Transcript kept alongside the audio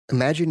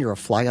Imagine you're a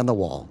fly on the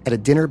wall at a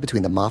dinner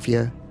between the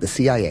mafia, the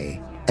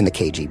CIA, and the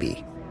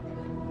KGB.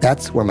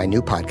 That's where my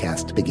new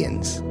podcast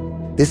begins.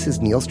 This is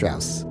Neil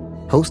Strauss,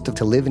 host of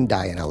To Live and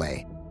Die in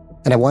LA,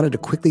 and I wanted to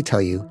quickly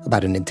tell you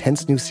about an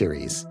intense new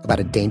series about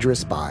a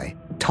dangerous spy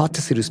taught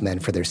to seduce men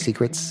for their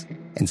secrets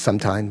and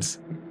sometimes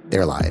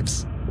their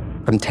lives.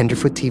 From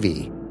Tenderfoot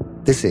TV,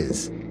 this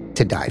is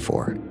To Die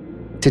For.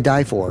 To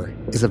Die For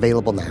is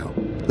available now.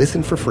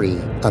 Listen for free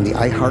on the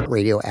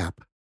iHeartRadio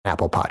app,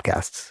 Apple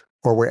Podcasts,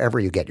 or wherever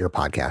you get your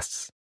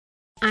podcasts.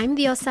 I'm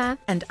Diosa.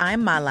 And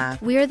I'm Mala.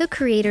 We are the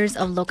creators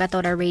of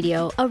Locatora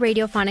Radio, a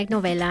radiophonic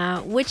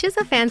novela, which is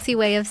a fancy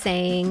way of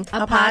saying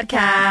a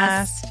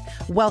podcast.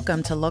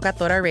 Welcome to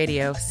Locatora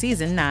Radio,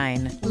 Season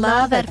 9.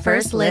 Love at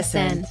first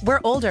listen. We're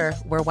older,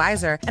 we're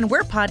wiser, and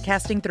we're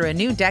podcasting through a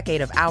new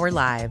decade of our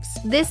lives.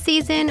 This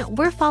season,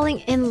 we're falling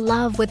in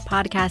love with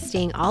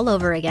podcasting all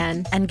over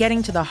again. And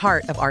getting to the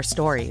heart of our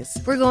stories.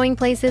 We're going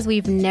places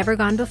we've never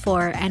gone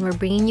before, and we're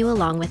bringing you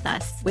along with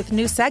us. With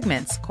new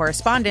segments,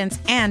 correspondence,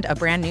 and a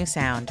brand new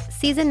sound.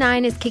 Season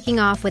 9 is kicking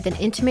off with an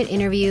intimate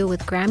interview with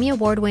Grammy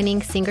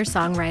Award-winning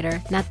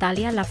singer-songwriter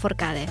Natalia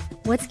Lafourcade.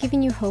 What's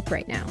giving you hope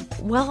right now?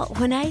 Well,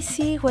 when I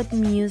see what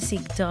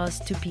music does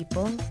to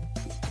people,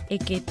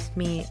 it gives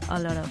me a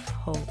lot of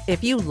hope.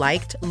 If you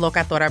liked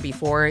Locatora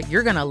before,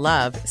 you're going to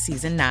love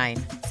Season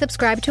 9.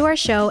 Subscribe to our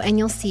show and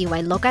you'll see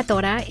why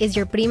Locatora is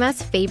your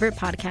prima's favorite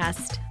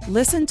podcast.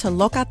 Listen to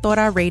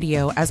Locatora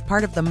Radio as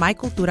part of the My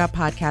Cultura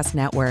Podcast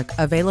Network,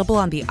 available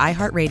on the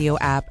iHeartRadio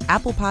app,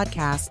 Apple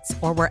Podcasts,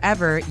 or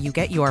wherever you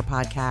get your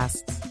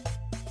podcasts.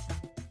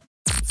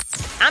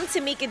 I'm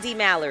Tamika D.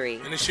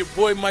 Mallory. And it's your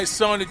boy, my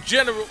son, the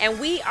General. And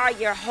we are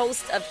your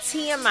hosts of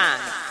TMI.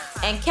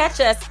 And catch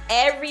us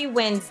every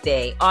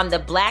Wednesday on the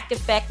Black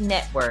Effect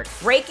Network,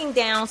 breaking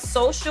down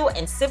social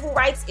and civil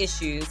rights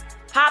issues,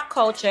 pop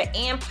culture,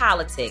 and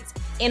politics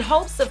in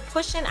hopes of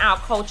pushing our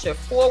culture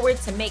forward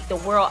to make the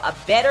world a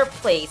better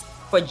place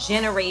for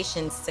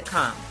generations to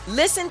come.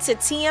 Listen to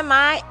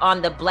TMI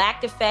on the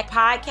Black Effect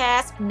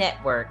Podcast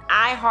Network,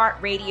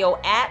 iHeartRadio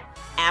app,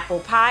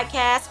 Apple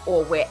Podcasts,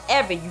 or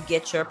wherever you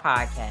get your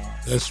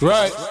podcasts. That's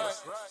right.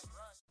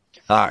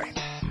 Hi,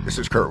 this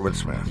is Kurtwood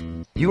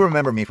Smith. You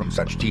remember me from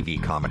such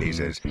TV comedies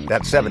as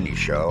That 70s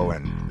Show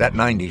and That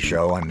 90s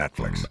Show on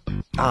Netflix.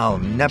 I'll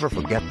never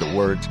forget the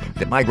words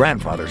that my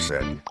grandfather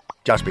said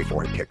just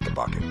before he kicked the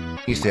bucket.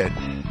 He said,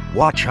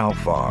 "Watch how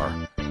far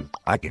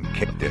I can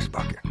kick this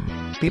bucket."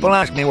 People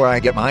ask me where I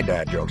get my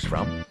dad jokes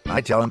from.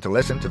 I tell them to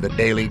listen to the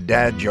Daily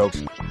Dad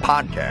Jokes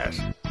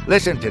podcast.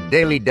 Listen to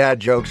Daily Dad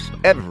Jokes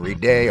every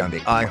day on the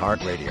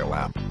iHeartRadio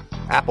app,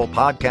 Apple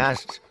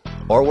Podcasts,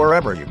 or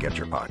wherever you get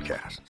your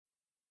podcasts.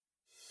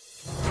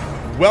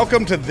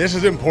 Welcome to This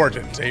Is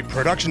Important, a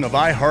production of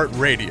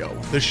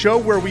iHeartRadio, the show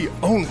where we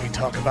only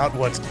talk about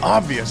what's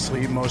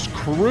obviously most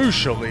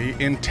crucially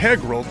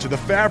integral to the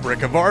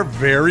fabric of our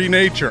very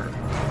nature.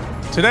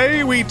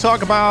 Today we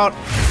talk about...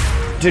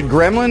 Did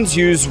gremlins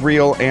use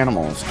real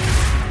animals?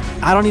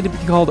 I don't need to be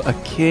called a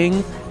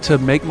king to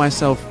make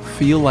myself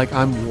feel like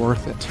I'm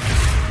worth it.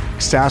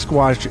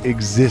 Sasquatch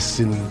exists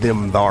in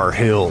them thar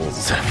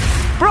hills.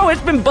 Bro,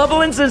 it's been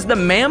bubbling since the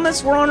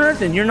mammoths were on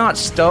Earth and you're not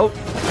stoked?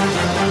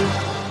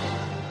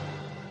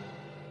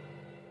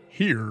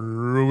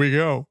 Here we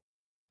go.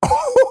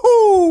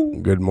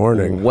 Good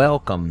morning.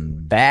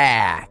 Welcome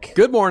back.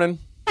 Good morning.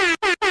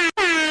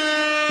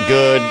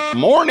 Good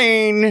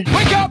morning.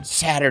 Wake up!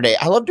 Saturday.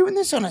 I love doing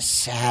this on a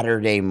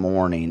Saturday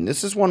morning.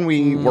 This is when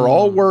we're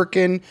all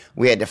working.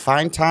 We had to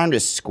find time to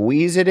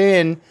squeeze it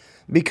in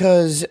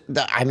because,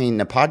 the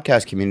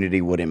podcast community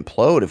would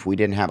implode if we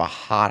didn't have a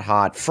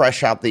hot,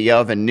 fresh out the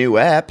oven new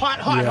ep.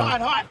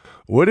 Hot.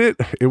 Would it?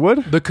 It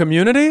would? The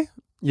community?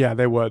 Yeah,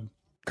 they would.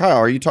 Kyle,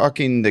 are you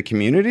talking the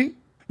community?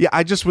 Yeah,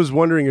 I just was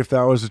wondering if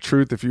that was the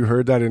truth, if you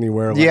heard that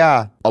anywhere.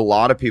 Yeah, a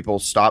lot of people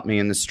stop me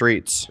in the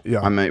streets.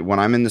 Yeah. When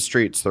I'm in the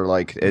streets, they're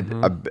like,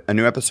 a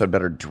new episode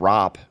better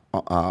drop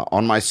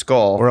on my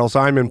skull. Or else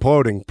I'm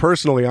imploding.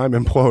 Personally, I'm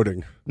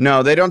imploding.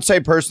 No, they don't say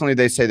personally,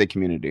 they say the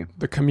community.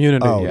 The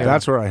community. Oh, yeah.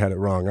 That's where I had it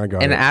wrong. I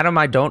got it. And Adam,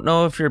 I don't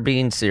know if you're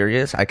being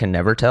serious. I can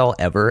never tell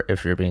ever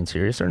if you're being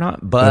serious or not.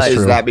 But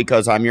is that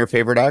because I'm your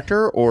favorite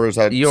actor, or is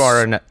that you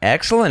are an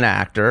excellent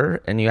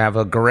actor and you have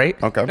a great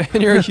okay,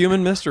 and you're a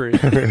human mystery.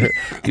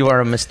 You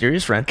are a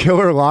mysterious friend,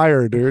 killer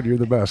liar, dude. You're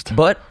the best.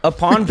 But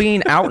upon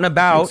being out and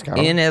about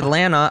in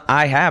Atlanta,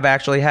 I have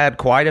actually had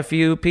quite a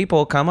few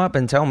people come up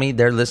and tell me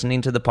they're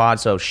listening to the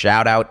pod. So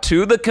shout out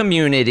to the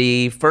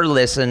community for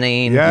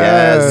listening.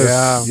 Yes.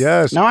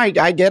 No, I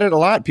get it a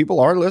lot. People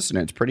are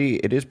listening.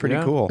 It is pretty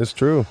cool. It's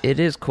true. It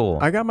is cool.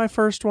 I got my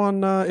first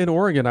one in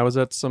Oregon. I was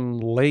at some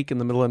lake in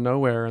the middle of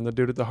nowhere, and the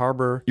dude at the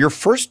harbor. Your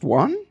first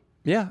one?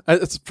 Yeah,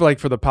 it's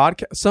for the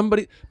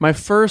podcast. My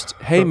first,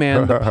 hey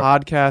man, the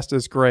podcast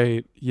is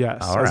great.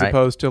 Yes, all as right.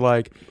 opposed to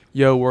like,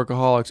 yo,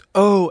 workaholics.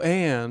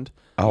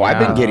 I've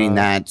been getting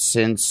that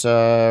since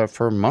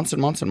for months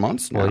and months and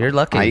months now. Well, you're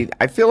lucky.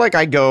 I feel like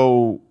I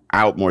go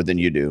out more than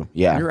you do.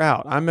 Yeah. You're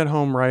out. I'm at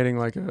home writing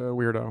like a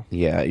weirdo.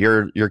 Yeah,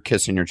 you're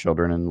kissing your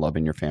children and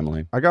loving your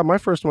family. I got my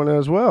first one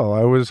as well.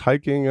 I was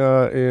hiking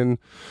in,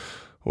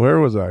 where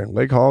was I?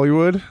 Lake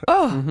Hollywood.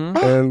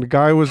 And the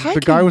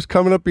guy was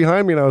coming up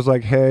behind me, and I was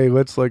like, "Hey,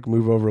 let's like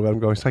move over, let him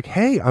go." He's like,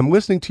 "Hey, I'm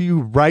listening to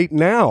you right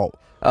now."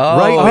 Oh,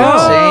 right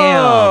now.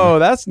 damn. Oh,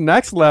 that's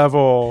next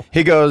level.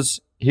 He goes.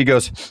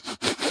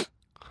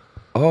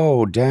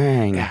 Oh,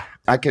 dang.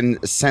 I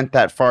can scent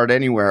that fart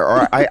anywhere.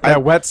 Or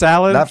that wet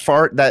salad? That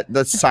fart,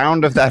 the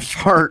sound of that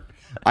fart,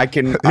 I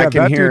can that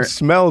hear. Dude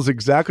smells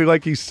exactly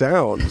like he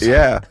sounds.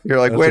 Yeah. You're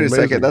like, That's wait amazing.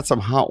 a second, that's some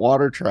hot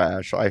water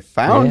trash. I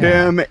found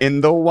him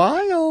in the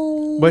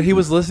wild. But he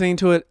was listening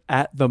to it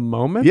at the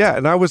moment? Yeah,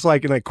 and I was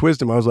like, and I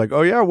quizzed him. I was like,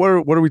 "Oh yeah, what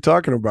are we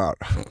talking about?"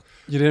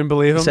 You didn't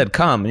believe him? He said,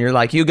 "Come," and you're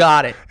like, "You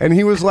got it." And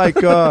he was like,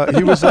 yeah.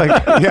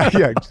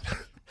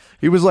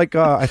 He was like,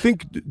 I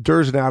think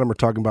Durs and Adam are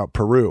talking about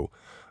Peru,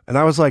 and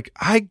I was like,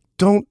 I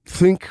don't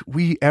think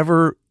we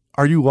ever.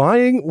 Are you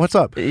lying? What's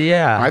up?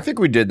 Yeah, I think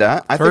we did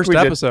that. First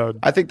episode.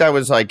 I think that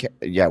was like,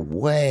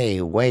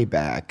 way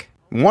back.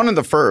 One of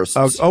the first.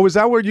 Oh, is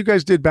that where you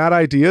guys did Bad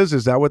Ideas?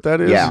 Is that what that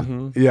is? Yeah.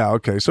 Yeah,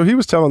 okay. So he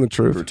was telling the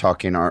truth. We're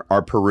talking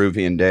our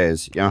Peruvian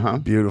days. Uh-huh.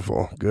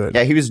 Beautiful. Good.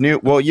 Yeah, he was new.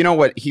 Well, you know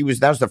what?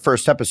 That was the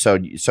first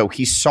episode. So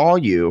he saw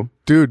you.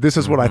 Dude, this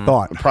is what I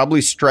thought.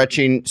 Probably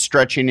stretching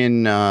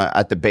in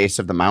at the base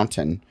of the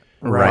mountain.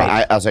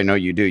 Right. As I know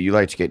you do. You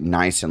like to get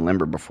nice and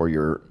limber before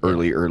your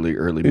early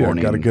morning.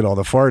 Yeah, got to get all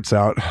the farts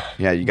out.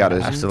 Yeah, you got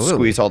to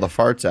squeeze all the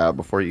farts out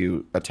before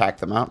you attack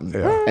the mountain.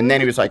 Yeah. And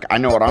then he was like, I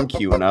know what I'm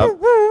queuing up.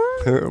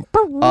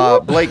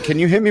 Blake, can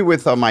you hit me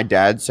with my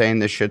dad saying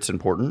this shit's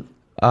important?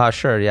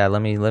 Sure. Yeah.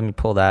 Let me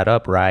pull that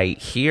up right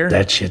here.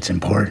 That shit's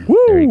important.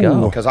 There you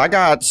go. Because I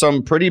got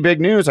some pretty big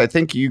news. I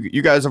think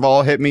you guys have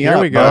all hit me up.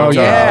 Here we go.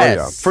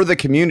 Yes. For the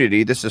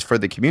community, this is for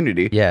the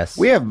community. Yes.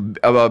 We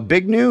have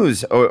big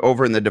news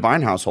over in the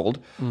Divine household.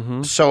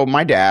 So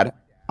my dad,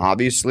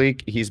 obviously,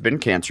 he's been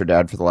cancer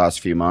dad for the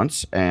last few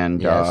months.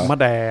 And my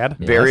dad.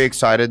 very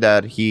excited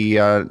that he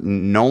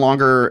no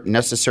longer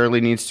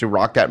necessarily needs to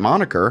rock that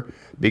moniker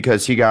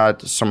because he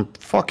got some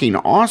fucking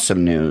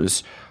awesome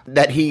news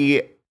that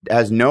he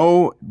has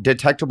no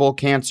detectable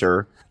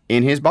cancer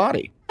in his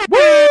body.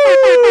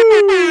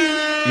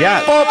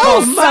 Yeah.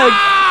 Oh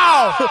my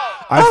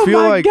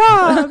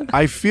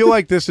I feel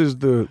like this is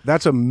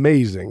that's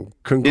amazing.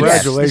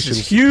 Congratulations. This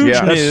is huge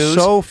That's news.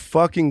 so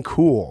fucking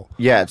cool.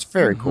 Yeah, it's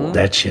very cool.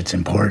 That shit's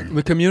important.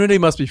 The community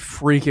must be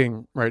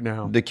freaking right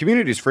now. The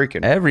community's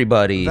freaking.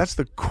 Everybody. That's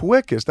the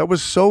quickest. That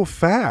was so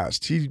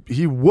fast.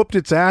 He whooped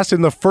its ass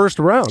in the first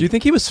round. Do you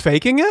think he was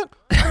faking it?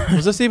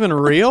 Was this even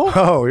real?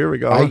 Oh, here we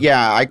go.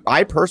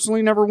 I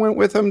personally never went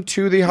with him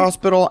to the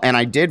hospital, and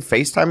I did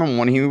FaceTime him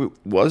when he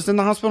was in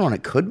the hospital, and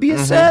it could be a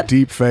set.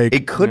 Deep fake.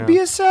 It could be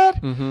a set,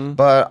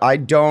 but I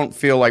don't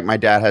feel like my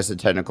dad has the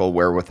technical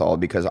wherewithal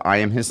because I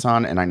am his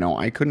son, and I know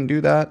I couldn't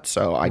do that,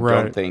 so I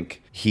don't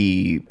think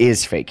he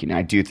is faking.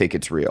 I do think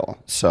it's real.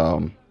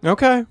 So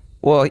Okay.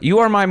 Well, you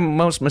are my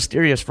most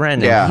mysterious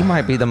friend, and Yeah. he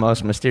might be the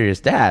most mysterious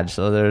dad.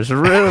 So there's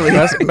really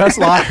best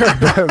liar.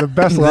 The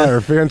best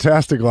liar.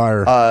 Fantastic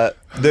liar.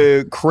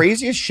 The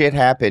craziest shit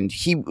happened.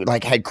 He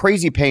had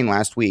crazy pain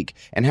last week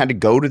and had to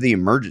go to the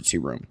emergency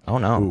room. Oh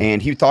no!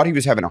 And he thought he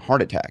was having a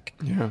heart attack.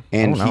 Yeah.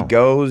 And Oh, no. he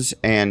goes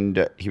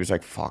and he was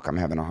like, "Fuck, I'm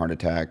having a heart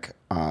attack.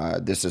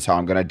 This is how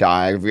I'm gonna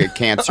die. I've got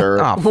cancer."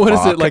 Oh, What is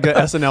fuck. it, like an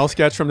SNL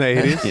sketch from the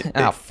 80s?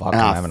 Ah, fuck!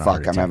 I'm having a heart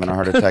I'm attack. having a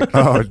heart attack.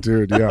 Oh,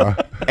 dude, yeah.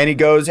 And he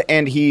goes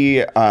and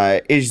he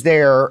is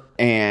there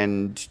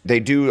and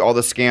they do all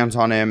the scans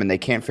on him and they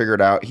can't figure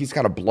it out. He's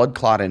got a blood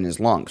clot in his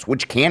lungs,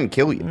 which can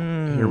kill you.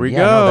 Here we Yeah,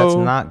 go. no, that's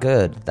not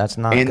good. That's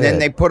not And good. then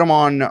they put him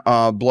on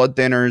blood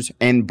thinners.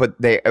 But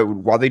they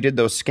while they did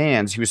those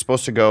scans, he was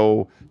supposed to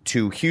go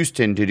to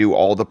Houston to do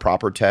all the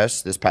proper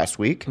tests this past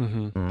week.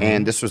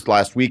 And this was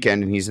last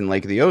weekend, and he's in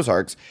Lake of the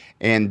Ozarks.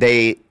 And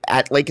they,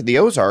 at Lake of the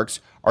Ozarks,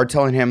 are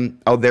telling him,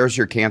 "Oh, there's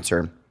your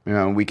cancer. You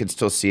know, we can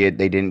still see it.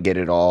 They didn't get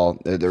it all.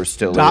 There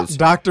still is."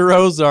 Dr.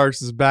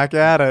 Ozarks is back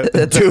at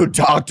it. Dude,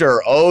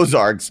 Dr.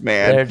 Ozarks,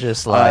 man. They're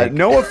just like-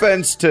 no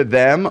offense to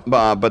them,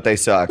 but they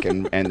suck,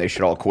 and they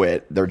should all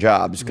quit their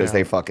jobs because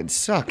they fucking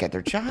suck at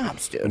their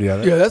jobs, dude.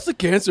 Yeah. Yeah, that's the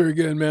cancer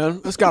again, man.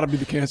 That's got to be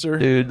the cancer.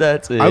 dude,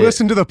 that's it. I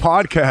listened to the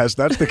podcast.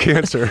 That's the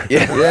cancer.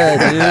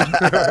 Yeah,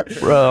 dude.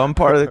 Bro, I'm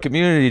part of the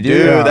community,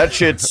 dude. Dude, that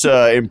shit's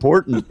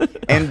important.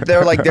 And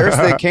they're like, "There's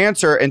the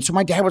cancer." And so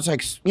my dad was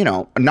like,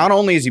 not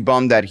only is he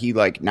bummed that he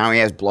now he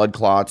has blood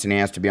clots and he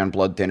has to be on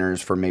blood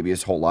thinners for maybe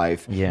his whole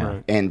life. Yeah.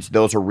 Right. And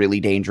those are really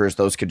dangerous.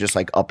 Those could just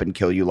up and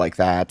kill you like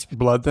that.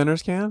 Blood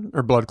thinners can?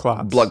 Or blood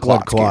clots? Blood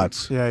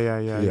clots.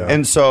 Yeah.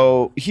 And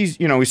so he's,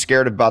 he's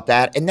scared about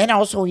that. And then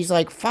also he's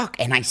like, "Fuck,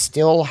 and I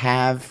still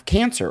have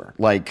cancer."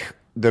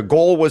 The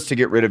goal was to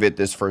get rid of it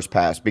this first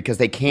pass because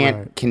they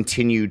can't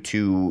continue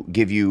to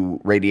give you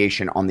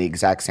radiation on the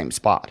exact same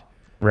spot.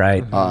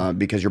 Right.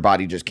 Because your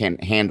body just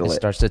can't handle It it.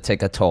 starts to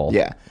take a toll.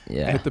 Yeah.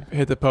 Yeah.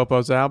 Hit the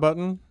Popo's out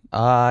button?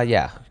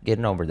 Yeah,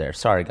 getting over there.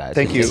 Sorry, guys.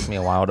 Thank you. It takes me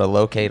a while to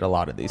locate a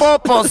lot of these.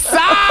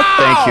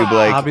 Thank you,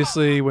 Blake.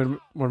 Obviously, when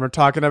we're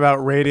talking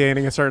about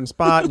radiating a certain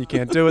spot and you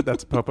can't do it,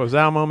 that's a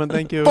Popozao moment.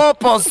 Thank you.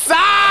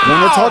 When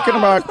we're talking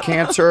about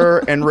cancer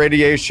and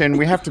radiation,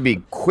 we have to be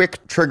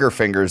quick trigger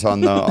fingers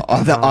on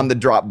the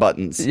drop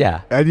buttons.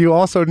 Yeah. And you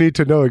also need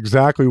to know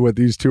exactly what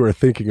these two are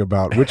thinking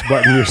about, which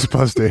button you're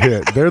supposed to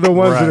hit. They're the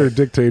ones that are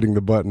dictating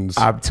the buttons.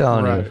 I'm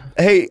telling you.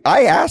 Hey,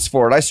 I asked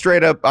for it. I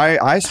straight up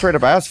asked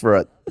for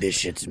it. This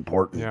shit's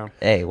important. Yeah.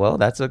 Hey, well,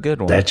 that's a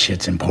good one. That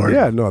shit's important.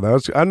 Yeah, no, that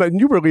was.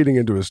 You were leading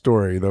into a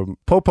story. The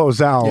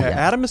Popozao. Yeah,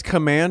 Adam is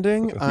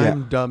commanding.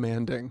 I'm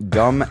demanding.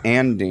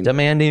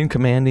 Demanding,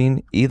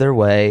 commanding, either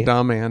way.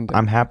 Demanding.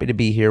 I'm happy to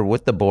be here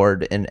with the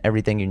board, and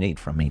everything you need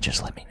from me,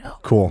 just let me know.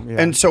 Cool.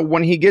 Yeah. And so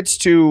when he gets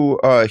to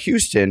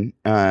Houston,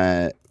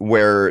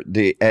 where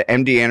the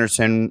MD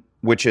Anderson,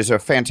 which is a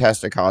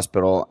fantastic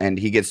hospital, and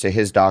he gets to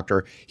his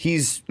doctor,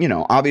 he's,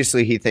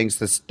 obviously he thinks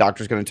this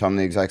doctor's going to tell him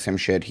the exact same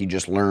shit he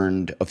just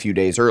learned a few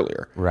days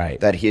earlier. Right.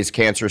 That his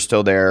cancer is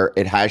still there.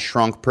 It has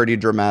shrunk pretty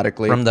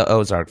dramatically. From the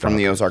Ozark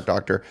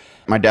doctor.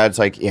 My dad's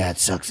like, yeah, it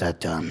sucks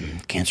that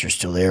cancer's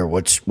still there.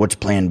 What's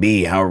plan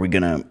B? How are we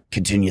going to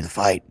continue the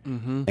fight?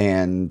 Mm-hmm.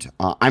 And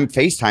I'm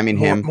FaceTiming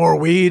him. More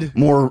weed?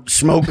 More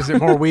smoke? Is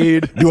it more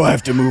weed? Do I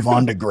have to move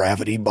on to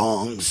gravity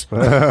bongs?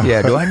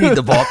 Yeah, do I need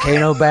the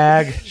volcano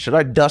bag? Should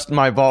I dust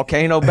my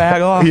volcano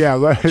bag off?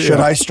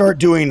 Should I start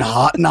doing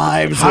hot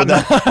knives? Would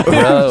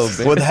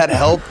that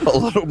help a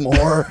little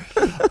more?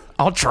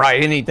 I'll try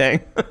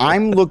anything.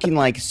 I'm looking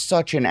like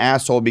such an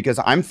asshole because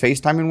I'm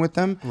FaceTiming with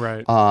them.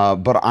 Right.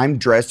 But I'm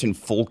dressed in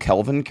full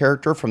Kelvin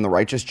character from the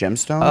Righteous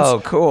Gemstones. Oh,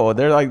 cool.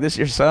 They're like, this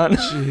your son?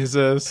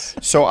 Jesus.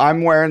 So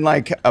I'm wearing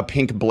like a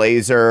pink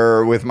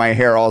blazer with my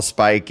hair all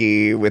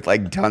spiky with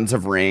like tons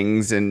of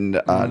rings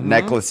and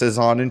necklaces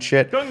on and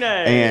shit.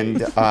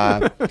 And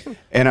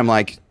I'm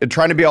like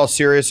trying to be all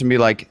serious and be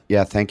like,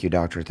 yeah, thank you,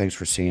 doctor. Thanks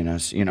for seeing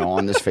us,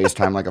 on this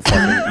FaceTime like a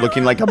fucking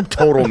looking like a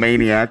total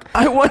maniac.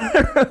 I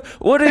wonder,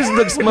 what is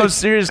the most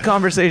serious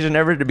conversation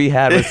ever to be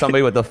had with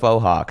somebody with a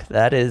faux hawk?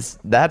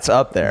 That's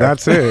up there.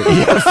 That's it.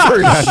 Yeah, for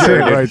That's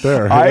sure, it right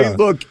there. I Yeah.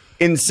 look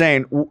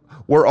insane.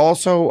 We're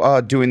also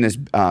doing this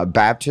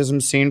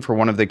baptism scene for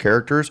one of the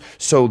characters,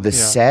 so the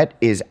set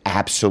is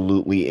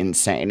absolutely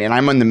insane. And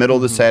I'm in the middle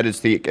of the set.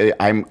 It's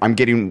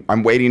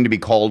I'm waiting to be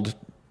called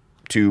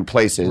to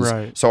places,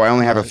 Right. so I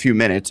only have a few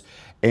minutes.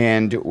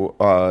 And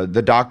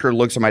the doctor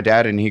looks at my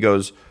dad and he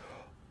goes,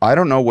 "I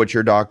don't know what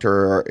your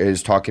doctor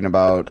is talking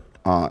about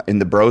in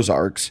the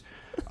Brozarks."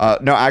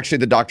 No, actually,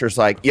 the doctor's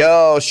like,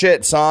 "Yo,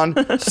 shit, son.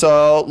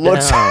 So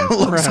looks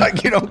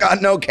like you don't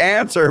got no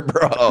cancer,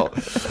 bro."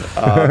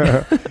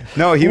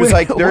 No, he was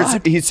like,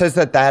 he says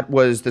that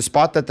was the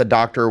spot that the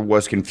doctor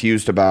was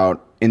confused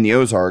about in the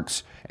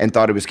Ozarks and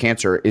thought it was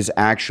cancer is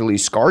actually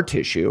scar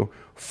tissue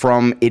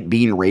from it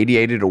being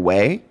radiated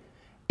away.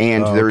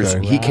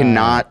 And he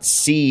cannot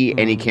see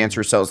any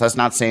cancer cells. That's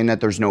not saying that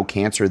there's no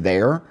cancer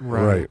there.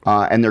 Right.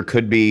 And there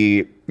could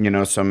be,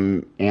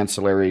 some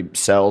ancillary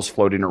cells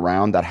floating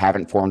around that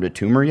haven't formed a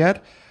tumor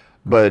yet.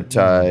 But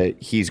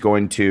he's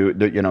going to,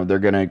 they're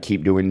going to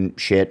keep doing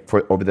shit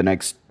for over the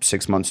next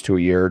 6 months to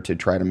a year to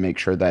try to make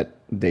sure that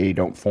they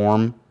don't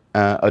form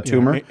a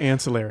tumor.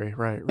 Ancillary,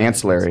 right.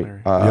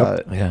 Ancillary.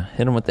 Yeah,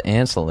 hit him with the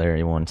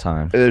ancillary one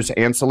time. There's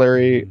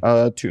ancillary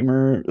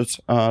tumor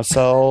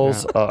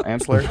cells,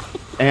 ancillary.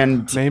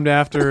 And named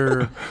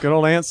after good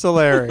old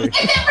Ancillary.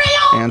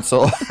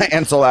 Ansel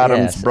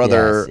Adams'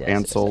 brother,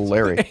 Ansel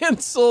Larry.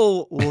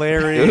 Ansel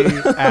Larry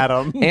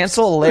Adam.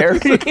 Ansel Larry?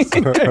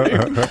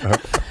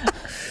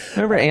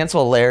 Remember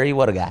Ansel Larry?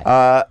 What a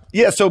guy.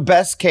 So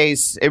best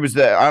case, it was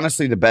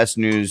honestly the best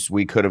news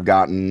we could have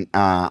gotten.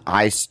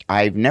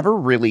 I've never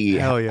really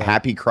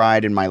happy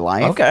cried in my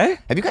life. Okay.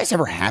 Have you guys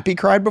ever happy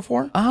cried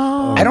before?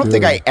 Oh. I don't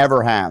think I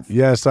ever have.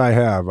 Yes, I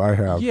have.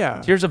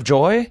 Yeah. Tears of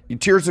joy?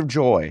 Tears of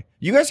joy.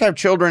 You guys have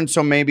children,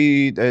 so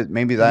maybe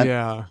that.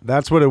 Yeah.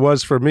 That's what it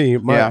was for me.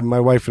 My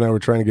wife and I were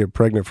trying to get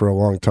pregnant for a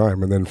long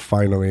time. And then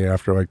finally,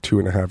 after like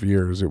 2.5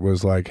 years, it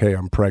was like, hey,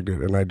 I'm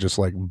pregnant. And I just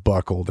like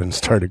buckled and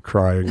started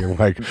crying. And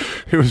like,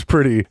 it was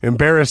pretty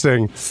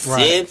embarrassing.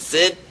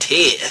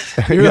 Sensitive.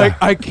 You're like,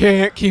 I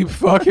can't keep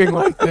fucking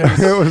like this.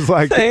 It was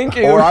like, thank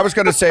you. Or I was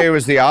going to say it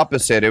was the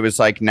opposite. It was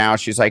like, now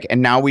she's like,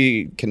 and now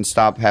we can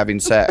stop having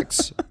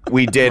sex.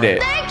 We did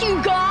it. Thank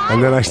you, God.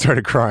 And then I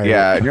started crying.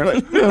 Yeah. And you're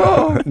like,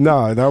 no.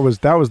 No, that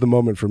was the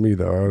moment for me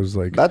though. I was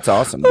like, That's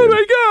awesome, dude. Oh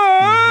my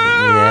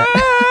God.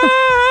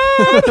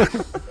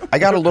 Yeah. I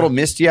got a little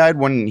misty-eyed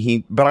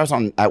but I was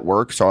at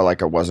work, so I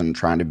wasn't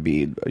trying to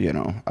be,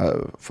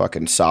 a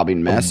fucking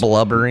sobbing mess.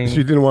 Blubbering.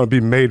 you didn't want to be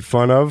made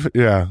fun of.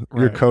 Yeah.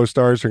 Your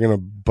co-stars are going to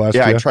bust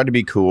you. I tried to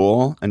be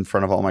cool in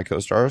front of all my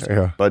co-stars.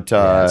 Yeah. But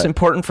it's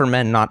important for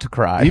men not to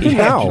cry. Even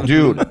now.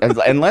 Dude,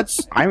 and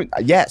let's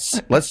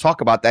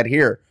talk about that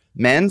here.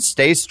 Men,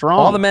 stay strong.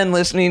 All the men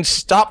listening,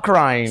 stop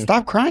crying.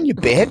 Stop crying, you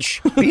bitch.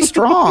 Be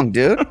strong,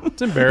 dude.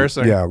 It's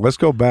embarrassing. Yeah, let's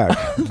go back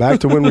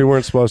to when we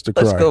weren't supposed to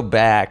cry. Let's go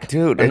back,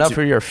 dude. Enough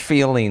of your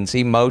feelings,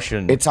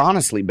 emotion. It's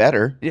honestly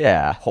better.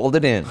 Yeah, hold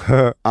it in.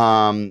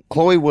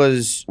 Chloe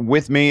was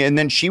with me, and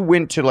then she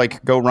went to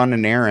like go run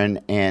an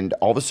errand, and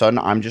all of a sudden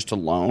I'm just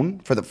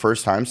alone for the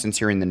first time since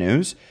hearing the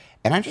news.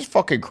 And I just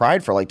fucking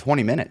cried for like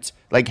 20 minutes.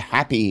 Like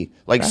happy,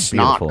 like That's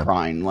snot beautiful.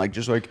 crying. Like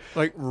just like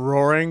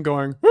roaring,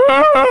 going.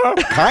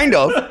 Kind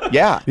of.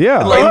 Yeah.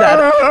 Yeah. Like that.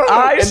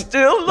 I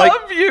still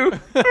love you.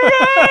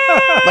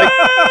 Like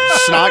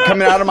snot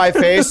coming out of my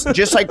face.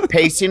 Just like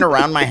pacing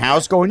around my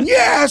house going,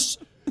 yes!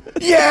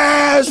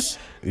 Yes!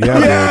 Yeah,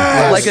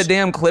 yes! Like a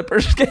damn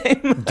Clippers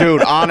game.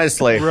 Dude,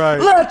 honestly. Right.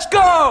 Let's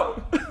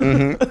go.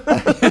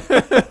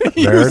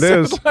 There it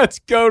is. Let's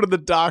go to the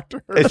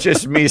doctor. It's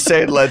just me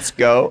saying, let's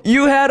go.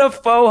 You had a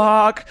faux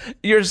hawk.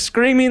 You're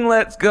screaming,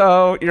 let's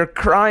go. You're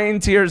crying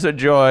tears of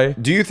joy.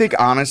 Do you think,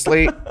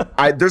 honestly,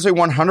 there's a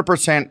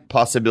 100%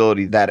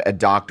 possibility that a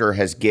doctor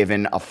has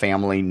given a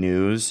family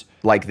news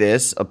like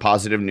this, a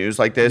positive news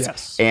like this,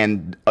 Yes.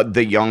 and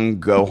the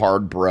young go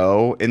hard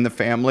bro in the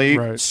family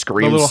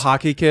screams. The little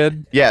hockey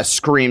kid. Yeah,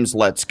 screams,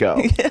 let's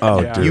go.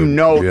 Oh, Yeah. dude. You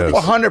know, Yes.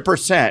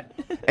 100%.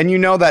 And you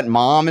know that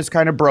mom is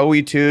kind of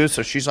bro-y too,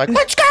 so she's like,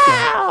 let's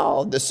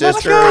go! The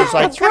sister is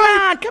like,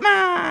 come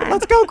on!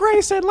 Let's go,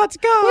 Grayson. Let's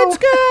go. Let's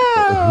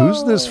go!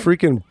 Who's this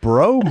freaking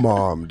bro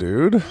mom,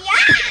 dude?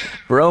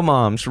 Bro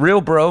moms. Real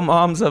bro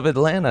moms of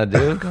Atlanta,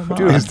 dude. Come on.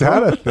 Dude, is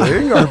that a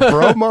thing? Are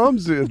bro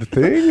moms a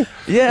thing?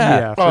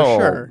 Yeah. For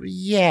sure.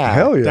 Yeah.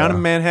 Hell yeah. Down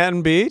in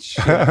Manhattan Beach.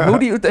 Who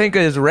do you think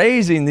is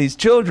raising these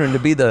children to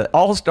be the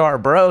all-star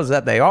bros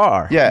that they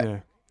are? Yeah.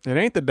 It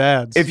ain't the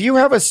dads. If you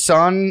have a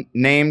son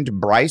named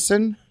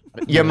Bryson,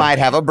 you might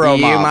have a bro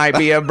mom. You might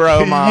be a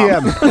bro mom.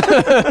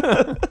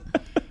 Yeah.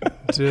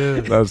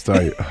 Dude. That's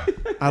tight.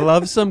 I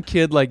love some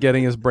kid like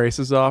getting his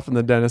braces off, and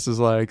the dentist is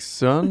like,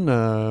 "Son,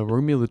 we're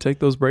gonna be able to take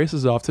those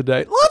braces off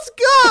today. Let's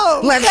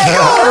go! Let's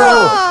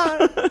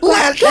go!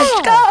 Let's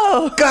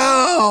go!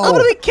 Go! I'm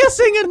gonna be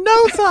kissing in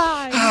no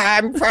time."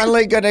 I'm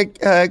finally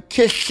gonna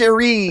kiss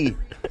Cherie.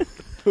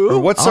 Or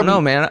what's I some? don't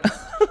know, man.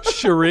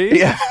 Cherie?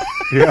 Yeah.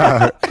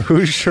 Yeah.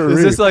 Who's Cherie?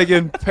 Is this like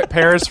in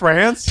Paris,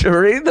 France?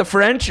 Cherie, the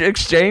French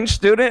exchange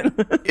student?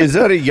 Is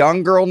that a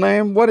young girl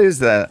name? What is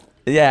that?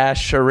 Yeah,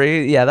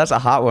 Cherie. Yeah, that's a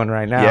hot one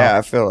right now. Yeah,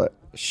 I feel it.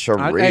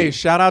 Cherie. Hey,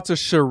 shout out to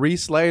Cherie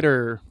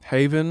Slater,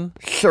 Haven.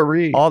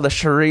 Cherie. All the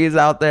Cheries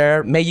out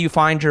there, may you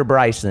find your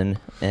Bryson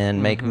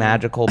and make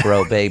magical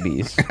bro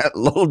babies.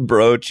 Little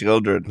bro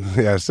children.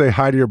 Yeah, say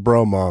hi to your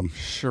bro mom.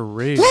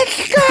 Cherie.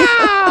 Let's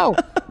go!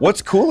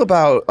 What's cool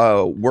about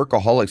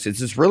Workaholics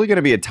is it's really going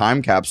to be a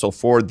time capsule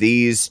for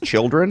these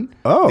children.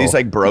 Oh. These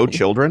like bro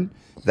children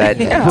that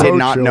did Bro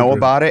not know children.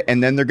 about it.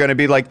 And then they're going to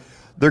be like,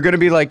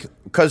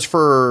 because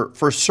for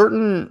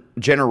certain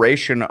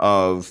generation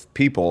of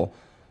people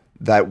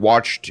that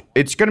watched,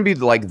 it's going to be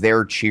like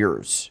their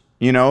Cheers.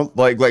 You know,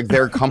 like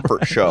their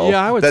comfort show.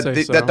 Yeah, I would that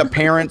say so. That the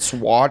parents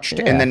watched,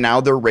 Yeah. and then now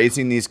they're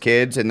raising these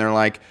kids, and they're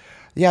like,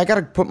 "Yeah, I got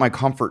to put my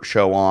comfort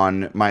show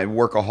on, my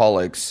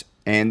Workaholics,"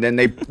 and then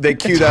they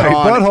cue that Tight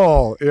on,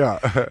 butthole.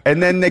 Yeah.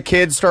 and then the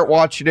kids start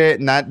watching it,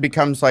 and that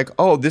becomes like,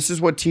 "Oh, this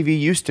is what TV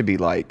used to be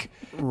like,"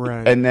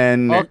 Right. and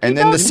then Okay.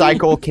 the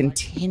cycle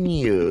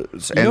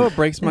continues. You know what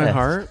breaks my Yes.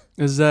 heart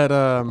is that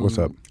What's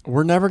up?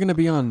 we're never gonna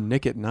be on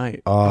Nick at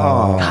Night.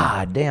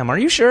 God damn, are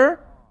you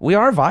sure? We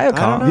are Viacom.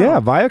 I don't know. Yeah,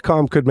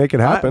 Viacom could make it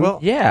happen.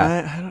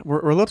 We're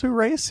a little too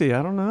racy.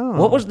 I don't know.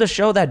 What was the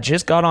show that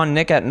just got on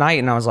Nick at Night?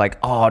 And I was like,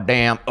 oh,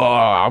 damn. Oh,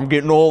 I'm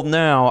getting old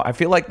now. I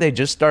feel like they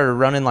just started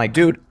running like...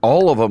 Dude,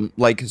 all of them,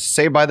 like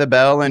Saved by the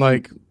Bell and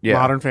like yeah.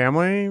 Modern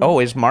Family? Oh,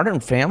 is Modern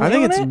Family I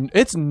think on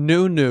it's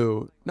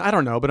new. I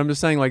don't know, but I'm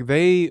just saying like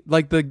they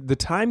like the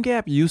time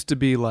gap used to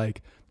be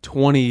like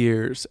 20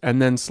 years,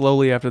 and then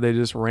slowly after they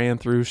just ran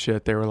through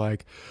shit, they were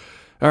like,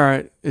 all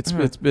right, it's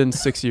been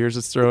 6 years,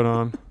 let's throw it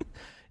on.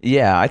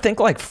 Yeah, I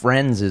think like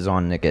Friends is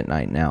on Nick at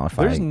Night now.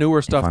 There's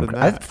newer stuff than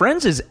that.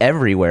 Friends is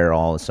everywhere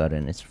all of a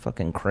sudden. It's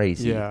fucking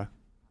crazy. Yeah.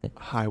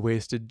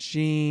 High-waisted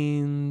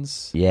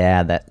jeans.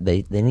 Yeah, that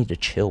they need to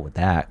chill with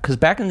that. Because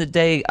back in the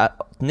day,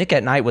 Nick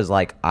at Night was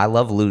like I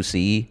Love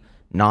Lucy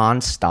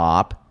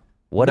nonstop.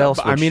 What else?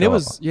 I would mean, show it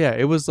was up?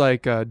 it was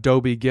like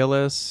Dobie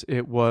Gillis.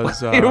 It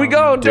was Here we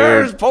go,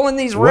 Durs pulling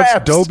these What's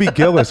reps. Dobie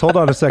Gillis? Hold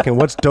on a second.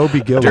 What's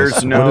Dobie Gillis? Durs What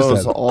is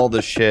knows that? all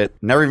the shit.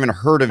 Never even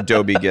heard of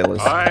Dobie Gillis.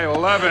 I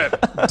love it.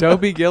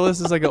 Dobie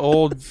Gillis is like an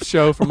old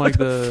show from like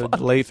the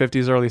late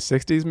 50s, early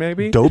 60s,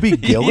 maybe. Dobie You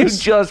Gillis?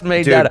 just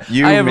made Dude, that up.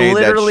 you I have made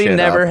that literally shit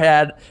never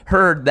up.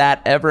 heard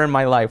that ever in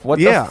my life. What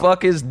Yeah. the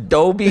fuck is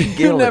Dobie Gillis?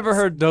 You never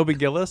heard Dobie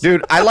Gillis?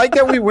 Dude, I like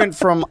that we went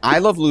from I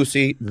Love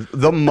Lucy,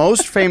 the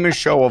most famous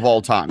show of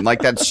all time,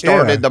 like that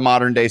started Yeah. the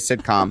modern day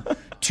sitcom,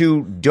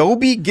 to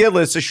Dobie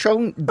Gillis, a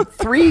show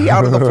 3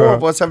 out of the 4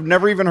 of us have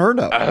never even heard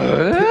of.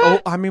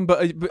 Oh, I mean,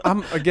 but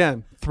I'm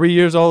again 3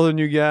 years older than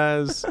you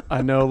guys.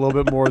 I know a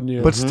little bit more than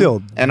you. But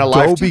still, And a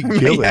Dobie lifetime,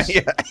 Gillis.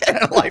 yeah, and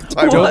a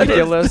lifetime. Dobie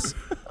Gillis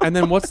And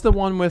then what's the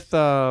one with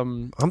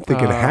I'm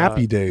thinking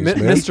Happy Days, man.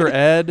 Mr.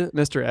 Ed.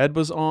 Mr. Ed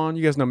was on.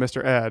 You guys know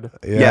Mr. Ed.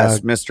 Yeah. Yes,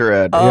 Mr.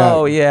 Ed.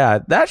 Oh yeah,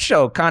 that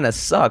show kind of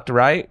sucked,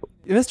 right?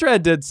 Mr.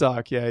 Ed did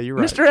suck. Yeah, you're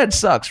right. Mr. Ed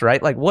sucks,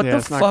 right? Like, what Yeah, the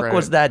it's not fuck great.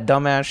 was that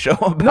dumbass show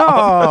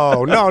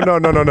about?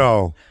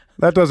 No.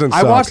 That doesn't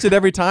suck. I watched it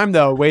every time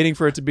though, waiting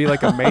for it to be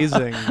like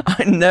amazing.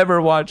 I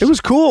never watched. It was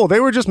cool. They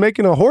were just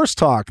making a horse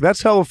talk.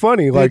 That's hella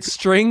funny. Like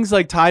strings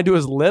like tied to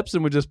his lips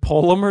and would just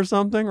pull him or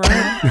something,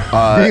 right?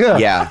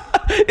 Yeah.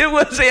 It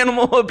was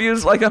animal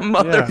abuse like a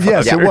motherfucker.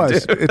 Yes, it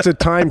was. dude. It's a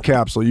time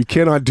capsule. You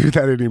cannot do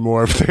that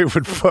anymore if they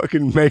would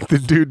fucking make the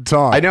dude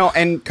talk. I know.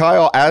 And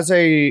Kyle, as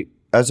a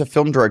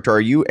film director, are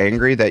you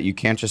angry that you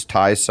can't just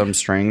tie some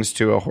strings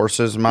to a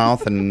horse's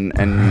mouth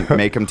and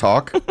make him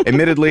talk?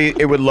 Admittedly,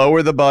 it would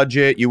lower the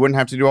budget. You wouldn't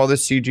have to do all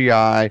this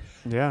CGI.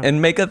 Yeah.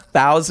 And make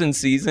 1,000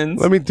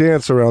 seasons. Let me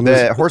dance around The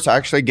this. horse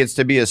actually gets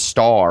to be a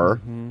star.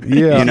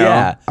 Yeah. You know?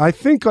 Yeah. I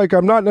think like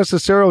I'm not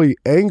necessarily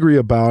angry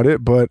about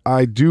it, but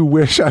I do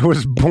wish I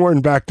was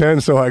born back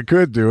then so I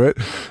could do it.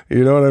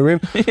 You know what I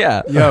mean?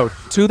 Yeah. Yo,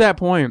 to that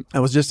point,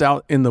 I was just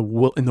out in the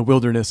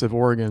wilderness of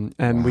Oregon,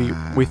 and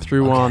we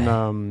threw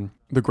on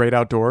The Great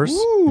Outdoors.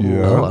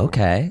 Yeah. Oh,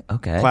 okay.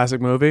 Classic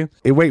movie.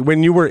 Hey, wait,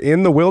 when you were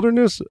in the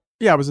wilderness?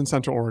 Yeah, I was in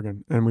Central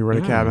Oregon, and we were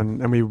in a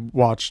cabin, and we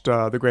watched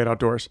The Great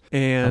Outdoors.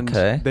 And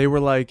they were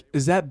like,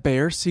 "Is that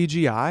bear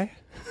CGI?"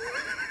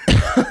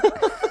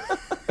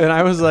 And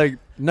I was like,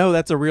 "No,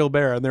 that's a real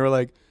bear." And they were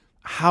like,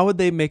 "How would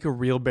they make a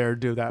real bear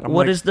do that?"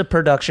 What is the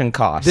production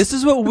cost? This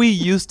is what we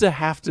used to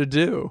have to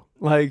do.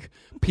 Like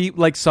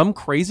some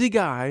crazy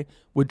guy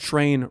would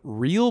train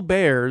real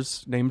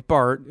bears named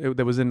Bart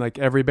that was in like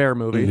every bear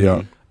movie.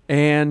 Yeah.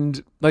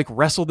 And like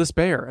wrestle this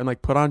bear and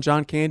like put on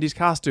John Candy's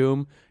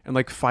costume and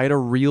like fight a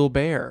real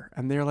bear.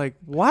 And they're like,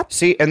 what?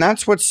 See, and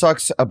that's what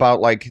sucks about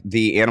like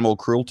the animal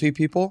cruelty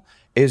people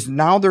is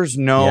now there's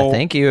no. Yeah,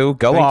 thank you.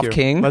 Go Thank off, you.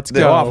 King. Let's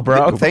go go. off,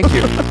 bro. Thank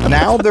you.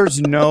 Now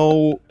there's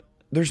no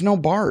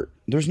Bart.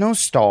 There's no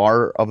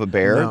star of a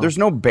bear. No. There's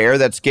no bear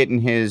that's getting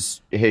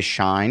his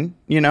shine,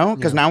 you know?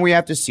 Because now we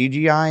have to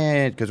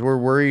CGI it because we're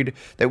worried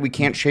that we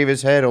can't shave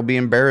his head. He'll be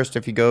embarrassed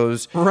if he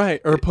goes.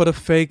 Right. Or put a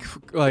fake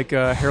like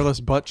hairless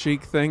butt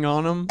cheek thing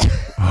on him.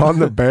 On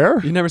the bear?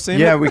 You never seen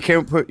Yeah,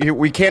 it?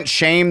 we can't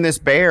shame this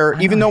bear,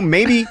 even though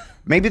maybe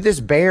this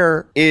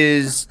bear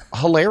is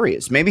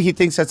hilarious. Maybe he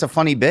thinks that's a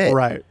funny bit.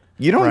 Right.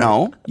 You don't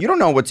know. You don't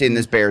know what's in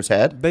this bear's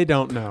head. They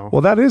don't know.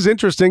 Well, that is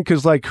interesting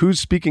because, like, who's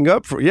speaking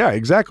up for? Yeah,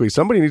 exactly.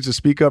 Somebody needs to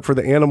speak up for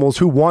the animals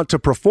who want to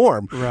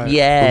perform. Right.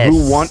 Yes.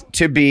 Who want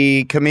to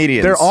be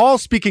comedians. They're all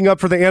speaking up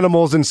for the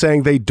animals and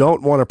saying they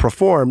don't want to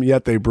perform,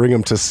 yet they bring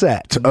them to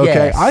set. Okay,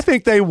 Yes. I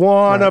think they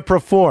want to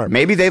perform.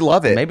 Maybe they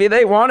love it. Maybe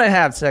they want to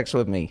have sex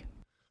with me.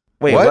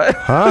 Wait, What? what?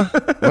 Huh?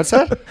 What's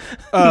that?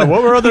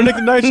 What were other Nick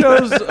at Night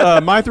shows?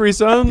 My Three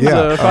Sons,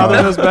 Yeah.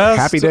 Father Knows Best.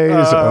 Happy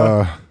Days,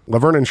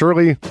 Laverne and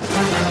Shirley.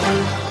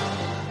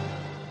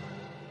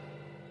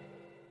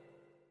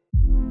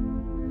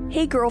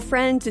 Hey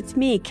girlfriends, it's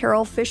me,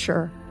 Carol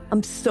Fisher.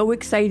 I'm so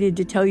excited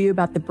to tell you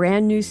about the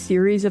brand new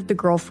series of The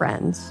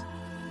Girlfriends.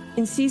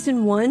 In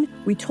season 1,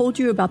 we told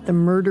you about the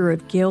murder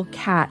of Gail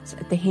Katz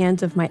at the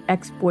hands of my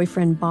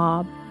ex-boyfriend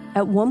Bob.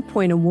 At one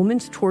point, a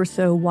woman's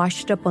torso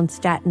washed up on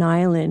Staten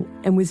Island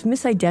and was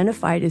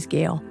misidentified as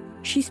Gail.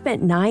 She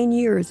spent 9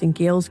 years in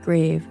Gail's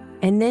grave,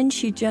 and then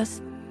she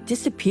just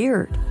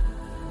disappeared.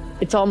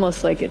 It's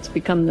almost like it's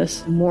become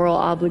this moral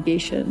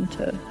obligation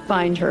to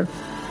find her.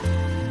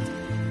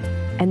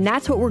 And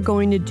that's what we're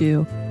going to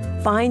do.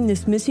 Find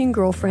this missing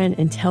girlfriend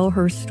and tell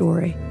her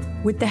story.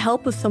 With the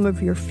help of some of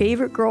your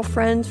favorite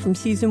girlfriends from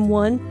season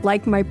 1,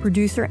 like my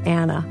producer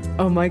Anna.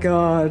 Oh my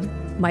God.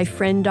 My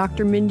friend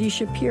Dr. Mindy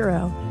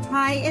Shapiro.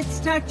 Hi, it's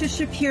Dr.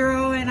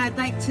 Shapiro, and I'd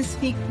like to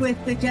speak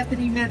with the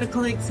Deputy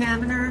Medical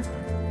Examiner.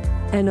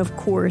 And of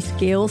course,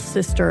 Gail's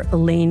sister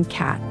Elaine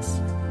Katz.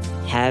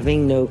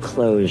 Having no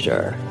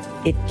closure,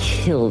 it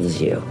kills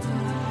you.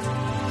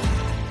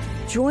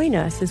 Join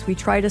us as we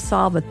try to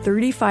solve a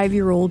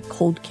 35-year-old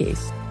cold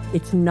case.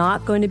 It's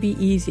not going to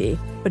be easy,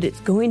 but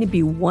it's going to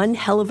be one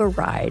hell of a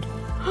ride.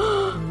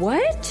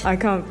 What? I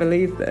can't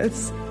believe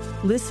this.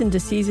 Listen to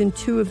season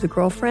 2 of The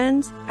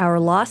Girlfriends, Our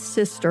Lost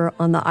Sister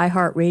on the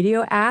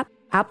iHeartRadio app,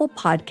 Apple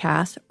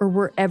Podcasts, or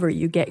wherever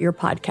you get your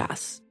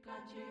podcasts.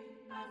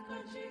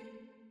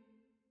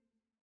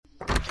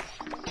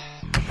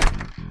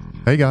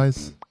 Hey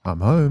guys, I'm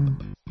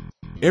home.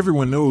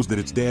 Everyone knows that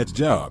it's Dad's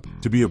job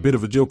to be a bit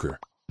of a joker.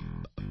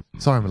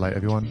 Sorry I'm late,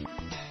 everyone.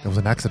 There was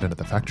an accident at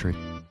the factory.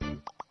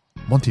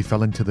 Monty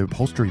fell into the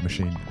upholstery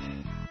machine.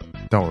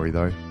 Don't worry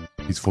though,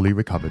 he's fully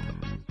recovered.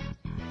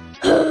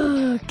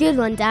 Good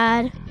one,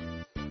 Dad.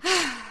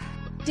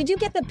 Did you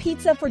get the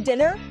pizza for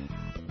dinner?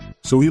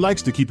 So he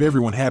likes to keep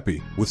everyone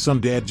happy with some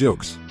dad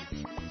jokes.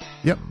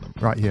 Yep,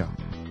 right here.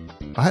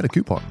 I had a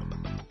coupon,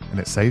 and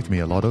it saved me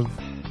a lot of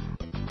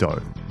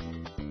dough.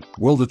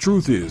 Well, the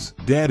truth is,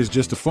 Dad is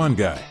just a fun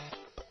guy.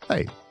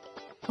 Hey,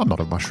 I'm not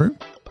a mushroom.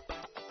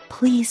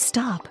 Please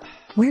stop.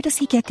 Where does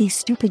he get these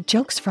stupid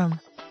jokes from?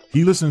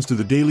 He listens to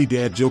the Daily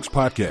Dad Jokes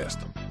podcast.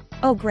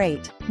 Oh,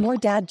 great. More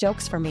dad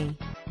jokes for me.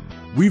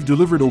 We've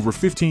delivered over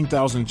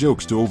 15,000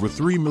 jokes to over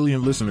 3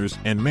 million listeners,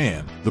 and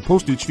man, the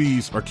postage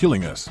fees are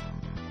killing us.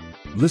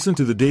 Listen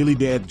to the Daily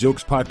Dad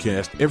Jokes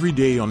podcast every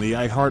day on the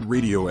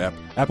iHeartRadio app,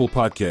 Apple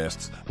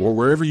Podcasts, or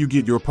wherever you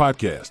get your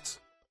podcasts.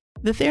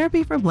 The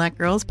Therapy for Black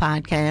Girls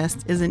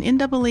podcast is an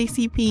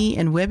NAACP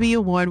and Webby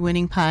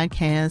Award-winning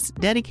podcast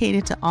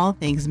dedicated to all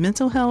things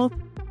mental health,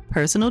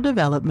 personal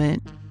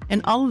development,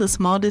 and all of the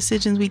small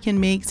decisions we can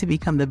make to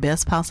become the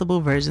best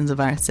possible versions of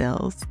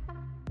ourselves.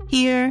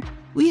 Here,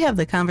 we have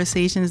the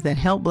conversations that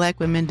help Black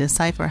women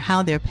decipher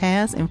how their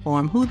past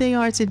inform who they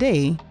are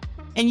today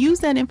and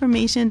use that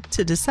information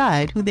to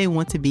decide who they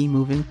want to be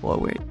moving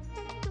forward.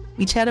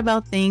 We chat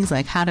about things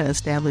like how to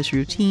establish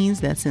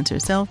routines that center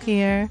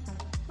self-care,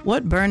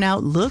 what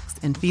burnout looks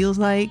and feels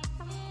like,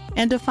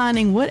 and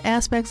defining what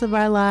aspects of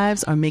our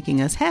lives are making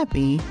us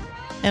happy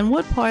and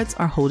what parts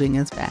are holding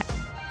us back.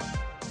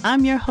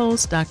 I'm your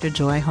host, Dr.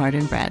 Joy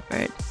Harden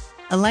Bradford,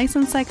 a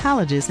licensed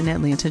psychologist in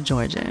Atlanta,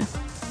 Georgia,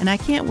 and I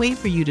can't wait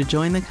for you to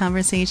join the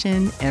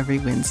conversation every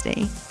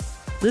Wednesday.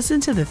 Listen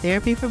to the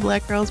Therapy for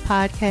Black Girls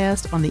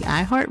podcast on the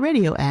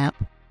iHeartRadio app,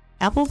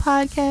 Apple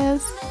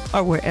Podcasts,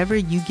 or wherever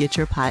you get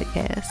your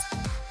podcasts.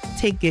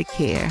 Take good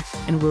care,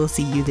 and we'll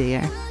see you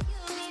there.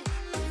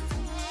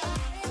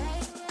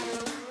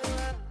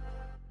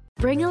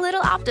 Bring a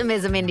little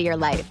optimism into your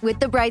life with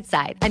The Bright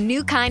Side, a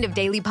new kind of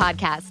daily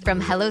podcast from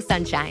Hello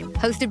Sunshine,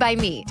 hosted by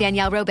me,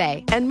 Danielle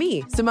Robay. And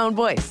me, Simone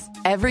Boyce.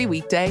 Every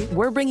weekday,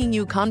 we're bringing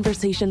you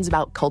conversations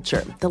about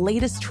culture, the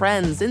latest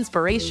trends,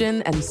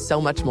 inspiration, and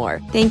so much more.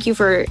 Thank you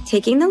for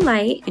taking the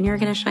light, and you're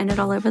going to shine it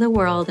all over the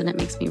world, and it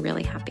makes me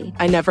really happy.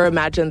 I never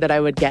imagined that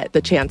I would get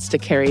the chance to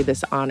carry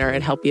this honor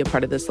and help be a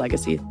part of this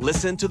legacy.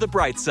 Listen to The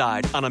Bright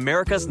Side on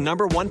America's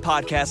 #1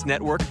 podcast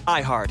network,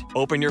 iHeart.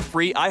 Open your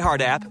free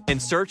iHeart app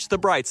and search The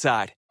Bright Side.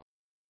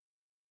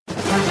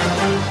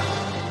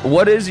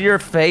 What is your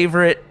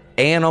favorite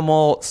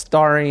animal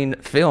starring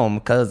film?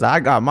 Because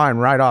I got mine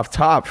right off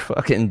top.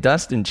 Fucking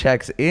Dustin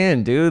checks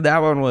in, dude. That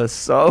one was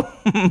so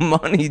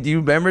money. Do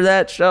you remember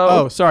that show?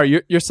 Oh,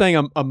 sorry. You're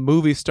saying a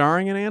movie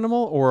starring an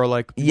animal, or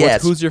like,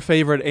 yes, who's your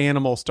favorite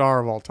animal star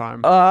of all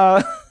time?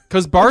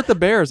 Because Bart the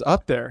Bear is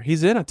up there.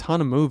 He's in a ton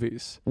of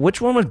movies.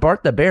 Which one was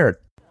Bart the Bear?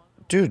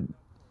 Dude,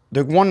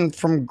 the one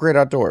from Great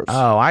Outdoors.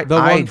 Oh, the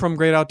one from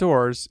Great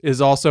Outdoors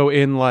is also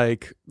in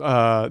like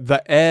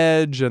The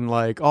Edge and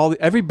like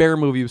every bear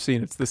movie you've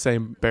seen. It's the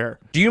same bear.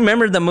 Do you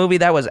remember the movie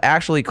that was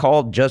actually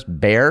called just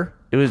Bear?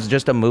 It was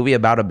just a movie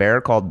about a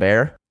bear called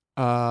Bear.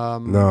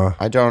 No,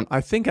 I don't. I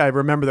think I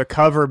remember the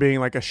cover being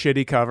like a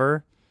shitty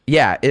cover.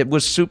 Yeah, it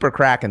was super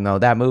cracking though.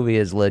 That movie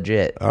is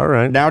legit. All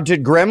right. Now,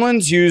 did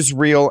Gremlins use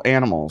real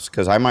animals?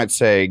 Because I might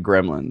say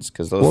Gremlins.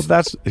 Because those.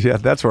 Well,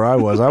 that's where I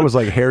was. I was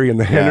like Harry and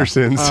the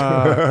Hendersons.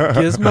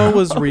 Gizmo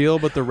was real,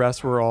 but the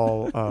rest were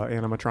all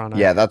animatronic.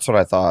 Yeah, that's what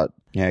I thought.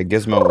 Yeah,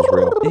 Gizmo was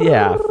real.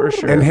 Yeah, for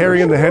sure. And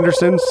Harry and the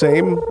Hendersons,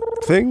 same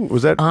thing.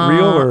 Was that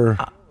real or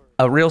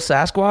a real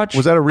Sasquatch?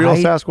 Was that a real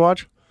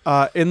Sasquatch?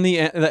 In the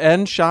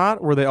end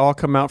shot where they all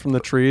come out from the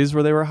trees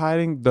where they were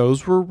hiding,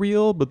 those were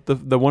real, but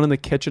the one in the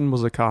kitchen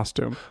was a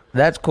costume.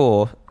 That's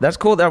cool. That's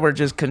cool that we're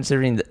just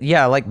considering.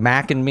 Yeah, like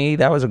Mac and Me.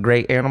 That was a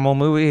great animal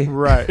movie.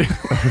 Right.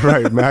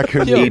 Right. Mac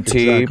and E.T.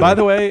 Exactly. By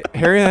the way,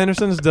 Harry and the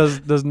Hendersons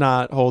does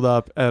not hold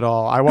up at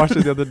all. I watched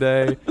it the other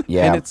day.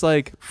 Yeah. And it's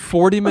like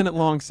 40-minute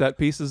long set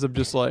pieces of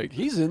just like,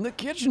 he's in the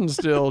kitchen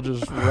still,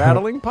 just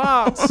rattling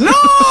pots.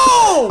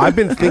 No! I've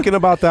been thinking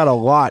about that a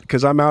lot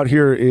because I'm out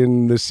here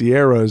in the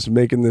Sierras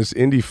making this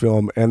indie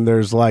film, and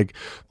there's like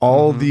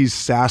all these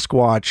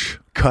Sasquatch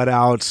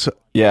cutouts.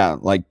 Yeah,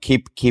 like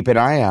keep an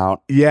eye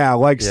out. Yeah,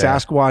 like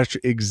Sasquatch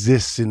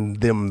exists in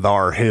them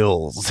thar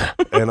hills.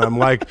 And I'm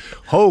like,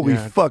 holy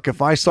fuck,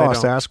 if I saw a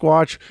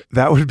Sasquatch,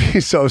 that would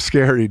be so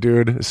scary,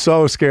 dude.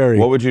 So scary.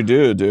 What would you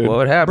do, dude? What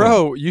would happen?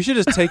 Bro, you should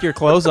just take your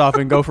clothes off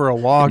and go for a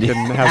walk and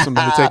have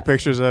somebody take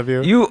pictures of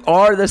you. You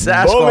are the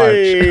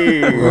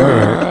Sasquatch.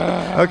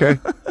 Okay.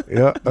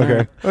 Yeah.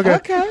 Okay.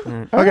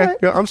 Okay.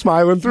 Yeah, I'm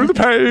smiling through the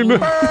pain.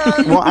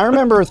 Well, I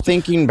remember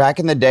thinking back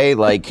in the day,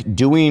 like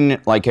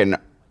doing like an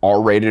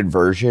R-rated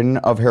version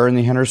of Harry and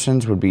the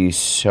Hendersons would be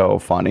so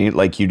funny.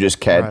 Like you just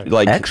catch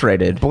like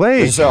X-rated.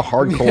 Blake. It's a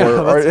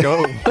hardcore. Let's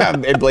go.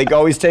 And Blake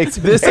always takes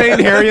This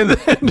ain't Harry and the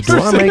Hendersons. Do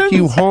I make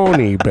you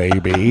horny,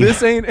 baby?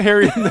 This ain't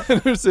Harry and the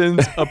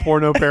Hendersons, a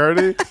porno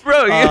parody.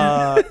 Bro,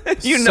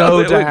 you know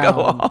it would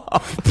go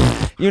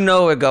off. You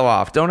know it would go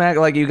off. Don't act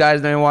like you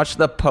guys didn't watch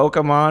the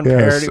Pokemon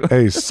parody.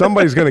 Hey,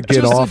 somebody's going to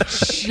get Just off.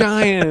 a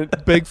giant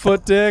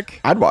Bigfoot dick.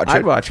 I'd watch it.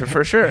 I'd watch it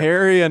for sure.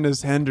 Harry and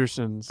his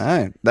Hendersons.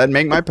 Hey, that'd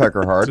make my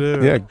pecker hard.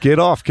 Dude. Yeah, get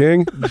off,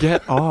 King.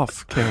 Get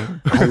off,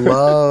 King. I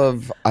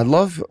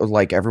love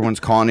like everyone's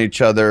calling each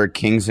other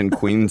kings and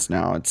queens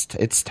now.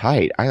 It's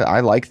tight.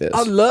 I like this.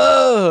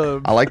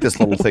 I like this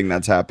little thing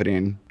that's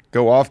happening.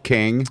 Go off,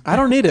 king. I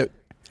don't need it.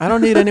 I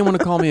don't need anyone to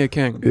call me a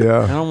king.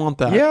 Yeah. I don't want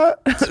that. Yeah.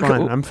 It's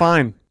fine. I'm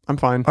fine.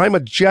 I'm a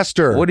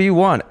jester. What do you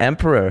want?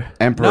 Emperor.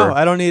 No,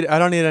 I don't need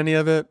any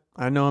of it.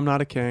 I know I'm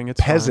not a king.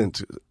 It's peasant.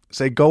 Fine.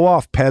 Say, go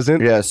off,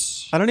 peasant.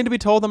 Yes. I don't need to be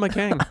told I'm a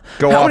king.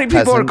 How many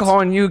people are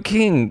calling you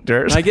king,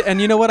 Durs?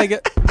 And you know what I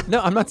get? No,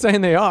 I'm not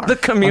saying they are. The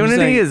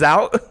community is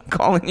out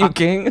calling you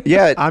king.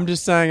 Yeah. I'm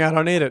just saying I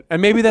don't need it.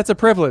 And maybe that's a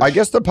privilege. I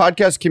guess the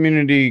podcast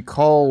community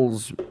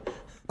calls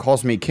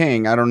me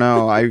king. I don't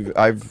know.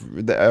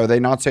 Are they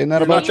not saying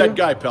that about you? You're not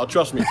that guy, pal.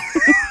 Trust me.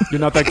 You're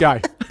not that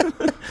guy.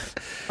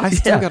 I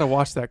still got to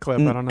watch that clip.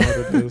 I don't know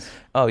what it is.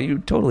 Oh, you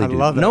totally do.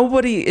 love it.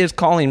 Nobody is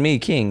calling me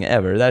king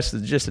ever. That's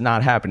just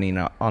not happening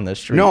on the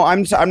street. No,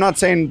 I'm not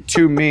saying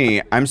to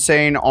me. I'm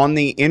saying on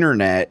the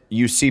internet,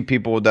 you see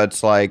people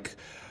that's like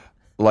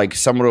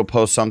someone will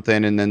post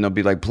something and then they'll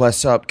be like,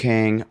 bless up,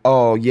 king.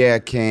 Oh, yeah,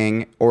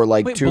 king. Or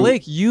like, wait,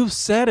 Blake, you've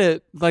said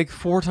it like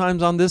 4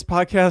 times on this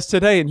podcast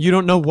today and you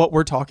don't know what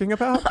we're talking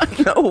about?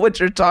 I know what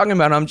you're talking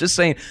about. I'm just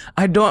saying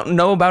I don't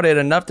know about it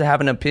enough to have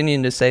an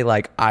opinion to say,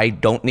 like, I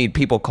don't need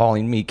people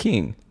calling me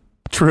king.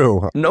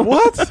 True. No,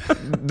 what?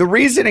 The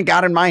reason it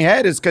got in my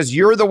head is because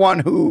you're the one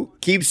who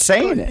keeps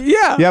saying it.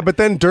 Yeah. Yeah, but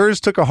then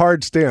Durs took a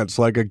hard stance,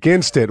 like,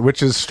 against it,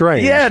 which is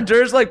strange. Yeah,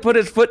 Durs like put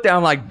his foot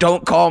down, like,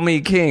 don't call me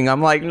king.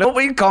 I'm like,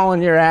 nobody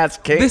calling your ass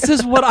king. This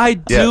is what I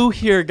do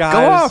here, guys.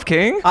 Go off,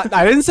 king.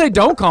 I didn't say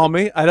don't call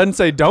me. I didn't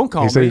say don't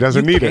call me. He said he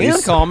doesn't need it. You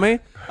can call me.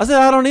 I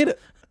said I don't need it.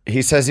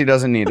 He says he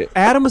doesn't need it.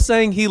 Adam is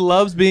saying he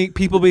loves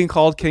people being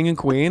called king and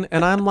queen,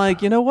 and I'm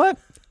like, you know what?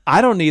 I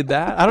don't need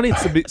that. I don't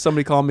need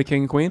somebody calling me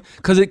king and queen,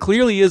 because it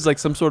clearly is like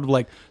some sort of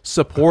like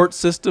support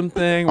system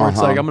thing where it's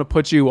like, I'm going to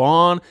put you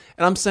on.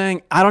 And I'm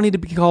saying I don't need to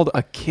be called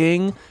a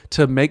king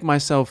to make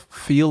myself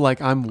feel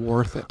like I'm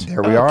worth it.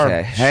 There we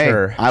are. Hey,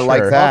 sure, I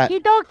like that.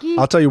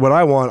 I'll tell you what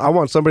I want. I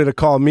want somebody to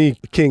call me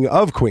king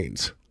of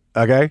queens.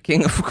 Okay,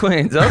 king of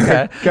queens.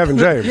 Okay, Kevin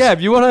James. Yeah, if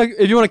you want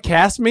to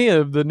cast me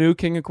as the new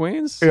king of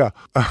queens. Yeah,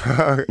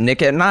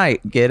 Nick at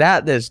Night, get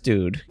at this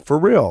dude for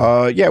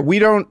real. Yeah, we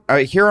don't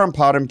here on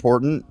Pod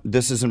Important.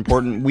 This is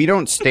important. We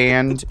don't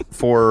stand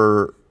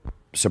for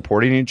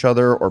supporting each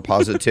other or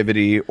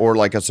positivity or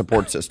like a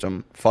support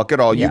system. Fuck it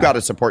all. You got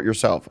to support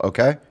yourself.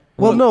 Okay.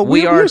 Well, no,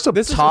 we are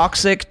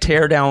toxic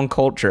tear down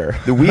culture.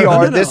 We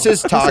are. This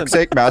is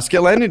toxic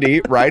masculinity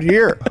right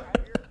here.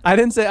 I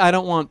didn't say I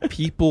don't want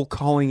people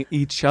calling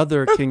each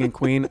other king and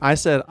queen. I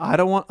said I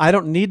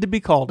don't need to be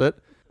called it.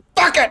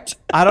 Fuck it.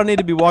 I don't need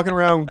to be walking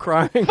around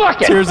crying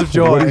tears of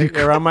joy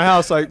around my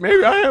house like,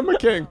 maybe I am a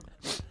king.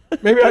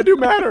 Maybe I do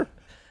matter.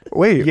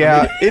 Wait.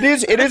 Yeah, it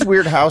is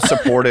weird how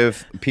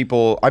supportive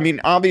people. I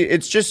mean,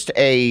 it's just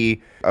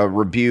a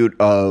rebuke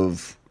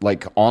of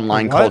like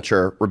online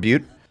culture.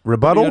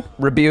 Rebuttal?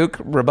 Rebuke?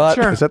 Rebut?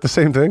 Sure. Is that the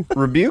same thing?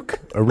 Rebuke?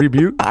 A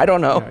rebuke? I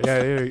don't know.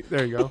 Yeah,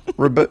 there you go.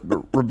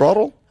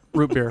 Rebuttal?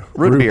 Root beer.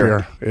 Root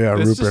beer. Yeah,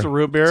 It's root just beer. a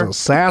root beer. It's a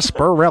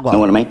sarsaparilla. Know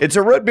what I mean? It's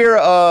a root beer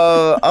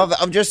of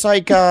just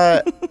like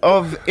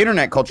of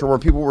internet culture where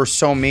people were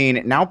so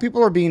mean. Now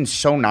people are being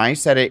so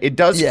nice that it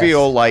does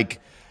feel like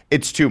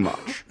it's too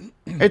much.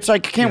 It's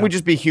like, can't we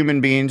just be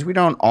human beings? We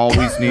don't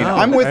always need. No,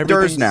 I'm with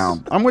Durs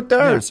now. I'm with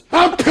Durs. Yeah.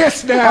 I'm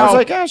pissed now. I was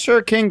like, yeah,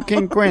 sure, king,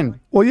 queen.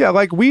 Well, yeah,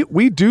 like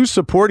we do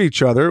support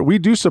each other. We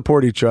do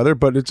support each other,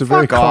 but it's a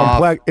very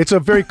complex. It's a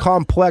very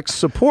complex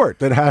support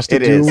that has to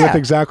do with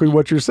exactly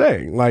what you're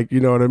saying. Like, you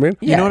know what I mean?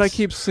 You know what I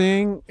keep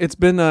seeing? It's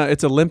been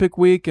it's Olympic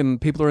week,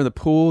 and people are in the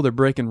pool. They're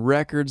breaking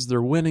records.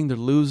 They're winning. They're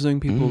losing.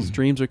 People's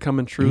dreams are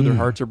coming true. Their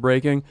hearts are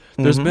breaking.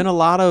 There's been a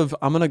lot of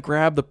I'm gonna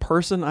grab the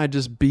person I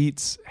just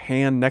beat's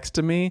hand next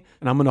to me,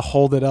 and I'm gonna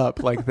hold it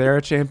up like they're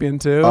a champion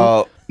too.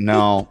 Oh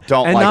no,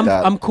 don't and like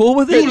that. I'm cool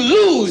with it.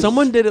 You lose.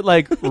 Someone did it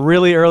like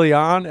really early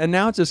on, and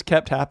now it just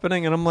kept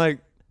happening. And I'm like,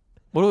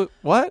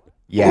 what?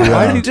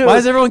 Yeah. Why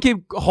does everyone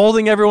keep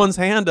holding everyone's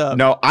hand up?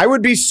 No, I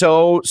would be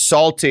so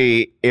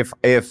salty if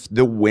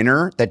the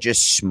winner that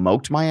just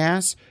smoked my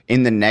ass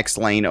in the next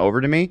lane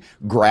over to me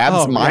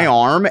grabs my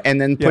arm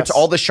and then puts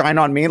all the shine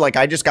on me like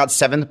I just got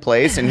 7th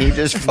place and he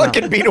just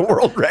fucking beat a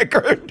world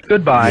record.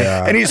 Goodbye.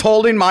 Yeah. And he's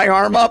holding my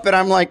arm up and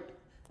I'm like,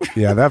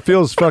 Yeah, that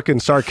feels fucking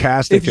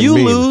sarcastic. If you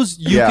and mean. lose,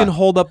 you can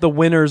hold up the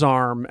winner's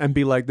arm and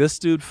be like, "This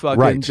dude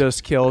fucking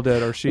just killed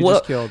it," or "She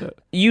just killed it."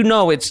 You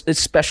know, it's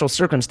special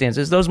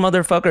circumstances. Those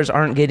motherfuckers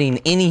aren't getting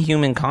any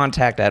human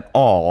contact at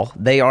all.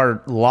 They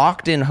are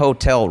locked in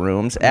hotel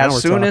rooms. Now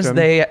as soon as talking.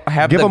 they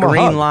have Give the them a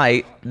green hug.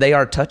 light, they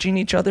are touching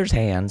each other's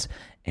hands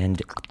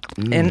and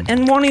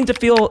wanting to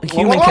feel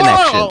human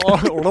connection.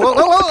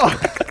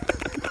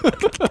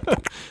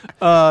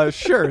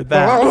 Sure,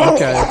 that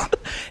okay.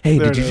 Hey,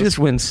 There did it you is. just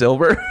win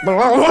silver?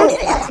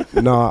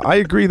 No, I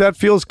agree. That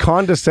feels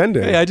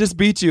condescending. Hey, I just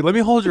beat you. Let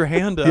me hold your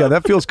hand up. Yeah,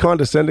 that feels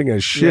condescending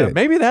as shit. Yeah,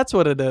 maybe that's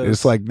what it is.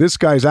 It's like this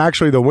guy's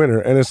actually the winner,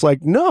 and it's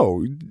like,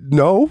 no,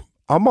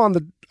 I'm on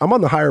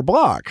the higher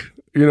block.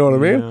 You know what I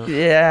mean?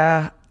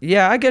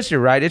 Yeah, I guess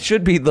you're right. It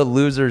should be the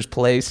loser's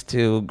place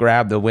to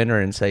grab the winner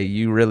and say,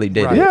 you really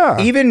did it.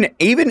 Yeah. even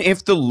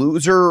if the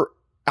loser,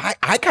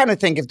 I kind of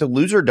think if the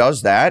loser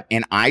does that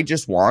and I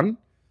just won,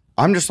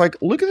 I'm just like,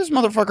 look at this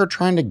motherfucker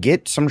trying to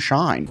get some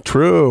shine.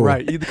 True.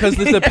 Right, because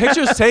the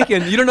picture's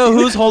taken. You don't know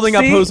who's holding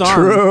up whose arm.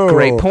 True.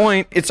 Great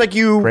point. It's like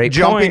you Great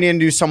jumping point.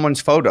 into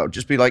someone's photo.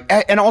 Just be like,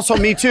 and also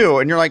me too.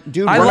 And you're like,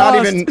 dude, I we're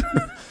lost. not even.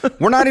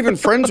 We're not even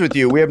friends with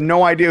you. We have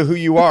no idea who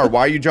you are.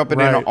 Why are you jumping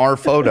in our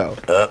photo?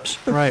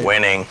 Oops. Right.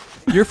 Winning.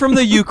 You're from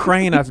the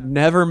Ukraine. I've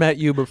never met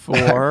you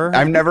before.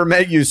 I've never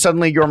met you.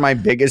 Suddenly you're my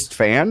biggest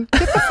fan?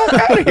 Get the fuck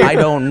out of here. I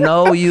don't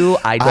know you.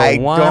 I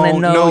don't want to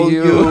know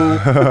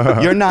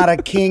you. You're not a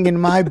king in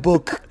my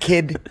book,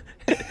 kid.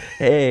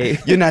 Hey.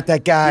 You're not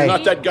that guy. You're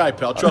not that guy,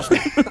 pal. Trust me.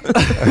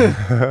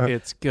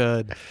 It's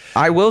good.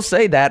 I will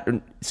say that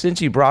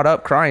since you brought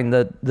up crying,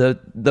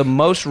 the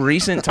most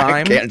recent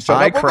time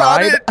I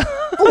cried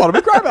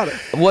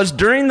was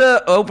during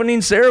the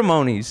opening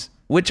ceremonies,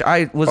 which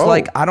I was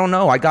like, I don't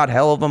know. I got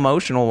hell of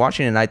emotional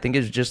watching it. And I think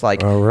it's just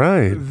like, all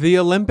right. The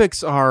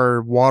Olympics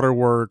are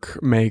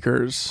waterwork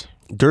makers.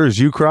 Durs,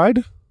 you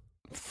cried?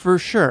 For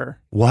sure.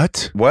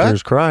 What?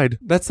 Durs cried.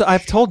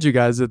 I've told you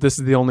guys that this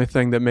is the only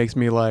thing that makes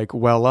me like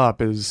well up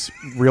is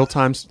real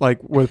time, like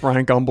with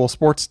Brian Gumbel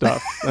sports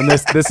stuff. And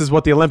this is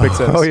what the Olympics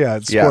is. Oh yeah,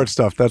 it's sports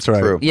stuff. That's right.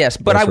 True. yes,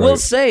 but I will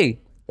say,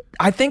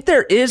 I think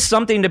there is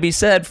something to be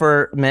said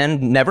for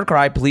men. Never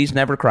cry. Please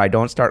never cry.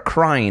 Don't start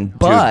crying.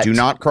 But Dude, do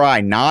not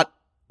cry.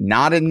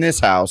 Not in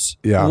this house.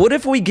 Yeah. What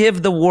if we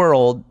give the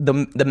world,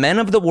 the men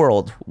of the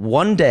world,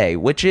 one day,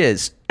 which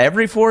is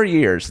every 4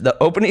 years, the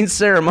opening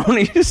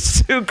ceremony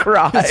is to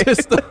cry? Is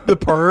this the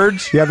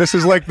purge? Yeah, this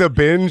is like the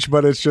binge,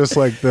 but it's just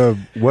like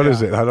what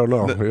is it? I don't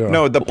know.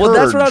 No, the purge. Well,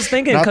 that's what I was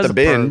thinking. Not the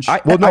binge.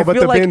 I but the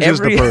feel like binge is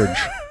the purge,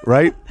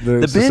 right?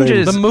 The binge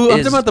is I'm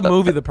talking about the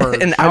movie The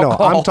Purge. I know.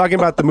 I'm talking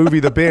about the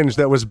movie The Binge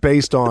that was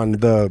based on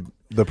the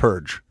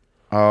Purge.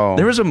 Oh,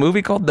 there was a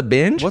movie called The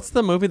Binge. What's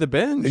the movie The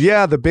Binge?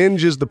 Yeah, The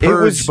Binge is the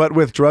Purge, but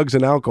with drugs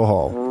and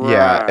alcohol.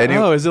 Yeah. And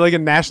is it like a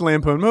National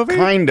Lampoon movie?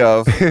 Kind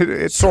of.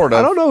 Sort of.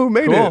 I don't know who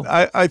made it.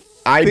 I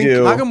think,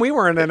 do. How come we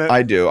weren't in it?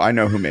 I do. I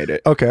know who made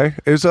it. Okay,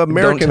 it's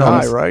American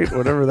High, right?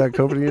 Whatever that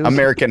company is.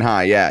 American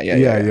High. Yeah.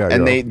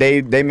 And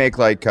they make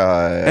like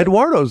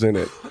Eduardo's in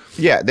it.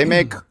 Yeah, they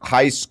make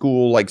high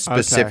school like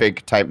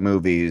specific type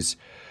movies.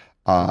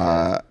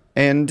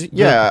 And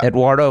yeah,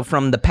 Eduardo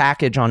from The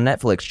Package on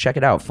Netflix. Check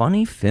it out.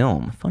 Funny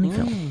film.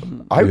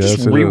 I just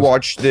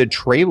rewatched the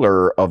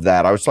trailer of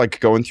that. I was like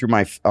going through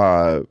my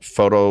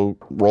photo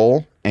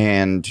roll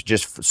and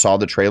just saw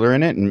the trailer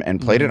in it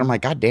and played it. I'm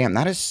like, God damn,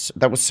 that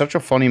was such a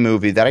funny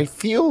movie that I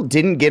feel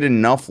didn't get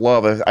enough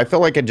love. I feel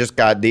like it just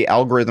got the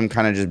algorithm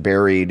kind of just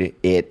buried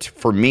it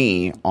for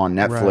me on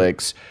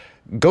Netflix.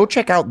 Right. Go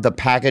check out The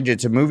Package.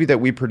 It's a movie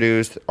that we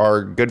produced.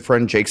 Our good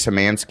friend Jake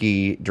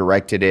Szymanski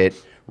directed it.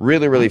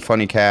 Really, really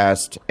funny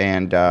cast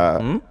and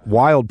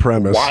wild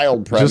premise.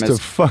 Just a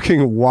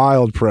fucking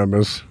wild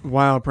premise.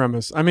 Wild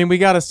premise. I mean, we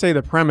got to say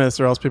the premise,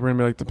 or else people are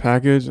gonna be like, The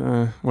Package,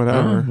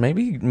 whatever.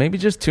 Maybe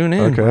just tune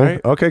in. Okay,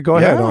 right? Okay. Go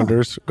ahead,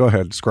 Anders. Go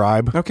ahead,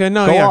 Scribe. Okay,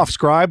 no, go off,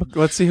 Scribe.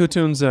 Let's see who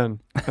tunes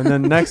in, and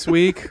then next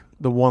week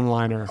the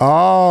one-liner.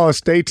 Oh,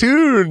 stay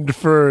tuned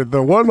for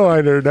the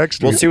one-liner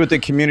next week. We'll see what the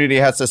community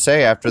has to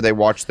say after they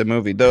watch the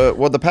movie.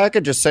 The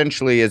Package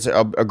essentially is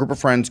a group of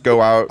friends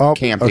go out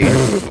camping.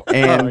 Okay.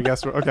 And I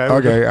guess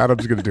okay,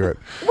 Adam's going to do it.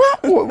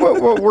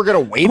 We're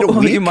going to wait a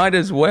week? You might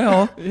as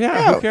well.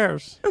 Yeah, who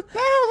cares? No,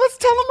 let's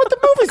tell them what the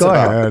movie's go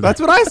about. Ahead.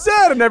 That's what I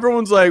said, and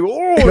everyone's like,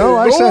 oh, no,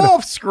 I said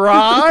off,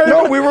 Scribe.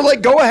 No, we were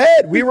like, go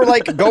ahead. We were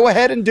like, go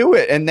ahead and do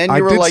it. And then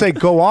you were like, say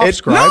go off,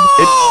 Scribe.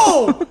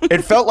 No!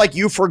 It felt like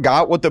you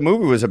forgot what the movie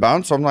was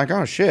about, so I'm like,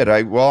 oh shit,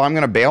 I'm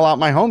going to bail out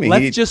my homie.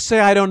 Let's just say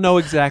I don't know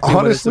exactly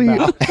honestly,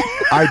 what it's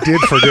about. I did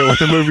forget what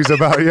the movie's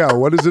about. Yeah,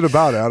 what is it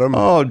about, Adam?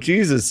 Oh,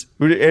 Jesus.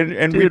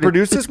 And we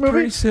produced this movie?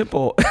 Pretty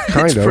simple.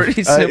 Kind of.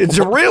 Pretty simple. It's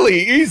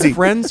really easy.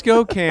 Friends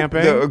go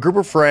camping. A group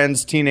of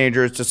friends,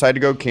 teenagers, decide to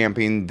go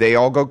camping. They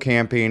all go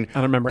camping. I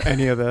don't remember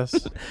any of this.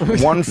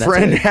 One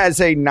friend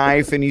has a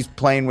knife and he's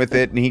playing with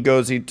it, and he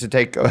goes to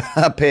take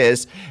a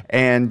piss,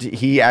 and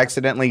he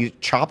accidentally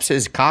chops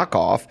his cock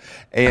off,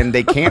 and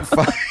they can't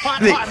find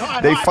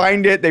they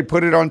find it. They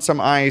put it on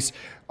some ice.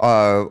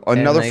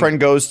 Another friend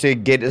goes to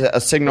get a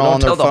signal on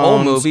their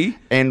phones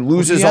and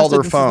loses all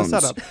their phones.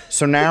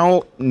 So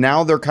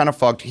now they're kind of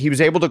fucked. He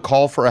was able to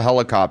call for a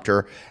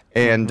helicopter,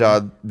 and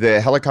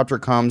the helicopter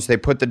comes. They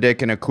put the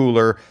dick in a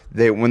cooler.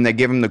 When they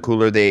give him the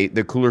cooler,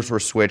 the coolers were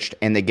switched,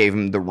 and they gave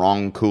him the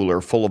wrong cooler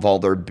full of all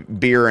their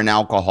beer and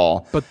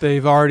alcohol. But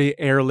they've already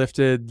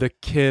airlifted the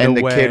kid and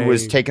away. The kid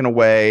was taken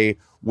away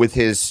with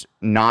his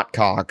not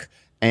cock.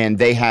 And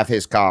they have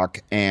his cock,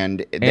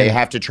 and they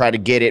have to try to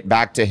get it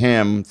back to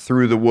him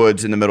through the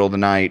woods in the middle of the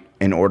night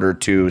in order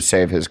to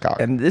save his cock.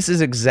 And this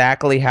is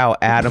exactly how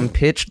Adam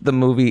pitched the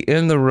movie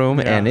in the room,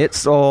 and it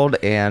sold,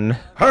 and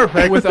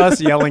perfect with us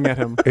yelling at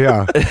him.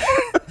 Yeah.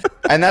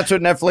 And that's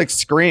what Netflix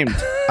screamed.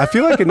 I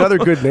feel like another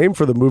good name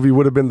for the movie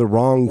would have been The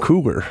Wrong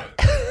Cooler.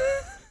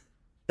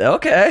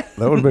 Okay.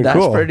 That would have been That's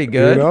cool. That's pretty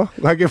good. You know?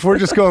 Like if we're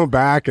just going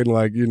back and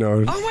like, you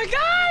know. Oh my God.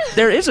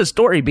 There is a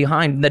story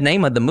behind the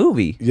name of the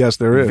movie. Yes,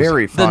 there is.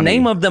 Very funny. The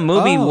name of the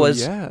movie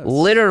was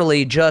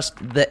literally just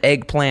the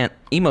eggplant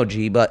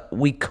emoji, but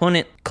we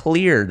couldn't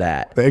clear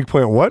that. The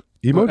eggplant what?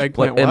 Emoji?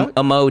 Eggplant what?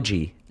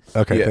 Emoji.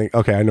 Okay, Yeah.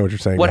 okay, I know what you're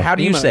saying. What? now. How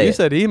do you Emo. say You it?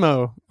 said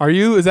emo.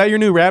 Is that your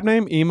new rap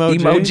name? Emo G?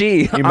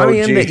 Emoji. I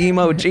am the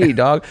emoji,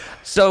 dog.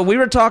 So we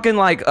were talking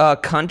like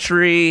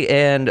country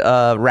and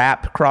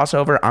rap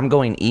crossover. I'm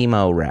going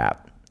emo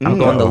rap. I'm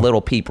going the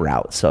Lil Peep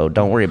route. So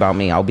don't worry about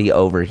me. I'll be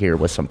over here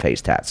with some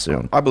face tats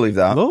soon. I believe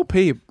that. Lil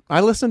Peep. I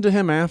listened to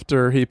him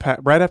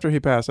right after he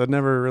passed. I'd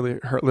never really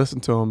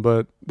listened to him,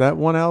 but that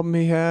one album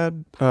he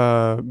had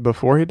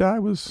before he died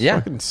was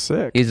fucking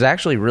sick. He's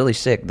actually really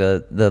sick.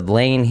 The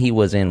lane he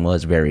was in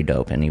was very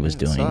dope, and he was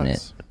doing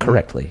it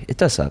correctly. It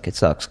does suck. It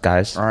sucks,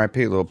 guys.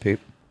 R.I.P. Lil Peep.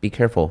 Be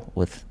careful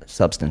with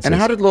substances. And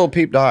how did Lil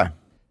Peep die?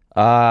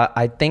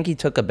 I think he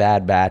took a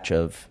bad batch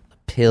of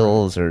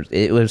pills, or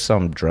it was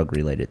some drug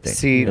related thing.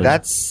 See,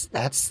 that's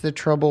the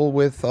trouble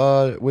with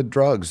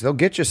drugs. They'll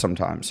get you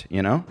sometimes,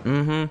 you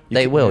know.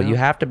 They will. You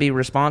have to be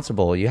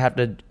responsible. You have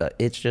to.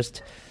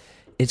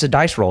 It's a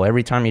dice roll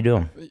every time you do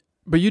them.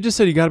 But you just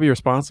said you got to be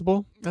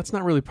responsible. That's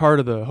not really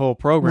part of the whole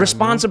program.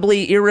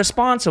 Responsibly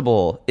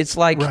irresponsible. It's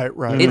like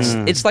right.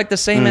 It's like the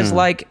same as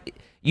like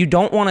you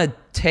don't want to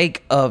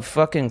take a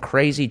fucking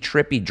crazy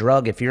trippy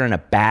drug if you're in a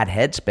bad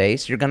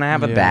headspace. You're gonna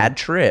have a bad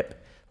trip.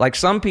 Like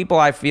some people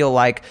I feel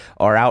like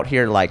are out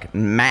here like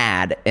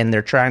mad and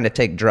they're trying to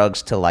take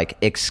drugs to like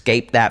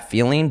escape that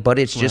feeling, but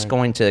it's just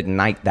going to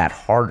ignite that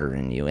harder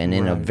in you and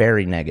in a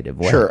very negative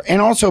way. Sure.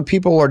 And also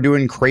people are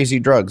doing crazy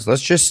drugs.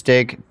 Let's just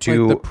stick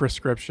to like the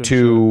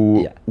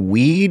prescription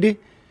weed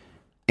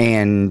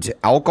and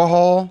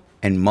alcohol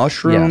and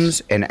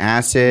mushrooms and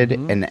acid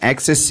and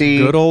ecstasy.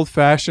 Good old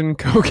fashioned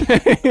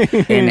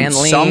cocaine. and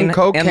lean, some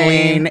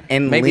cocaine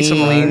and maybe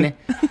some lean.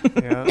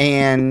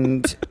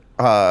 And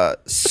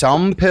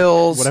some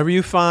pills. Whatever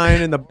you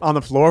find on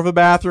the floor of a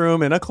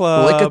bathroom in a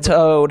club. Lick a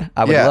toad.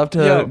 I would love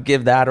to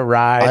give that a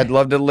ride. I'd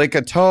love to lick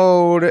a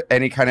toad.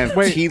 Any kind of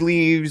tea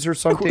leaves or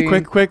something.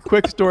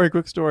 Quick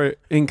story.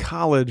 In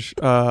college,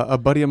 a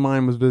buddy of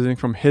mine was visiting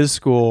from his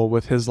school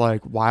with his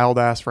like wild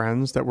ass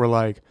friends that were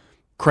like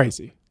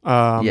crazy.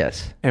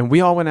 Yes. And we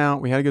all went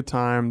out. We had a good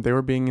time. They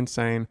were being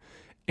insane.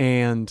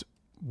 And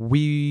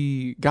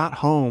we got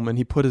home and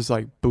he put his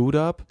like boot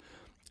up.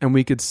 And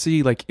we could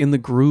see, like, in the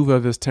groove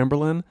of his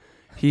Timberland,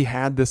 he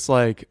had this,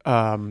 like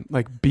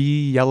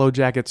B Yellow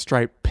Jacket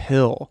stripe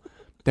pill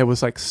that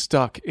was, like,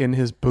 stuck in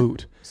his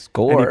boot.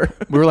 Score.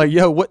 We were like,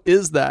 yo, what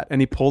is that? And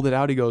he pulled it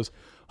out. He goes,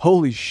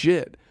 holy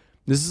shit.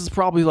 This is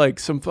probably, like,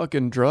 some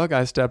fucking drug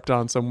I stepped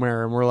on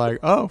somewhere. And we're like,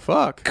 oh,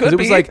 fuck. Could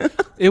be.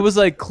 It was,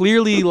 like,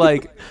 clearly,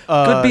 like...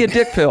 Could be a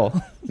dick pill.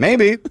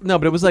 Maybe. No,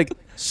 but it was, like,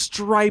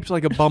 striped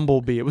like a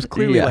bumblebee. It was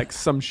clearly, like,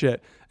 some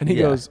shit. And he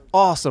goes,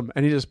 awesome.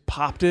 And he just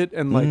popped it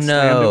and like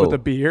slammed it with a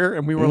beer.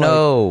 And we were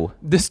like,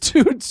 this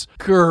dude's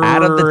crazy.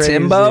 Out of the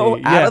Timbo?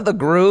 Yeah. Out of the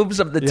grooves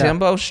of the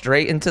Timbo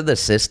straight into the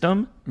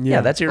system?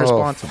 Yeah, that's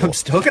irresponsible. I'm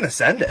still going to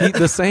send it.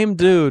 The same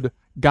dude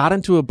got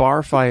into a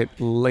bar fight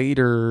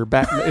later,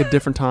 back at a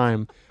different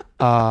time.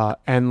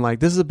 And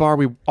like, this is a bar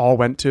we all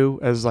went to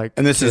as like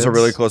And this kids. is a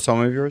really close home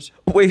of yours?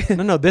 Wait.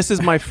 No, this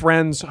is my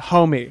friend's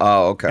homie.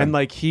 Oh, okay. And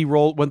like he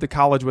went to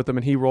college with him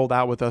and he rolled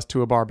out with us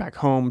to a bar back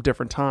home,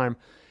 different time.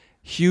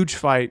 Huge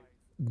fight.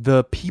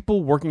 The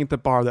people working at the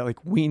bar that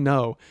like we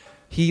know,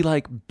 he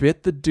like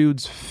bit the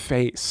dude's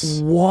face.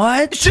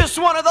 What? It's just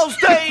one of those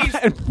days.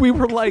 And we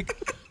were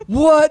like,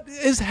 what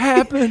is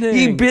happening?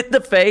 He bit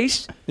the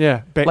face?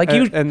 Yeah.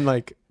 And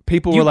like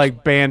people were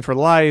like banned for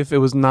life. It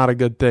was not a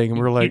good thing. And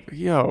we were like,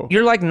 yo.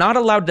 You're like not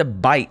allowed to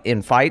bite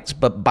in fights,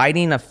 but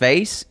biting a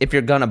face, if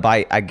you're gonna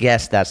bite, I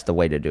guess that's the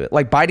way to do it.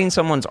 Like biting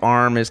someone's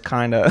arm is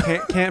kind of...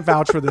 Can't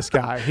vouch for this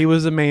guy. He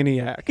was a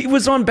maniac. He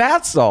was on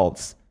bath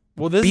salts.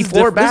 Well, this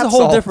Before is this is a whole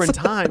salts. different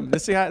time.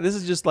 This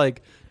is just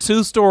like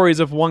two stories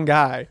of one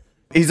guy.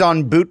 He's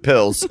on boot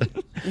pills.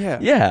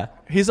 Yeah.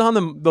 He's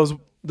on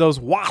those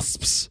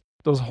wasps,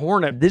 those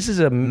hornets. This is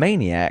a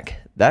maniac.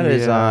 That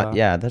is,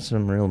 that's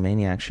some real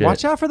maniac shit.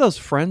 Watch out for those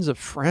friends of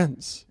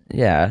friends.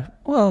 Yeah.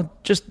 Well,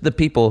 just the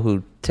people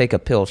who take a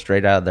pill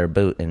straight out of their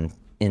boot and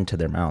into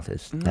their mouth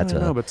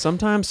but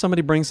sometimes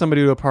somebody brings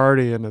somebody to a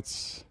party and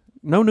it's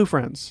no new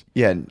friends.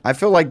 Yeah, I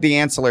feel like the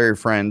ancillary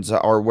friends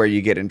are where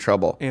you get in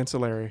trouble.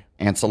 Ancillary.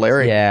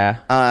 Yeah.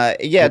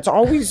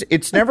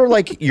 It's never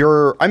like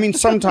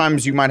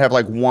sometimes you might have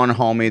like one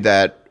homie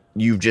that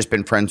you've just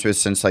been friends with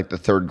since like the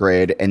third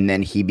grade, and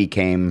then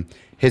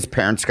his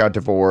parents got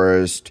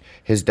divorced,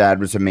 his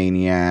dad was a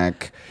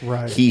maniac.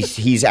 Right.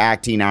 He's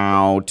acting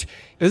out.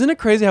 Isn't it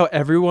crazy how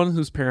everyone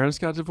whose parents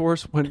got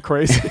divorced went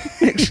crazy?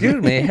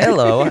 Excuse me.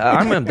 Hello.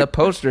 I'm the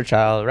poster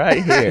child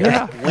right here.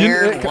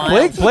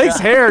 Yeah. Blake's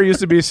hair used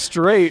to be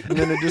straight, and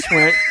then it just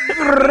went...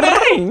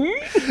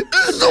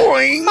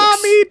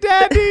 Mommy,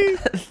 Daddy.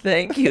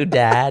 Thank you,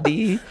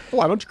 Daddy.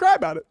 Why don't you cry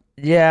about it?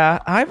 Yeah,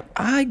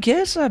 I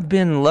guess I've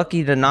been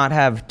lucky to not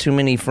have too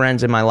many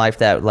friends in my life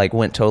that like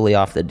went totally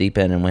off the deep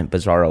end and went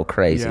bizarro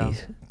crazy. Yeah.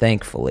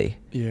 Thankfully.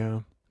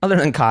 Yeah. Other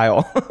than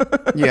Kyle.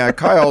 Yeah,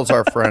 Kyle's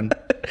our friend.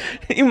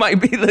 He might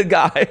be the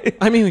guy.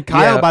 I mean,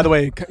 Kyle, by the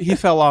way, he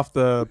fell off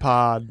the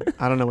pod.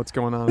 I don't know what's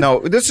going on.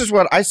 No, this is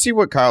what I see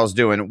what Kyle's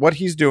doing. What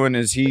he's doing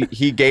is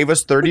he gave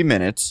us 30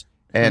 minutes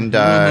and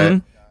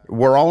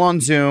We're all on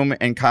Zoom,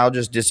 and Kyle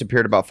just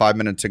disappeared about 5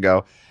 minutes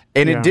ago.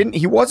 And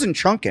he wasn't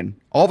chunking.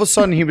 All of a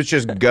sudden, he was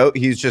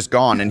he's just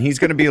gone. And he's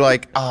going to be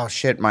like, oh,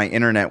 shit, my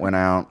internet went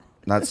out.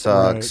 That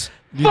sucks.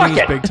 Right. Do you think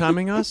he's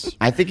big-timing us?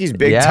 I think he's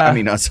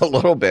big-timing us a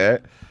little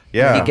bit.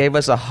 Yeah. He gave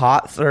us a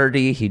hot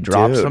 30. He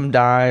dropped some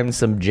dimes,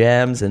 some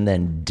gems, and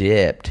then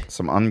dipped.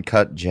 Some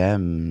uncut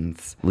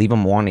gems. Leave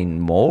him wanting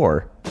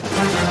more.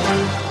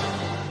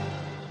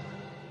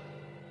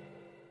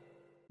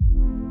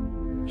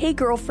 Hey,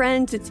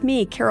 girlfriends, it's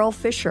me, Carol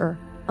Fisher.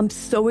 I'm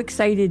so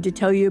excited to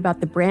tell you about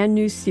the brand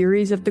new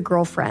series of The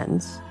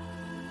Girlfriends.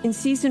 In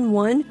season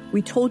 1,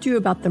 we told you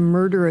about the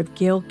murder of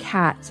Gail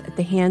Katz at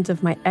the hands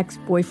of my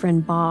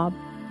ex-boyfriend, Bob.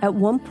 At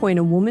one point,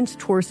 a woman's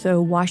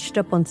torso washed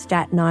up on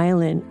Staten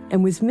Island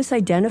and was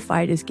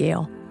misidentified as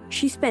Gail.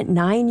 She spent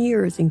 9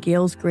 years in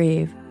Gail's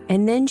grave,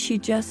 and then she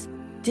just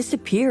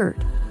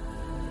disappeared.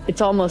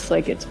 It's almost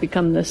like it's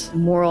become this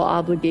moral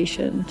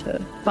obligation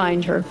to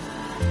find her.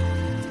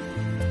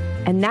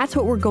 And that's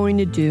what we're going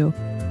to do.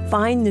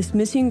 Find this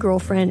missing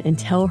girlfriend and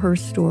tell her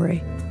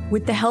story.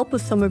 With the help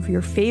of some of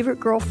your favorite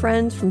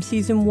girlfriends from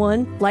season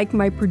 1, like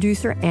my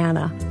producer,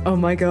 Anna. Oh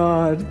my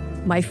God.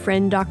 My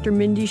friend, Dr.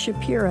 Mindy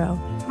Shapiro.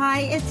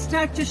 Hi, it's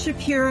Dr.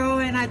 Shapiro,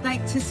 and I'd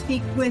like to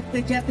speak with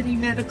the Deputy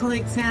Medical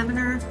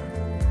Examiner.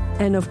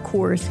 And of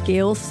course,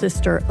 Gail's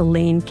sister,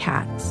 Elaine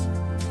Katz.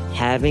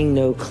 Having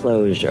no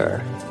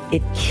closure,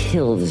 it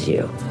kills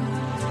you.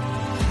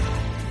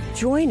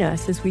 Join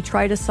us as we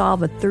try to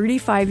solve a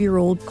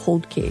 35-year-old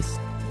cold case.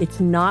 It's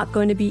not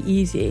going to be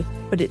easy,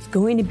 but it's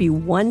going to be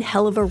one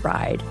hell of a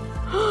ride.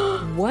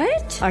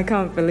 What? I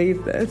can't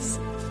believe this.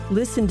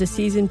 Listen to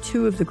season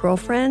 2 of The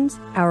Girlfriends,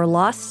 Our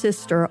Lost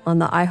Sister on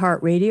the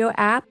iHeartRadio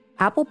app,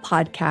 Apple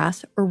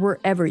Podcasts, or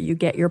wherever you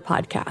get your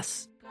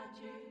podcasts.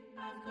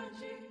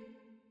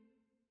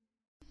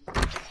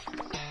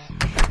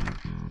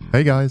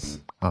 Hey guys,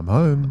 I'm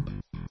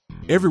home.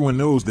 Everyone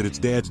knows that it's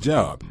Dad's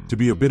job to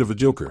be a bit of a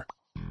joker.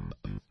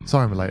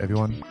 Sorry I'm late,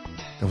 everyone.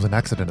 There was an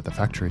accident at the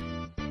factory.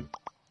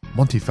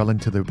 Monty fell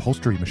into the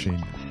upholstery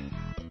machine.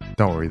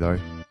 Don't worry though,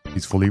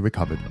 he's fully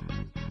recovered.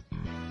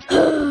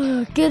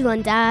 Good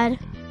one, Dad.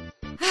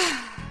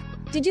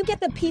 Did you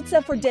get the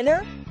pizza for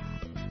dinner?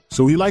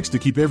 So he likes to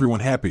keep everyone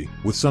happy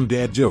with some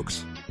dad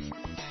jokes.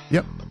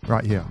 Yep,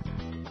 right here.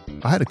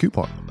 I had a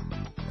coupon,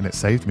 and it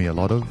saved me a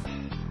lot of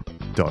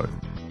dough.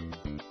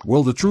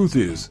 Well, the truth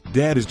is,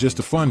 Dad is just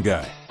a fun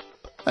guy.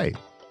 Hey,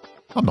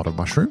 I'm not a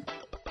mushroom.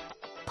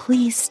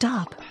 Please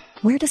stop.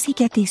 Where does he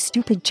get these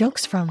stupid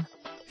jokes from?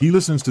 He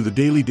listens to the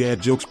Daily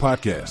Dad Jokes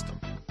podcast.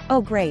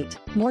 Oh, great.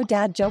 More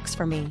dad jokes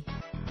for me.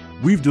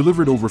 We've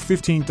delivered over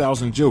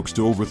 15,000 jokes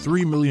to over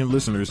 3 million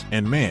listeners,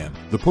 and man,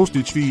 the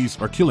postage fees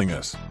are killing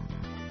us.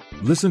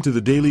 Listen to the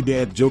Daily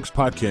Dad Jokes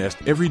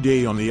podcast every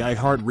day on the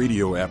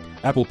iHeartRadio app,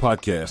 Apple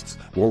Podcasts,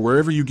 or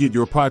wherever you get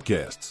your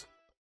podcasts.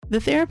 The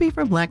Therapy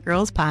for Black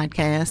Girls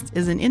podcast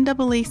is an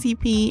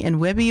NAACP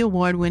and Webby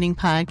Award-winning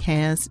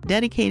podcast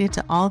dedicated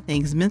to all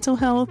things mental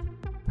health,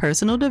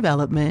 personal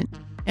development,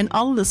 and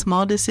all of the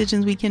small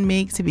decisions we can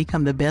make to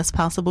become the best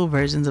possible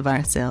versions of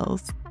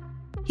ourselves.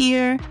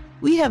 Here,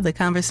 we have the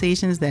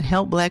conversations that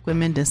help Black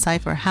women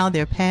decipher how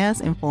their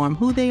past inform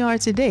who they are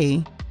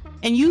today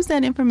and use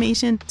that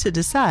information to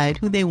decide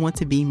who they want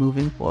to be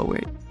moving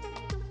forward.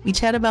 We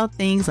chat about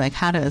things like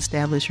how to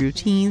establish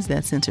routines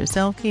that center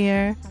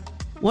self-care,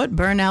 what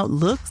burnout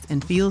looks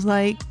and feels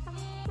like,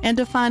 and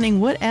defining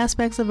what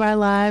aspects of our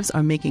lives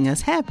are making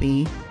us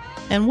happy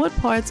and what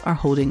parts are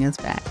holding us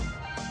back.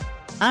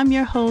 I'm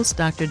your host,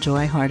 Dr.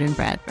 Joy Harden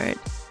Bradford,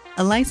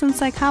 a licensed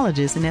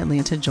psychologist in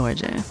Atlanta,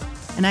 Georgia,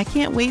 and I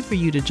can't wait for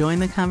you to join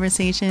the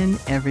conversation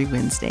every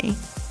Wednesday.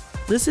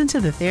 Listen to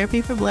the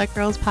Therapy for Black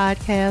Girls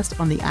podcast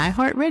on the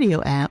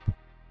iHeartRadio app,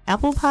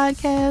 Apple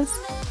Podcasts,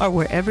 or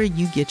wherever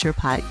you get your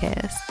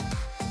podcasts.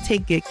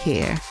 Take good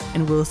care,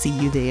 and we'll see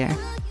you there.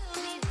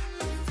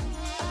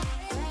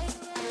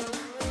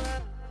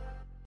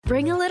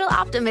 Bring a little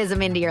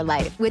optimism into your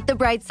life with The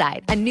Bright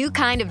Side, a new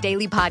kind of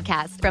daily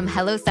podcast from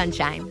Hello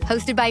Sunshine,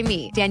 hosted by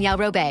me, Danielle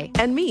Robay.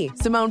 And me,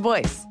 Simone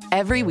Boyce.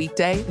 Every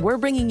weekday, we're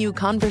bringing you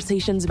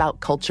conversations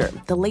about culture,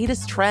 the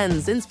latest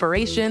trends,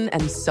 inspiration,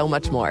 and so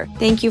much more.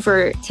 Thank you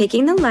for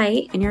taking the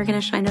light, and you're going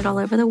to shine it all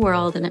over the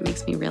world, and it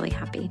makes me really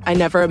happy. I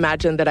never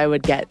imagined that I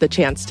would get the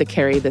chance to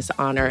carry this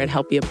honor and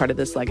help be a part of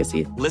this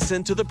legacy.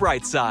 Listen to The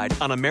Bright Side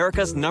on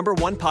America's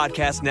 #1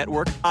 podcast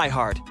network,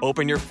 iHeart.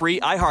 Open your free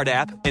iHeart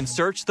app and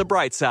search The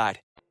Bright Side.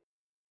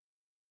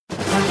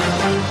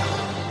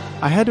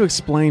 I had to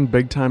explain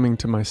big timing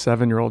to my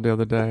 7-year-old the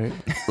other day.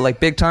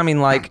 Like big timing,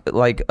 like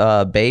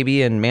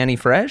Baby and Manny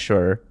Fresh,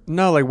 or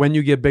no, like when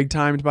you get big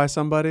timed by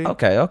somebody.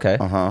 Okay.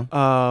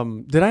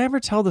 Did I ever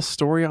tell the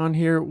story on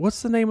here?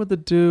 What's the name of the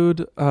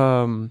dude?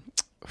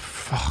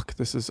 Fuck,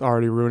 this is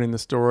already ruining the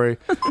story.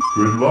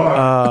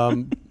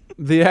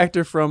 The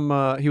actor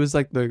from he was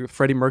like the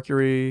Freddie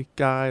Mercury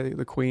guy,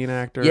 the Queen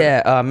actor.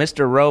 Yeah,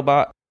 Mr.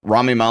 Robot.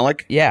 Rami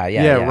Malek? Yeah,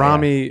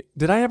 Rami.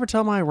 Did I ever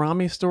tell my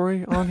Rami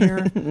story on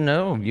here?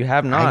 No, you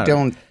have not. I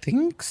don't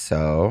think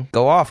so.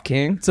 Go off,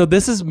 King. So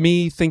this is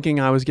me thinking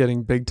I was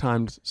getting big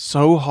timed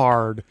so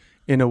hard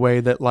in a way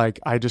that like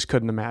I just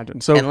couldn't imagine.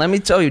 So and let me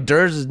tell you,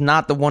 Durs is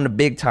not the one to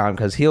big time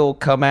because he'll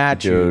come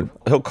at you.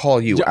 He'll call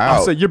you I'll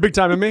out. say you're big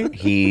timing me.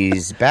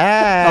 He's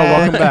back. Oh,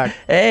 welcome back.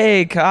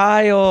 Hey,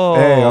 Kyle.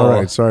 Hey, all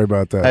right. Sorry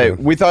about that. Hey,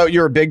 man. we thought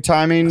you were big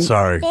timing.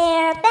 Sorry.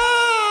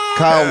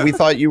 Kyle, we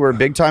thought you were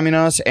big timing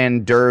us,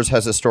 and Durs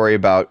has a story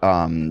about,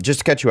 just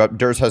to catch you up,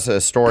 Durs has a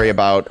story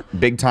about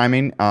big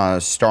timing,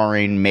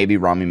 starring maybe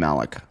Rami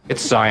Malek.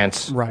 It's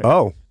science. Right.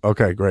 Oh,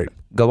 okay, great.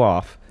 Go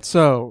off.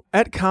 So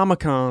at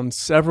Comic-Con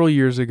several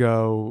years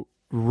ago,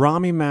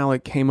 Rami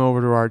Malek came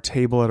over to our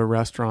table at a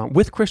restaurant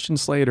with Christian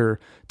Slater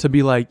to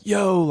be like,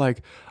 yo,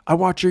 like, I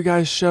watch your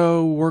guys'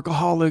 show,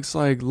 Workaholics,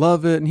 like,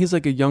 love it. And he's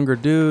like a younger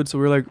dude. So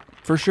we're like,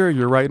 for sure,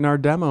 you're writing our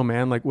demo,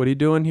 man. Like, what are you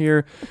doing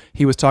here?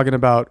 He was talking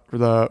about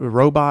the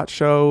robot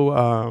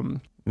show.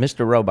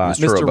 Mr. Robot.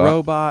 Mr.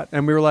 Robot.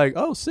 And we were like,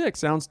 oh, sick.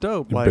 Sounds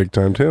dope. Like, Big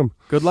time Tim.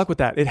 Good luck with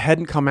that. It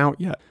hadn't come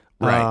out yet.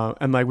 Right.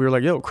 And like we were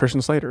like, yo,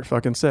 Christian Slater,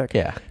 fucking sick.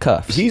 Yeah,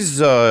 cuffs.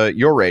 He's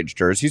your age,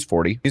 Durs. He's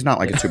 40. He's not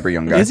like a super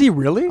young guy. Is he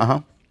really?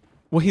 Uh-huh.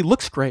 Well, he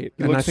looks great,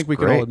 and I looks think we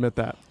can great. all admit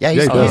that. Yeah,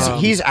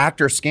 he's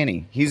actor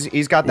skinny.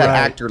 He's got that Right.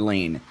 actor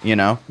lean, you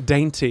know?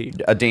 Dainty.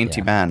 A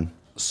dainty man.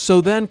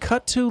 So then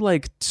cut to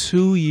like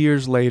 2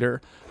 years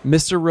later,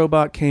 Mr.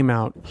 Robot came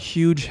out,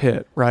 huge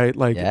hit, right?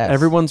 Like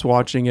everyone's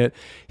watching it.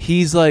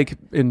 He's like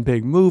in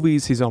big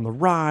movies, he's on the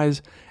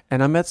rise.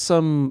 And I'm at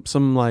some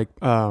like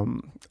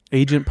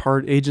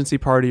agency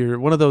party or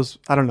one of those,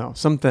 I don't know,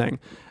 something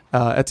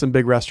at some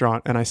big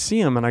restaurant, and I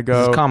see him and I go,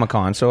 This is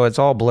Comic-Con, so it's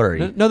all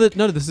blurry. No,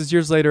 this is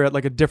years later at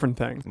like a different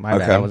thing. My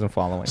bad, I wasn't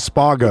following.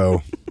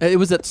 Spago. It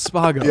was at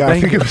Spago. Yeah,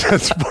 I think you. it was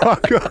at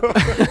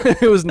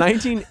Spago. It was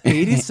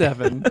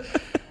 1987.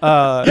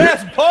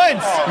 Yes,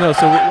 points! No,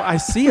 so I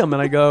see him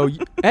and I go,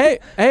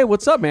 hey,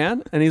 what's up,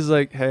 man? And he's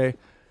like, hey.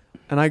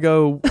 And I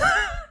go,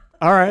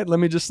 all right, let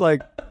me just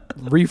like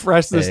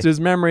refresh this to his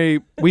memory.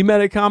 We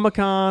met at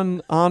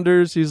Comic-Con,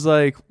 Anders. He's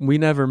like, we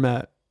never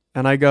met.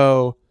 And I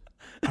go,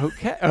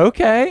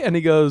 okay. And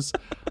he goes,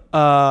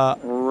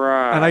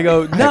 right. And I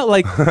go, no,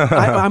 like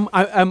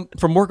I'm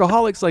from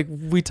Workaholics. Like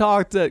we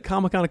talked at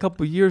Comic-Con a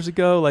couple of years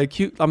ago. Like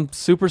I'm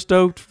super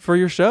stoked for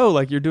your show.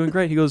 Like you're doing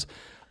great. He goes,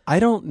 I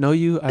don't know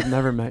you. I've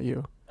never met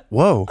you.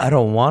 Whoa. I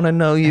don't want to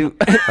know you.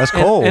 That's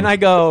cold. And I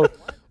go,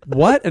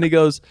 what? And he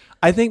goes,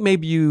 I think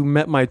maybe you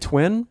met my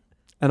twin.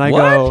 And I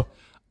go,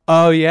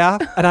 oh yeah.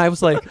 And I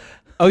was like,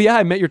 oh yeah,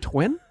 I met your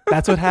twin?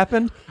 That's what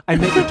happened? I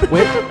met your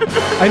twin?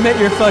 I met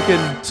your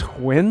fucking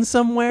twin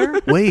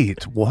somewhere?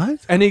 Wait,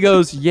 what? And he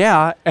goes,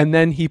 yeah. And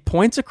then he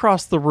points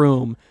across the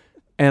room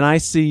and I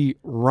see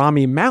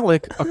Rami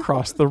Malek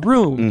across the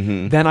room.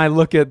 Mm-hmm. Then I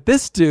look at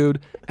this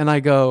dude and I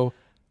go,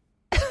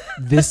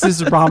 this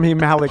is Rami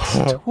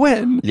Malek's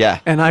twin. Yeah.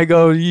 And I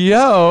go,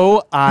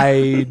 yo,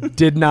 I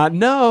did not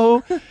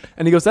know.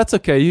 And he goes, that's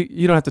okay.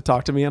 You don't have to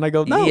talk to me. And I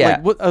go, no,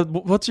 Yeah. like,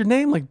 what's your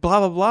name? Like, blah,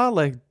 blah, blah.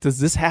 Like, does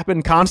this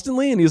happen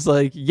constantly? And he's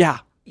like, yeah.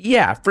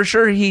 Yeah, for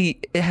sure he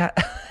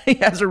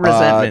has a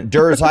resentment.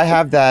 Durs, I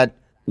have that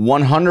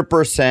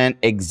 100%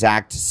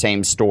 exact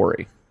same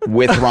story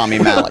with Rami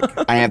Malek.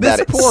 I have This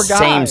that poor guy.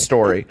 same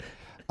story.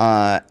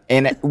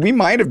 And we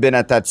might have been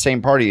at that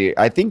same party.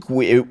 I think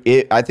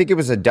I think it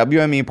was a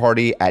WME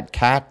party at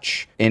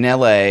Catch in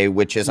LA,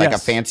 which is like a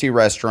Yes. fancy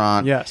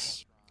restaurant.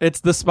 Yes. It's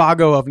the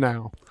Spago of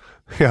now.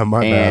 Yeah,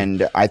 my bad.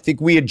 And I think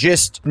we had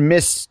just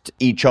missed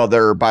each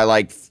other by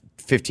like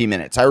 15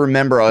 minutes. I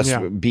remember us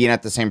being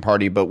at the same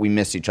party, but we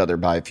missed each other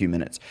by a few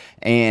minutes.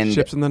 And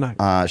Ships in the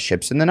night.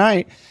 Ships in the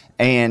night.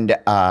 And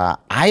I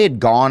had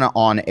gone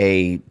on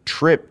a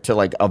trip to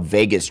like a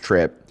Vegas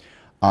trip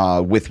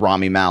with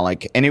Rami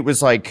Malek, and it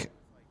was like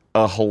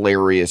a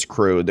hilarious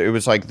crew. It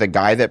was like the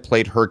guy that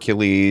played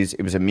Hercules.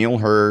 It was Emil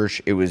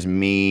Hirsch. It was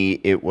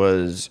me. It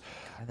was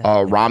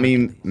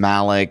Rami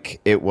Malek.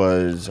 It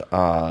was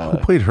Who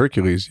played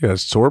Hercules? Yeah,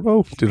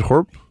 Sorbo? Did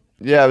Horp?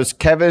 Yeah, it was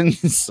Kevin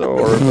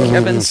Sorbo.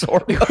 Kevin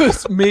Sorbo. It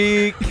was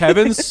me,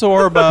 Kevin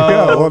Sorbo.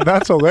 Yeah, well,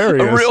 that's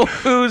hilarious. A real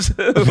who's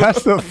who.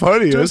 That's the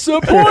funniest.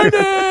 Disappointed.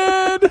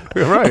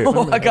 Right.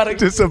 Oh, I gotta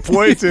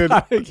Disappointed.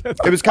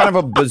 It was kind of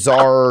a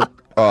bizarre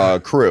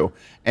crew.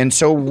 And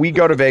so we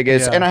go to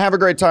Vegas, and I have a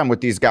great time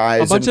with these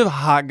guys. A bunch of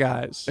hot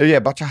guys. Yeah,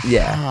 a bunch of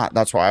hot.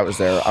 That's why I was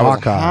there. I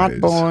was hot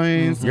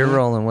boys. You're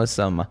rolling with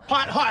some.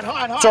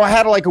 So I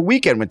had like a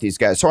weekend with these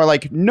guys. So I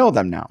like know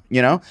them now,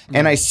 you know?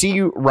 And I see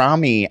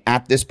Rami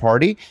at this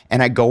party,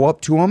 and I go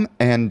up to him,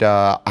 and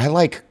I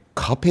like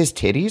cup his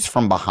titties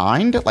from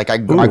behind. Like I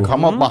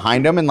come up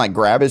behind him and like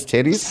grab his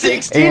titties.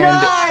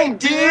 69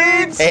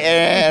 dudes.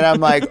 And I'm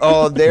like,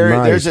 oh,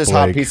 there's this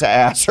hot piece of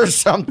ass or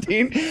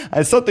something.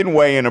 Something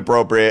way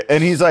inappropriate.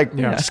 And he's like,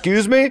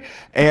 excuse me?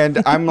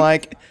 And I'm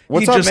like,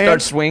 what's up, man? He just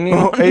starts swinging.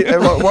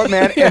 What,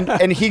 man?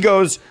 And he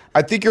goes,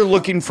 I think you're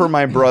looking for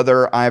my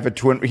brother. I have a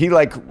twin. He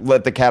like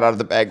let the cat out of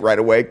the bag right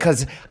away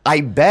because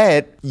I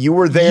bet you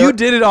were there. You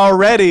did it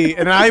already.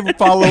 And I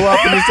follow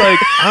up and it's like,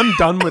 I'm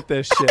done with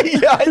this shit.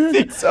 Yeah, I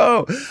think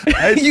so.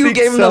 You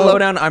gave him the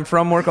lowdown. I'm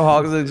from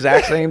Workaholics. The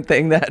exact same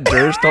thing that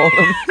Durs told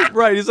him.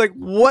 Right. He's like,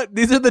 what?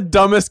 These are the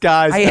dumbest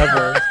guys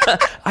ever.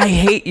 I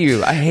hate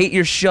you. I hate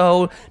your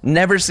show.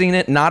 Never seen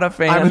it. Not a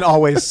fan. I'm an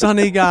Always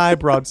Sunny guy.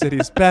 Broad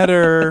City's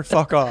better.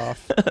 Fuck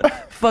off.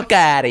 Fuck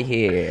out of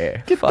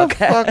here. Get the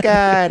fuck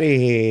out of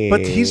here.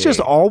 But he's just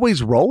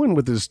always rolling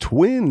with his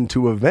twin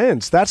to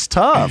events. That's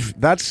tough.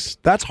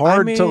 That's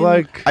hard to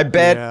like. I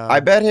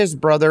bet his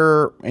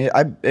brother.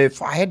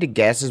 If I had to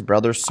guess, his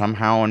brother's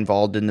somehow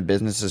involved in the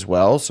business as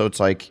well. So it's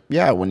like,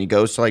 yeah, when he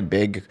goes to like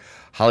big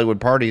Hollywood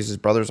parties, his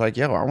brother's like,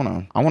 yo, I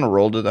wanna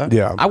roll to that.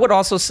 Yeah. I would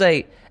also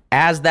say,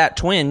 as that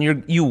twin,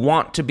 you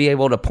want to be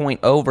able to point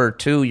over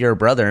to your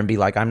brother and be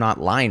like, I'm not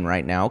lying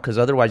right now, because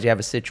otherwise you have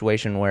a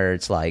situation where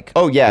it's like,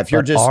 oh yeah, if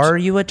you're just, are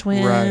you a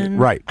twin?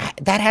 Right.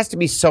 That has to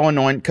be so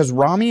annoying because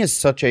Rami is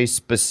such a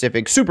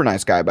specific, super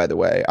nice guy, by the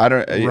way.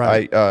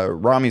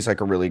 Rami's like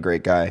a really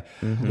great guy.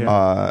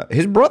 Mm-hmm.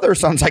 His brother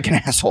sounds like an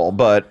asshole,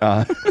 but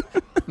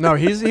no,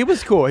 he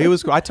was cool. He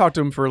was cool. I talked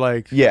to him for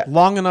like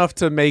long enough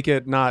to make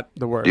it not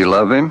the worst. You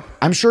love him?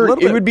 I'm sure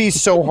it would be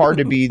so hard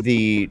to be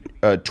the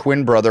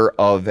twin brother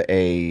of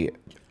a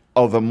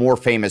more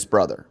famous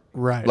brother.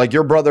 Right. Like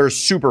your brother's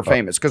super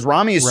famous because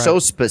Rami is so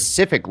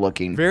specific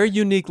looking. Very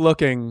unique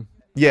looking.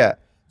 Yeah.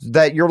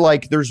 That you're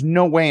like, there's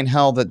no way in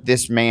hell that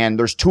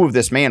there's two of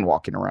this man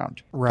walking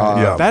around.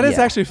 Right. That is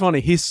actually funny.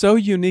 He's so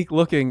unique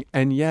looking,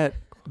 and yet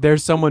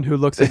there's someone who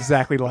looks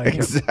exactly like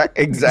him.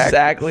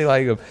 Exactly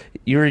like him.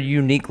 You're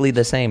uniquely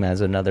the same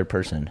as another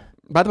person.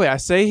 By the way, I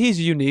say he's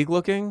unique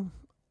looking.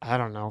 I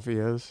don't know if he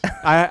is.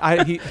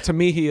 To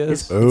me, he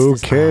is.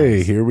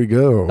 Okay, here we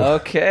go.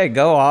 Okay,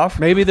 go off.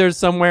 Maybe there's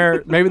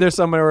somewhere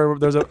where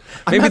there's a.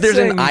 Maybe there's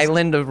an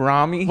island of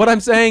Rami. What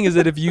I'm saying is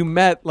that if you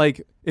met,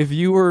 like, if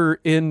you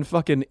were in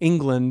fucking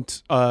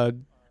England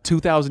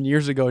 2,000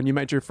 years ago and you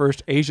met your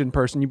first Asian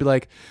person, you'd be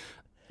like,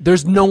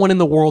 there's no one in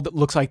the world that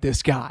looks like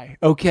this guy.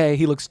 Okay,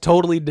 he looks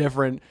totally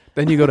different.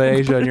 Then you go to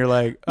Asia and you're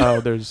like, oh,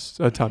 there's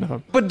a ton of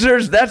them. But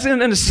that's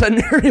in a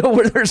scenario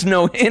where there's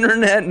no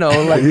internet, no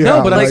like. Yeah,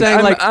 no, but I'm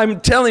saying I'm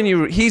telling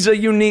you, he's a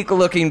unique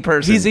looking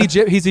person. He's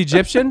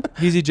Egyptian.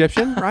 He's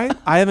Egyptian, right?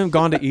 I haven't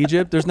gone to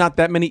Egypt. There's not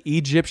that many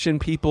Egyptian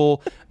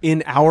people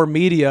in our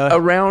media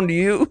around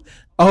you.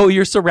 Oh,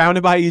 you're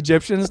surrounded by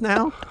Egyptians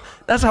now?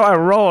 That's how I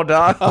roll,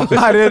 dog. Oh,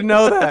 I didn't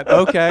know that.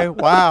 Okay,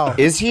 wow.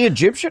 Is he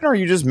Egyptian or are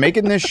you just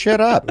making this shit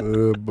up?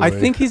 I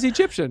think he's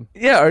Egyptian.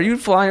 Yeah, are you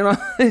flying on?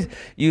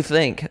 You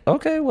think.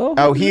 Okay, well.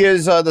 Oh, he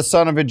is the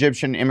son of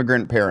Egyptian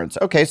immigrant parents.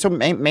 Okay, so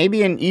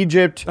maybe in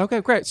Egypt. Okay,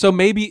 great. So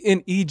maybe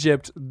in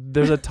Egypt,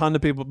 there's a ton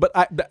of people. But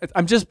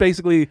I'm just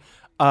basically,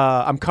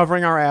 I'm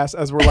covering our ass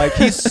as we're like,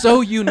 he's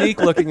so unique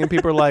looking. And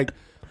people are like,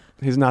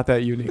 he's not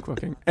that unique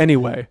looking.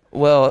 Anyway.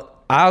 Well,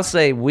 I'll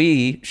say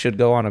we should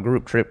go on a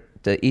group trip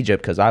to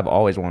Egypt because I've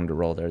always wanted to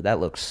roll there. That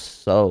looks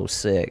so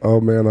sick.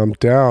 Oh man, I'm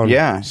down.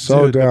 Yeah,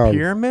 so dude, down. The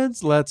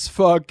pyramids. Let's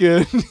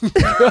fucking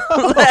go.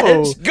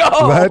 Let's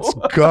go. Let's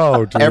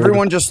go, dude.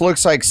 Everyone just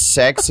looks like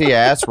sexy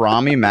ass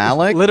Rami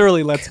Malek.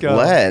 Literally, let's go.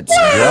 Let's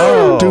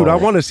go, dude. I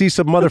want to see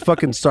some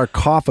motherfucking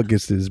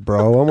sarcophaguses,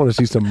 bro. I want to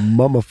see some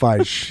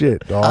mummified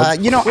shit, dog.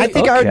 I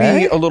think I would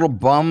be a little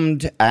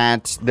bummed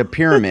at the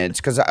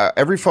pyramids because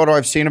every photo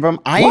I've seen of them,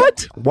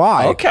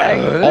 Why?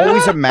 Okay.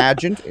 Always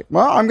imagined.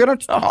 Well, I'm gonna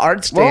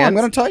hard stance. I'm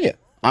going to tell you.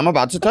 I'm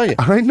about to tell you.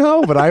 I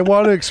know, but I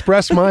want to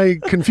express my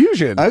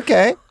confusion.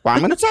 Okay. Well,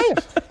 I'm going to tell you.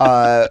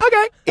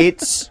 Okay.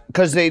 It's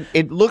because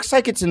it looks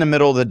like it's in the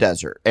middle of the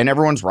desert, and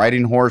everyone's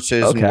riding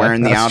horses and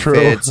wearing the That's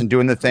outfits true. and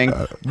doing the thing.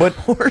 But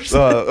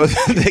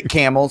the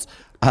camels.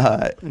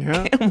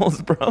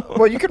 Camels, bro.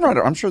 Well, you can ride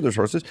it. I'm sure there's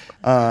horses.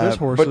 There's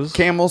horses. But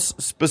camels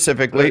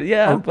specifically.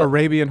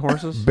 Arabian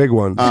horses. Big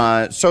ones.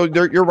 So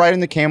you're riding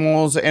the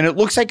camels, and it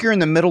looks like you're in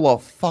the middle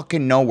of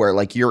fucking nowhere.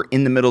 Like you're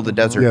in the middle of the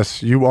desert.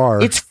 Yes, you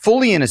are. It's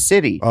fully in a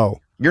city. Oh.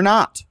 You're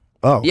not.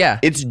 Oh. Yeah.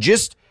 It's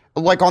just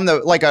like on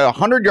the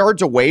 100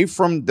 yards away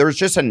from. There's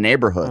just a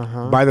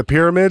neighborhood By the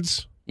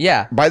pyramids?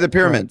 Yeah. by the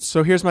pyramids.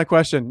 So here's my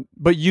question.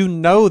 But you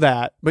know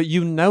that.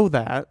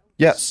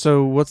 Yes.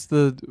 So where's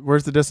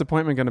the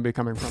disappointment going to be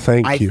coming from?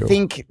 Thank you. I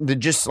think that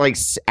just like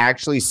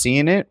actually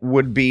seeing it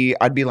would be.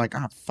 I'd be like,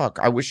 oh fuck.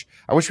 I wish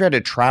we had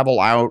to travel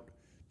out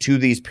to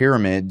these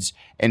pyramids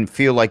and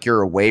feel like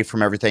you're away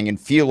from everything and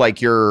feel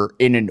like you're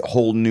in a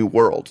whole new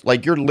world.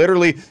 Like you're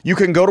literally, you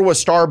can go to a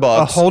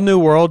Starbucks. A whole new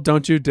world.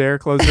 Don't you dare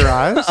close your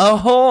eyes. A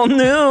whole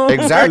new.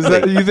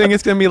 Exactly. You think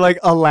it's going to be like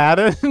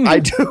Aladdin? I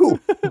do.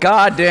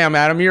 God damn,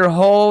 Adam, your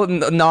whole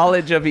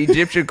knowledge of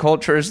Egyptian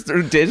culture is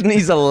through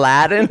Disney's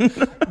Aladdin.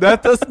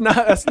 That's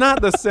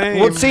not the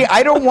same. Well, see,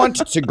 I don't want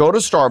to go to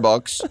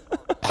Starbucks,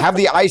 have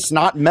the ice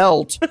not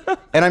melt,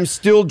 and I'm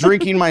still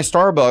drinking my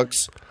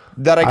Starbucks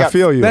that I got. I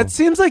feel you. That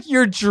seems like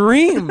your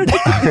dream.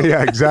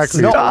 Yeah,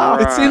 exactly.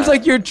 It seems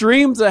like your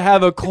dream to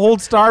have a cold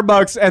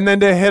Starbucks and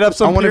then to hit up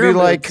some I want to be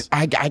pyramids.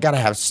 like, I got to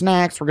have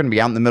snacks. We're going to be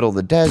out in the middle of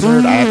the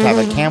desert. I have to have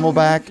a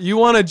Camelback. You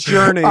want a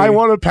journey. I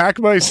want to pack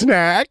my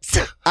snacks.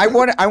 I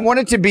want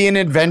it to be an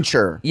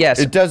adventure. Yes.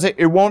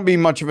 It won't be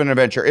much of an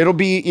adventure.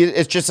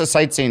 It's just a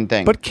sightseeing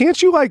thing. But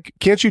can't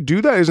you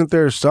do that? Isn't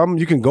there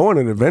you can go on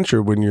an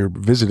adventure when you're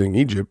visiting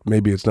Egypt?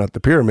 Maybe it's not the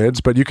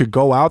pyramids, but you could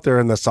go out there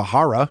in the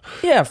Sahara.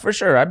 Yeah, for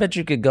sure. I bet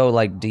you could go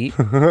like deep.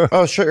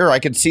 Oh, sure. I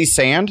could see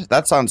sand.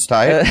 That sounds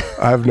tight.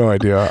 I have no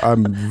idea.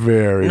 I'm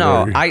very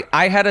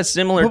I had a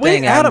similar But wait,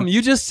 thing. Adam,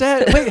 you just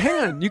said, wait,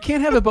 hang on. You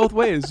can't have it both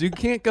ways. You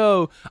can't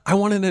go, I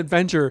want an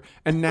adventure.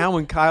 And now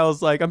when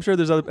Kyle's like, I'm sure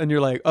there's other, and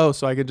you're like, oh,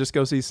 so I could just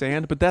go see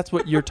sand. But that's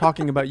what you're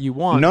talking about you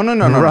want. No.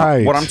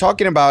 Right. What I'm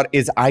talking about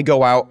is I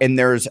go out and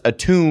there's a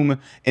tomb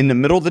in the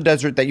middle of the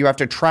desert that you have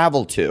to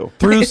travel to.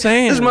 Through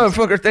sand. This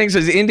motherfucker thinks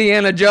it's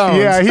Indiana Jones.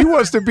 Yeah, he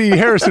wants to be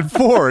Harrison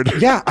Ford.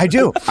 Yeah, I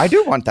do. I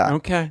do want that.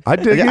 Okay. I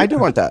dig it. I do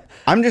want that.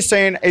 I'm just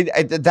saying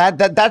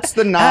that's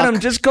the knock. Adam,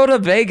 just go to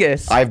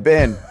Vegas. I've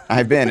been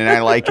and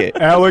I like it.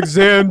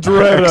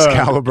 Alexandretta.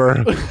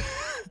 Excalibur.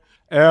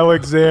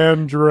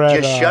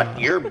 Alexandretta. Just shut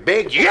your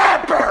big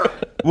yapper.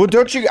 Well,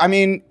 don't you? I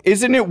mean,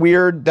 isn't it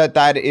weird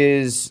that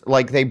is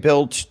like they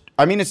built?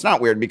 I mean, it's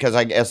not weird because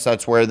I guess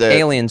that's where the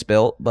aliens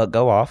built, but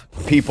go off.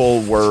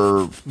 People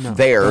were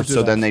there, don't do so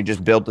that. then they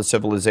just built the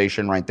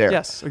civilization right there.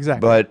 Yes,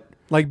 exactly. But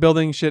like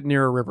building shit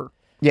near a river.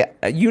 yeah,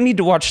 You need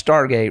to watch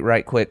Stargate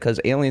right quick because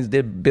aliens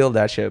did build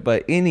that shit.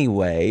 But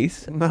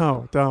anyways,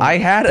 No, don't. I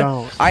had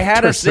a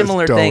Chris says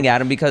similar don't. thing,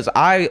 Adam, because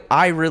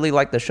I really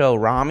like the show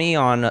Rami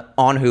on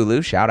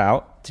Hulu. Shout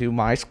out to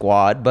my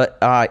squad. But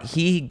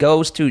he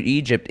goes to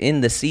Egypt in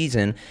the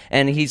season,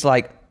 and he's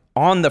like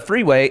on the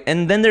freeway,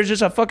 and then there's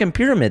just a fucking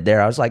pyramid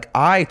there. I was like,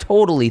 I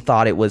totally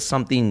thought it was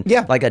something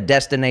like a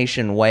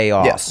destination way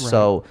off. Yes.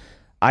 So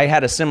I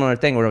had a similar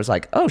thing where it was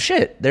like, oh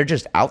shit, they're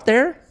just out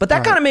there. But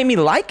that kind of made me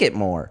like it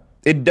more.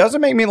 it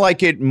doesn't make me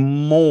like it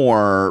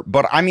more,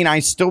 but I mean, I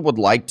still would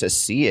like to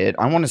see it.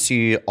 I want to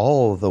see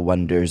all the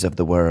wonders of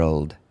the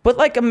world. But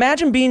like,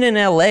 imagine being in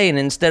LA and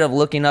instead of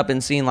looking up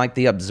and seeing like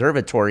the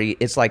observatory,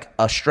 it's like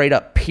a straight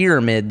up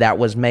pyramid that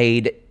was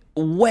made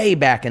way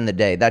back in the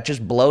day. That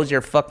just blows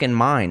your fucking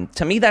mind.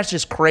 To me, that's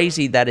just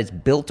crazy that it's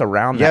built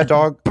around that. Yeah,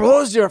 dog.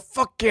 Blows your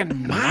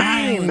fucking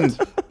mind.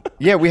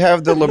 Yeah, we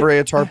have the La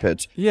Brea tar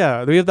pits.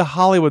 Yeah, we have the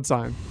Hollywood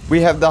sign.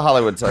 We have the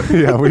Hollywood sign.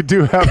 Yeah, we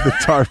do have the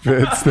tar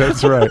pits.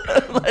 That's right.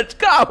 Let's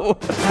go.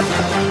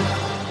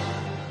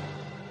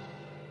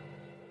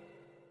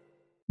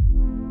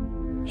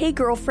 Hey,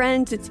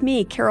 girlfriends, it's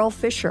me, Carol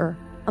Fisher.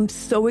 I'm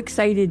so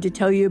excited to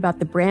tell you about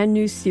the brand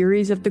new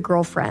series of The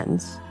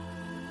Girlfriends.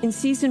 In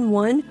season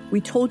 1,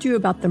 we told you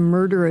about the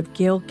murder of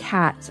Gail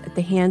Katz at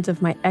the hands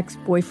of my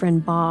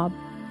ex-boyfriend, Bob.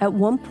 At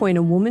one point,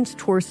 a woman's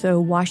torso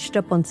washed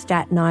up on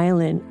Staten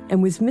Island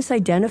and was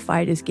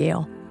misidentified as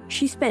Gail.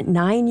 She spent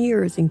 9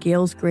 years in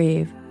Gail's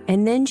grave,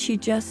 and then she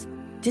just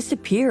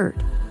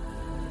disappeared.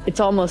 It's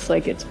almost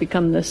like it's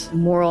become this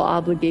moral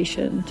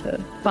obligation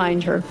to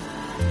find her.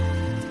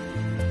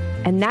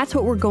 And that's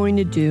what we're going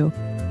to do.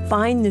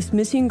 Find this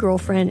missing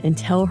girlfriend and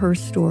tell her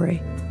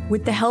story.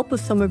 With the help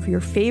of some of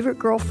your favorite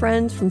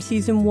girlfriends from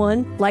season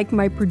 1, like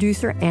my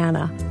producer,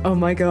 Anna. Oh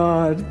my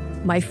God.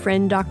 My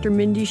friend, Dr.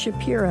 Mindy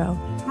Shapiro.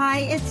 Hi,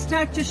 it's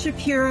Dr.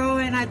 Shapiro,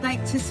 and I'd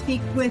like to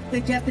speak with the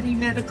deputy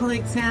medical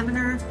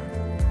examiner.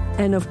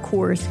 And of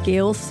course,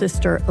 Gail's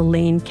sister,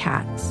 Elaine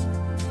Katz.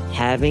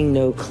 Having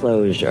no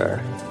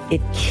closure,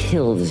 it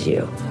kills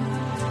you.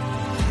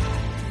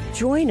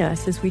 Join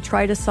us as we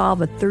try to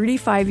solve a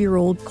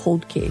 35-year-old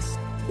cold case.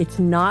 It's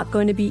not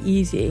going to be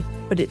easy,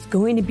 but it's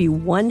going to be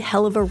one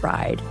hell of a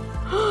ride.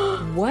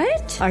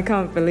 What? I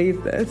can't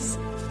believe this.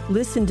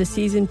 Listen to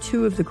season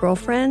 2 of The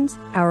Girlfriends,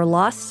 Our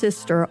Lost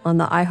Sister on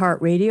the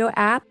iHeartRadio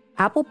app,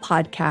 Apple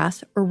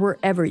Podcasts, or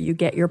wherever you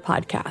get your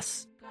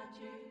podcasts.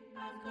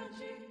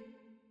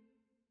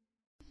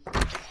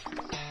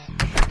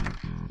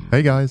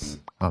 Hey guys,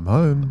 I'm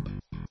home.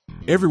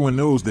 Everyone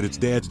knows that it's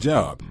Dad's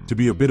job to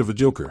be a bit of a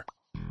joker.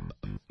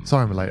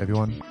 Sorry I'm late,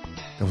 everyone.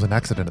 There was an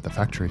accident at the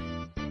factory.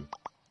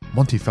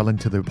 Monty fell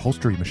into the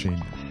upholstery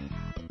machine.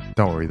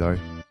 Don't worry though,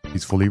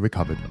 he's fully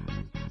recovered.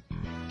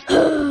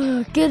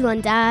 Good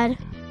one, Dad.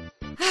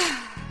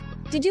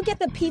 Did you get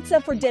the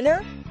pizza for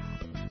dinner?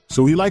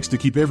 So he likes to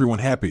keep everyone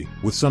happy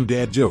with some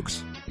dad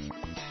jokes.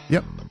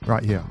 Yep,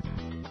 right here.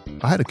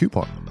 I had a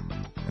coupon,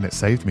 and it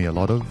saved me a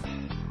lot of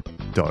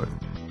dough.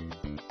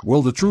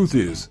 Well, the truth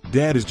is,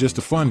 Dad is just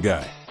a fun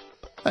guy.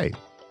 Hey,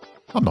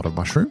 I'm not a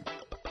mushroom.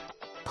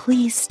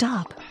 Please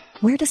stop.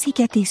 Where does he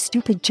get these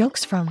stupid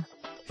jokes from?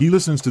 He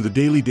listens to the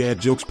Daily Dad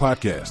Jokes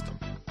podcast.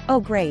 Oh,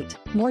 great.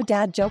 More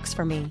dad jokes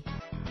for me.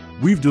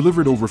 We've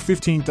delivered over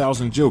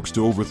 15,000 jokes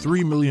to over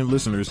 3 million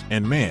listeners,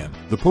 and man,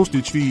 the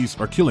postage fees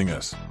are killing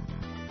us.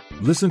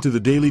 Listen to the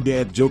Daily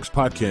Dad Jokes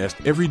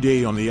podcast every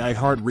day on the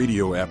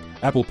iHeartRadio app,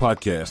 Apple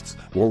Podcasts,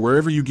 or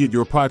wherever you get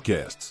your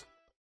podcasts.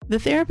 The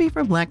Therapy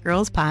for Black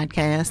Girls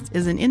podcast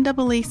is an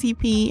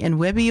NAACP and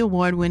Webby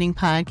Award-winning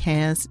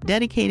podcast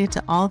dedicated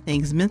to all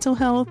things mental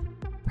health,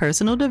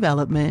 personal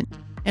development,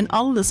 and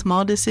all of the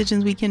small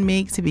decisions we can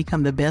make to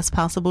become the best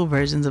possible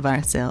versions of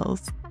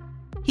ourselves.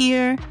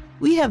 Here,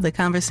 we have the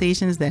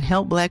conversations that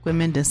help Black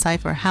women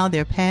decipher how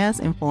their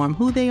past inform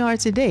who they are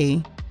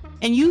today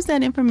and use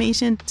that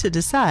information to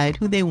decide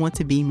who they want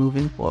to be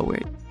moving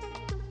forward.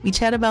 We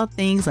chat about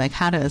things like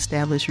how to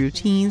establish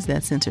routines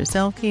that center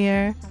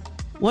self-care,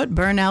 what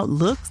burnout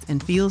looks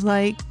and feels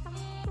like,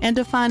 and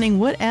defining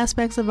what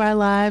aspects of our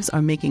lives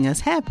are making us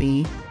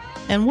happy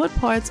and what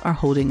parts are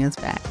holding us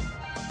back.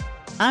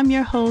 I'm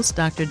your host,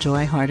 Dr.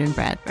 Joy Harden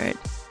Bradford,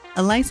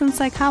 a licensed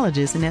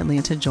psychologist in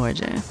Atlanta,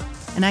 Georgia,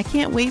 and I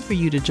can't wait for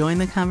you to join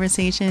the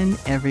conversation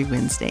every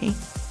Wednesday.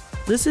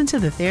 Listen to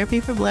the Therapy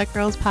for Black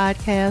Girls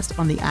podcast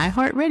on the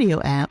iHeartRadio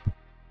app,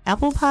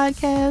 Apple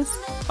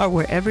Podcasts, or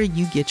wherever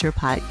you get your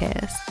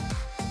podcasts.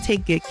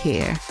 Take good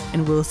care,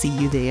 and we'll see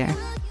you there.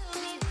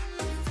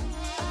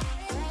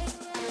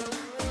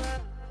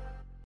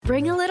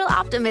 Bring a little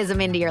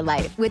optimism into your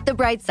life with The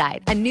Bright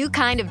Side, a new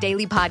kind of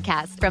daily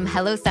podcast from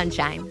Hello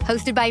Sunshine,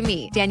 hosted by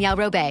me, Danielle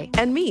Robay.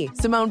 And me,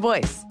 Simone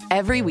Boyce.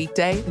 Every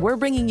weekday, we're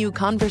bringing you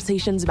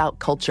conversations about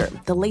culture,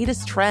 the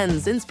latest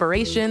trends,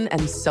 inspiration,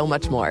 and so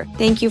much more.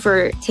 Thank you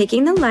for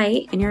taking the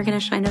light, and you're going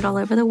to shine it all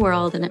over the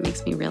world, and it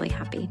makes me really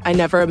happy. I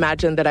never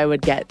imagined that I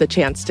would get the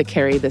chance to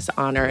carry this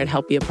honor and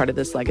help be a part of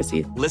this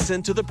legacy.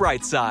 Listen to The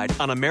Bright Side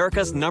on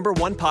America's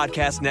 #1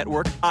 podcast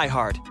network,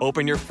 iHeart.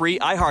 Open your free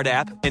iHeart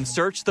app and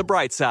search The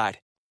Bright Side.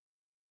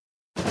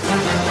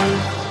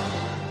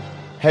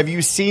 Have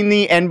you seen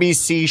the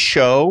NBC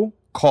show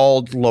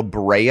called La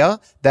Brea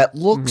that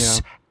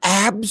looks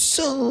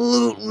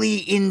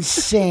absolutely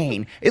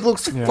insane? It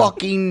looks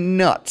fucking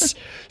nuts.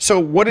 So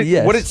what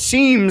it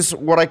seems,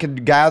 what I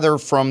could gather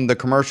from the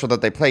commercial that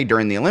they played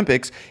during the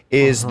Olympics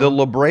is the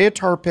La Brea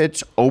tar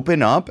pits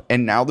open up,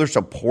 and now there's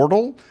a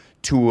portal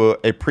to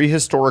a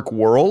prehistoric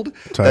world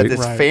that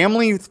this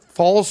family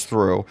falls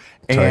through,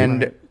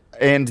 and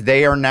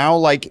they are now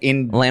like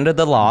in Land of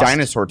the Lost,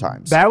 dinosaur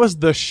times. That was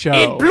the show.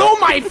 It blew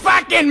my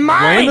fucking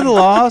mind. Land of the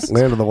Lost.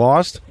 Land of the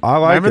Lost. I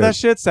like Remember it. that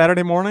shit?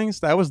 Saturday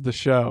mornings. That was the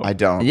show. I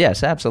don't.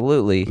 Yes,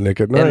 absolutely.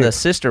 Nick at Night. And the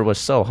sister was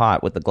so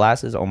hot with the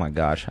glasses. Oh my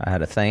gosh, I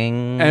had a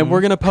thing. And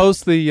we're gonna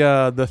post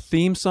the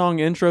theme song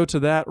intro to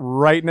that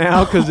right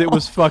now because it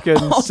was fucking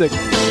sick.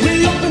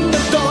 We opened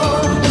the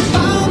door and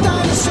found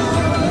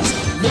dinosaurs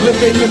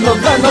living in the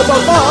land of the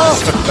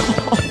lost.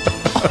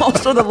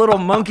 Also, the little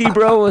monkey,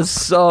 bro, was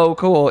so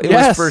cool. It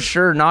Yes. was for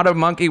sure not a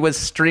monkey with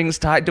strings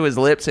tied to his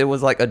lips. It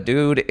was like a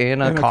dude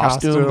in a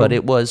costume, but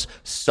it was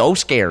so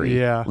scary.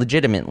 Yeah.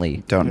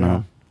 Legitimately. Don't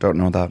know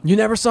that. You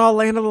never saw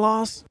Land of the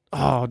Lost?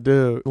 Oh,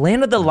 dude.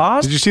 Land of the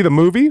Lost? Did you see the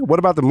movie? What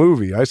about the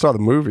movie? I saw the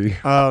movie.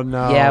 Oh,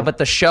 no. Yeah, but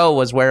the show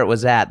was where it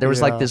was at. There was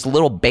like this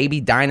little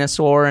baby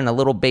dinosaur and a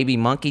little baby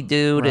monkey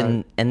dude,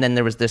 and then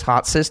there was this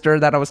hot sister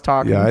that I was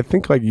talking. Yeah, I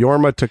think like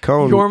Yorma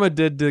Tacone.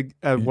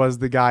 Yorma was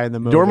the guy in the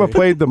movie. Yorma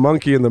played the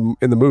monkey in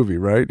the movie,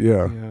 right?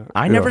 Yeah.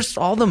 I never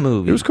saw the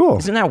movie. It was cool.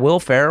 Isn't that Will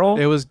Ferrell?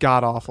 It was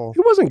god awful.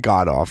 It wasn't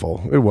god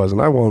awful. It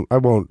wasn't. I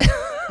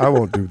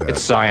won't do that.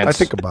 It's science. I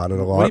think about it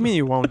a lot. What do you mean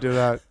you won't do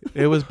that?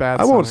 It was bad.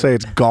 I won't say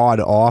it's god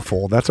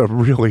awful. That's a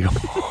really.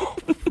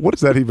 What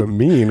does that even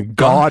mean?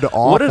 God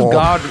awful. What is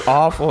God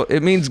awful?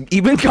 It means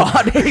even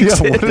God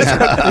hates Yeah, it. what is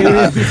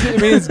that?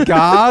 It means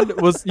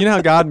God was. You know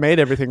how God made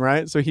everything,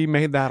 right? So He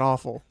made that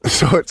awful.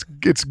 So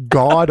it's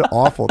god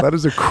awful. That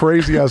is a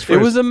crazy ass phrase.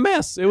 It was a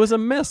miss. It was a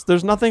miss.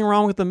 There's nothing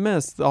wrong with the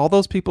miss. All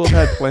those people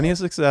have had plenty of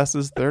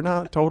successes. They're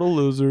not total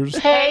losers.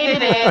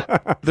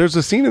 There's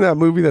a scene in that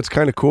movie that's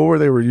kind of cool where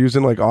they were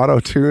using like auto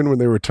tune when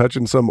they were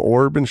touching some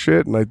orb and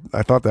shit, and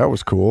I thought that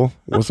was cool.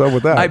 What's up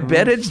with that? I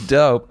bet it's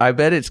dope. I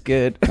bet it's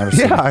good.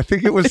 Yeah, I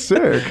think it was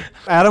sick.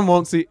 Adam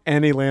won't see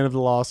any Land of the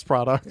Lost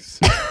products.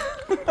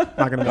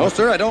 Not gonna No,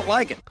 sir, I don't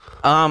like it.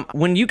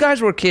 When you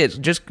guys were kids,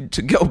 just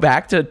to go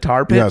back to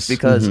tar pits, Yes.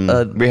 because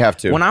We have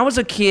to. When I was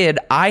a kid,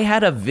 I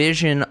had a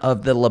vision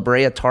of the La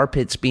Brea tar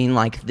pits being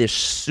like this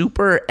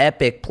super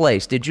epic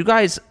place. Did you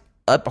guys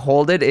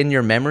uphold it in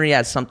your memory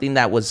as something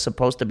that was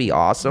supposed to be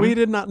awesome? We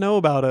did not know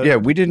about it. Yeah,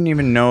 we didn't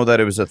even know that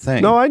it was a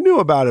thing. No, I knew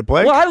about it,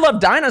 Blake. Well, I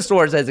loved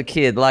dinosaurs as a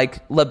kid. Like,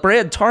 La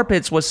Brea tar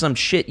pits was some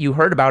shit you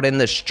heard about in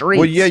the streets.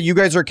 Well, yeah, you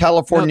guys are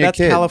California No, that's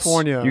kids.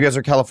 California. You guys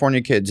are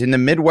California kids. In the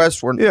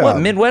Midwest, we're Yeah. What,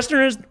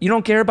 Midwesterners? You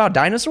don't care about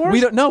dinosaurs? We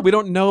don't know. We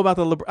don't know about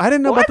the. I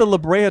didn't know about the La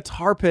Brea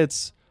tar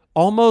pits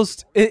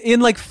almost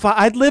in like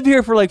I'd lived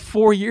here for like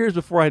 4 years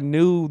before I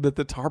knew that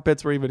the tar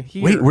pits were even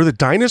here. Wait, were the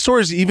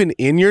dinosaurs even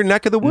in your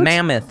neck of the woods?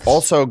 Mammoths.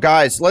 Also,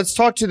 guys, let's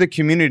talk to the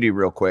community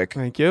real quick.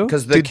 Thank you.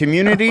 Because the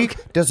community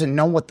doesn't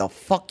know what the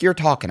fuck you're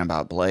talking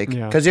about, Blake.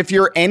 Because if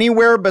you're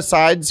anywhere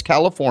besides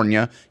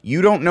California,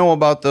 you don't know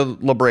about the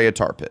La Brea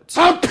tar pits.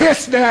 I'm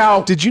pissed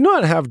now. Did you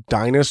not have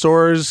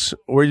dinosaurs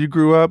where you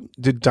grew up?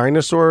 Did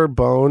dinosaur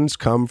bones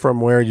come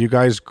from where you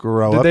guys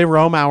grew up? Did they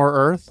roam our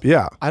Earth?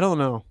 Yeah. I don't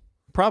know.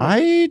 Probably.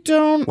 I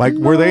don't Like,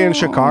 were they in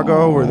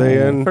Chicago? Were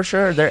they in... For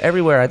sure. They're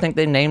everywhere. I think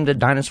they named a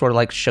dinosaur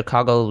like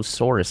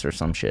Chicagosaurus or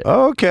some shit.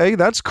 Okay,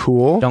 that's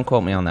cool. Don't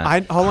quote me on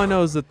that. All I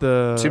know is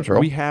that Seems real.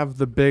 we have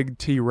the big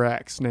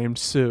T-Rex named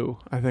Sue.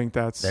 I think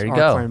that's There you our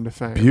go. claim to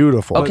fame.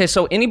 Beautiful. Okay,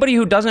 so anybody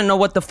who doesn't know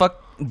what the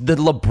fuck the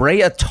La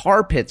Brea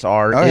tar pits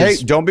are Hey,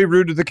 is... don't be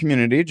rude to the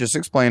community. Just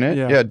explain it.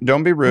 Yeah. Yeah,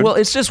 don't be rude. Well,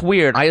 it's just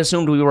weird. I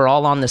assumed we were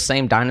all on the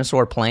same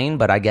dinosaur plane,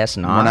 but I guess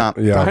not. We're not.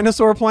 Yeah.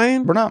 Dinosaur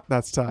plane? We're not.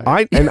 That's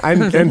tight.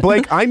 And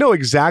Blake, I know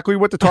exactly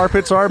what the tar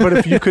pits are, but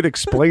if you could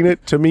explain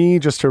it to me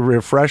just to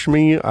refresh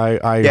me,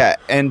 Yeah,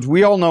 and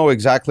we all know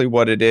exactly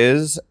what it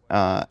is,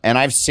 and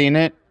I've seen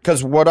it,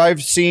 because what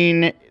I've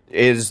seen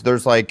is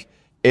there's like,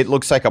 it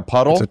looks like a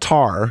puddle. It's a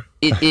tar.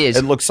 It is.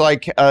 It looks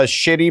like a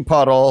shitty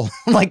puddle,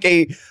 like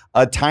a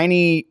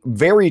tiny,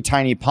 very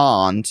tiny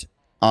pond.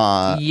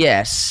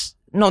 Yes.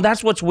 No,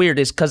 that's what's weird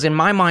is because in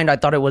my mind, I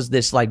thought it was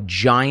this like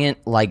giant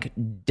like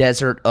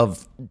desert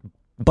of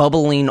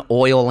bubbling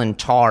oil and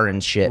tar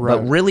and shit. Right.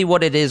 But really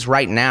what it is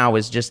right now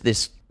is just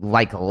this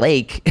like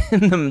lake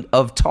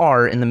of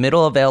tar in the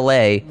middle of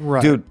LA.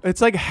 Right. Dude,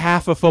 it's like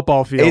half a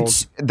football field.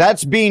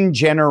 That's being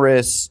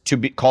generous to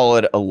call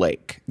it a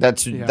lake.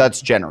 That's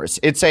generous.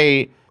 It's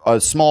a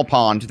small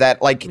pond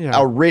that like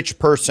a rich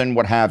person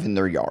would have in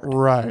their yard.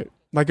 Right.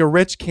 Like a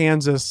rich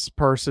Kansas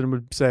person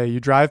would say, you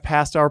drive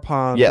past our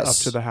pond up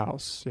to the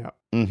house. Yeah.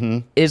 Mm-hmm.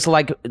 Is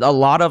like a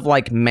lot of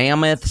like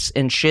mammoths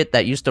and shit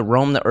that used to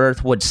roam the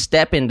earth would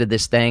step into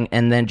this thing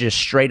and then just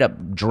straight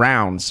up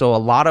drown. So a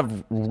lot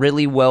of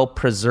really well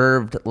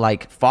preserved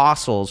like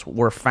fossils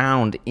were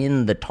found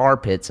in the tar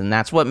pits, and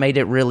that's what made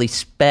it really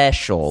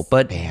special.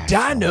 But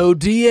Dino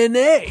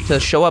DNA to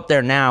show up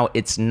there now,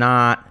 it's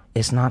not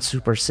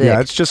super sick.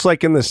 Yeah, it's just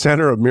like in the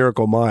center of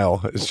Miracle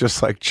Mile. It's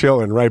just like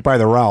chilling right by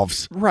the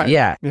Ralphs. Right.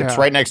 Yeah. It's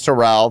right next to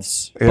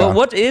Ralph's. Yeah. But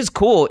what is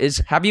cool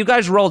is, have you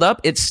guys rolled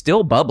up? It's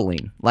still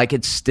bubbling. Like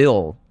it's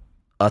still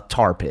a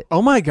tar pit.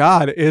 Oh my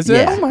God, is it?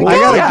 Yeah. Oh my I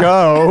God. gotta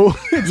go.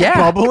 It's Yeah.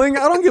 bubbling.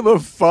 I don't give a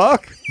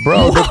fuck.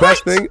 Bro, the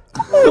best thing...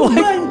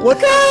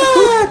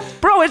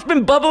 Bro, it's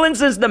been bubbling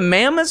since the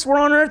mammoths were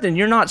on Earth and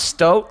you're not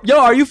stoked? Yo,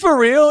 are you for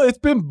real? It's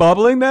been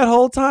bubbling that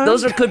whole time?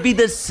 Could be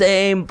the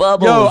same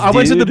bubbles, Yo, I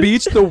went to the dude.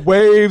 beach. The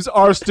waves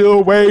are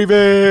still waving.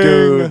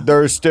 Dude,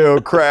 they're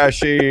still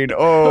crashing.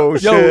 Oh,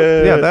 Yo,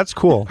 shit. Yeah, that's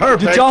cool.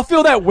 Did y'all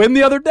feel that wind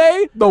the other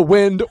day? The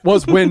wind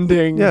was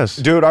winding. Yes.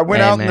 Dude, I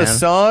went Hey, out in the man.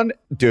 sun.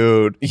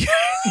 Dude.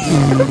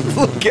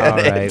 Look at All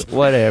it. right,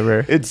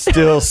 whatever. It's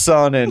still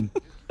sunning.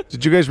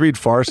 Did you guys read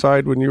Far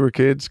Side when you were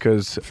kids?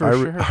 Because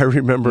sure. I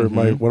remember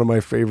one of my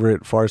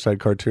favorite Far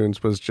Side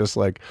cartoons was just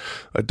like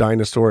a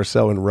dinosaur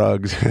selling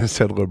rugs. It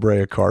said La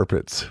Brea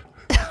Carpets.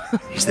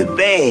 He's the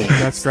best.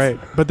 That's great.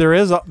 But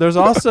there's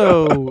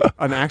also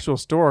an actual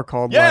store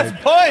called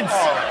points.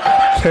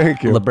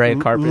 Thank you. La Brea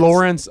Carpets.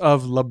 Lawrence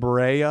of La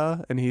Brea,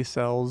 and he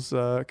sells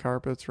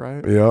carpets,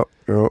 right? Yep.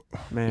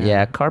 Man.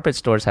 Yeah, carpet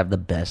stores have the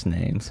best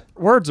names.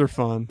 Words are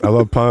fun. I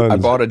love puns. I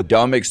bought a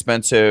dumb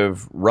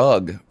expensive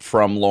rug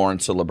from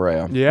Lawrence of La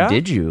Brea. Yeah?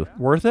 Did you?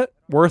 Worth it?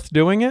 Worth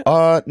doing it?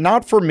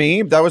 Not for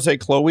me. That was a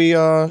Chloe.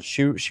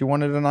 She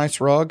wanted a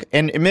nice rug,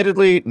 and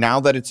admittedly, now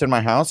that it's in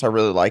my house, I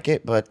really like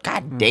it. But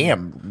god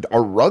damn,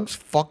 are rugs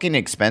fucking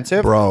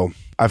expensive, Bro,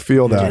 I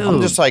feel that.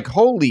 I'm just like,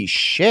 holy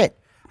shit!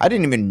 I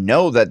didn't even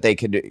know that they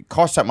could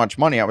cost that much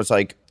money. I was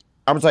like,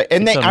 and It's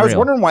I was unreal.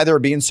 wondering why they were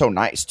being so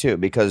nice too,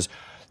 because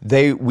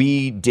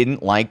we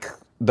didn't like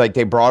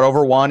they brought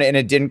over one and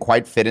it didn't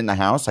quite fit in the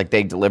house. Like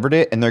they delivered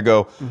it and they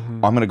go,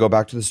 I'm gonna go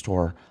back to the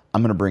store.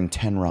 I'm gonna bring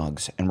 10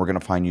 rugs and we're gonna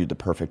find you the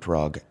perfect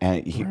rug.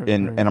 And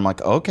and I'm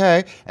like,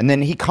 okay. And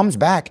then he comes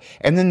back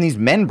and then these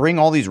men bring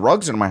all these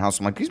rugs into my house.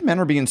 I'm like, these men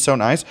are being so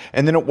nice.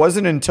 And then it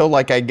wasn't until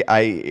like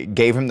I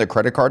gave him the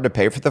credit card to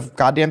pay for the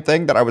goddamn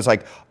thing that I was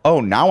like, oh,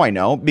 now I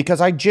know,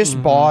 because I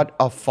just bought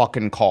a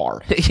fucking car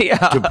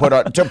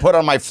to put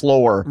on my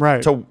floor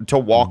to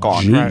walk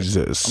on.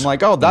 Jesus. I'm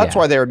like, oh, that's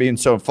why they were being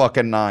so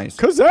fucking nice.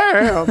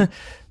 Kazam!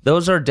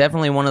 Those are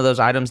definitely one of those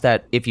items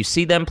that if you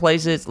see them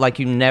places, like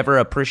you never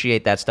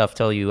appreciate that stuff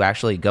till you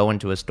actually go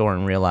into a store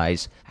and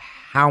realize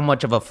how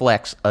much of a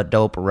flex a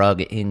dope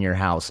rug in your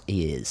house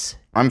is.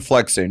 I'm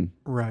flexing.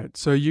 Right.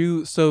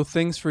 So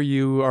things for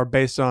you are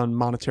based on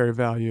monetary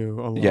value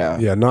alone.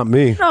 Yeah, not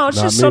me. No, it's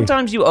Not just me.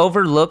 sometimes you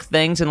overlook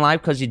things in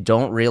life because you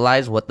don't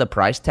realize what the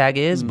price tag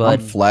is. But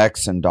I'm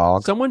flexing,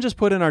 dog. Someone just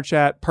put in our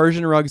chat,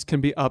 Persian rugs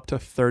can be up to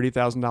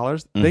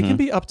 $30,000. They can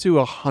be up to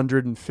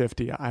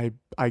 $150,000.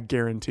 I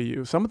guarantee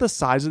you. Some of the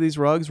size of these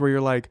rugs where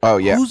you're like, oh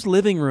yeah, whose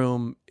living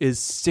room is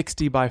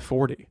 60 by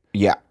 40?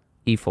 Yeah.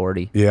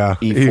 E40. Yeah,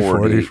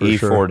 E40 for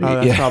sure.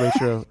 Oh, that's probably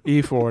true.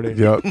 E40.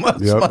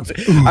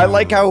 Yep. I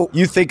like how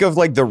you think of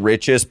like the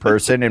richest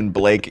person and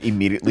Blake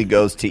immediately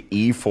goes to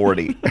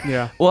E40.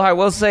 Yeah. Well, I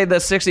will say the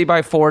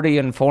 60x40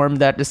 informed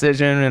that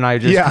decision, and I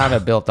just kind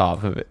of built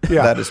off of it.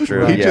 Yeah, that is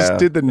true. He just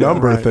did the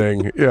number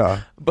thing.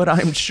 Yeah. But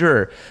I'm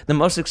sure the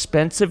most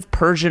expensive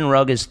Persian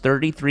rug is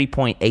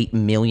 $33.8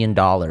 million.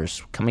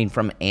 Coming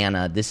from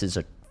Anna, this is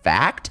a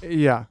fact.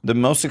 Yeah. The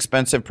most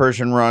expensive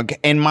Persian rug,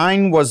 and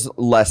mine was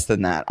less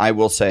than that. I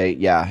will say,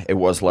 yeah, it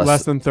was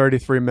Less than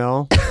 33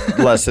 mil.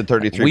 Less than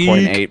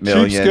 33.8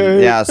 million.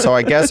 Cheapskate. Yeah, so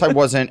I guess I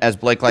wasn't, as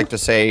Blake liked to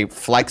say,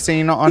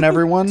 flexing on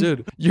everyone.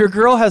 Dude, your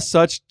girl has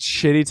such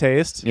shitty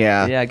taste.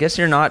 Yeah. Yeah, I guess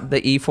you're not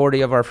the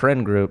E40 of our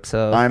friend group,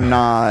 so. I'm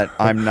not.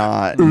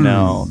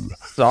 No.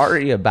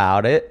 Sorry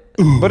about it.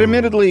 But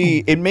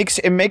admittedly, it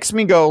makes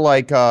me go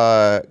like,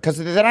 because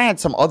then I had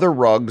some other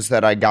rugs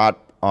that I got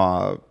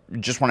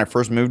just when I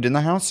first moved in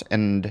the house,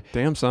 and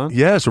damn son,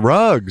 yes,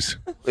 rugs.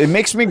 It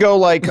makes me go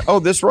like, oh,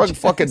 this rug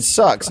fucking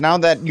sucks. Now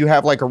that you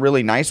have like a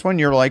really nice one,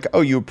 you're like,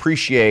 oh, you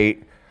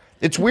appreciate.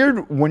 It's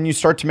weird when you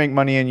start to make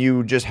money and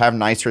you just have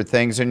nicer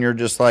things, and you're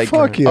just like,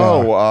 Fuck yeah.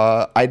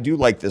 oh, I do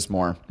like this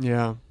more.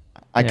 Yeah.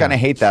 I kind of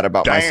hate that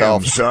about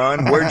myself.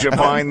 Son, where'd you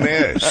find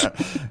this?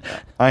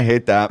 I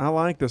hate that. I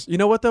like this. You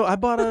know what though? I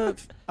bought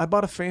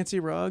a fancy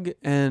rug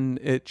and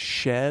it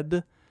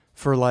shed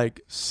for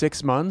like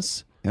 6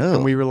 months.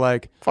 And we were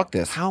like, fuck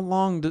this. How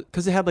long?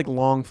 Because it had like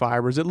long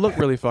fibers. It looked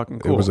really fucking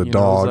cool. It was a you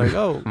dog. Know? It was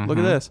like, oh, look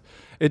at this.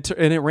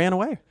 And it ran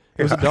away.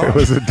 It was a dog. It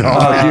was a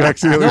dog. You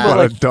accidentally bought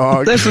a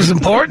dog. This is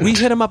important. We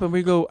hit them up and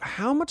we go,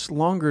 how much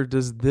longer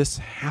does this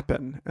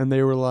happen? And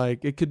they were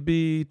like, it could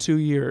be 2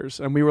 years.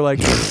 And we were like,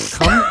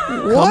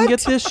 come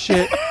get this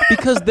shit.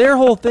 Because their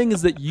whole thing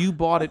is that you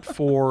bought it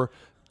for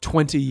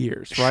 20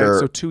 years, right? Sure.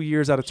 So 2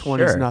 years out of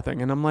 20 is Sure.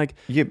 nothing. And I'm like,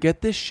 get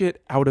this shit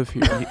out of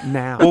here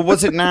now. Well,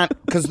 was it not?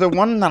 Because the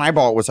one that I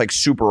bought was like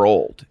super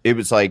old. It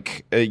was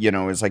like, it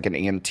was like an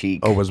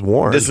antique. Oh, it was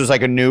worn. This was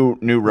like a new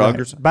rug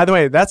or something. By the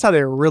way, that's how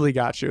they really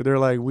got you. They're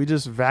like, we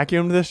just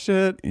vacuumed this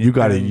shit. You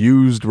got a and-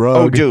 used rug.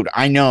 Oh, dude,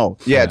 I know.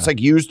 Yeah, it's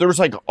like used. There was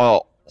like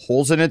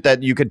holes in it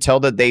that you could tell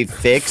that they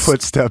fixed.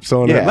 Footsteps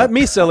on Yeah. it. Let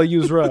me sell a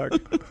used rug.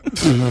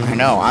 I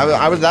know.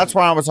 I was. That's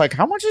why I was like,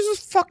 how much is this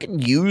fucking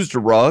used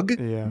rug?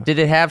 Yeah. Did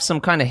it have some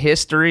kind of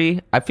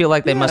history? I feel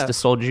like they must Yeah. have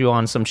sold you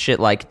on some shit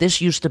like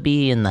this used to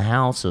be in the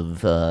house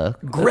of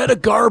Greta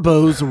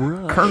Garbo's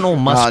rug. Colonel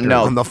Mustard.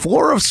 no. On the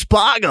floor of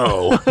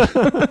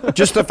Spago.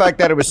 Just the fact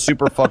that it was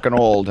super fucking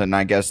old, and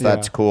I guess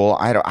that's cool.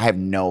 I have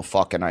no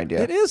fucking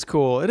idea. It is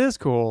cool. It is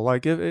cool.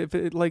 Like if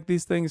it, like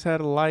these things had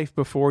a life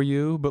before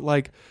you, but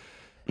like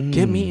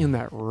get me in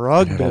that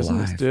rug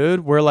business,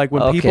 dude. Where like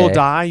when people Okay.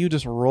 die, you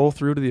just roll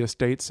through to the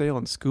estate sale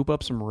and scoop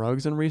up some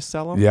rugs and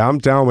resell them. Yeah, I'm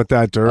down with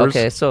that, Durs.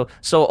 Okay, so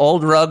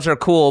old rugs are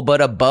cool, but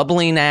a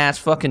bubbling ass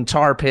fucking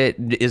tar pit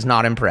is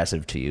not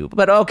impressive to you.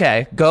 But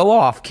okay, go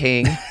off,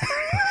 King.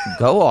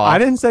 Go off. I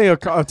didn't say a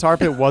tar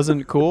pit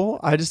wasn't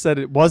cool. I just said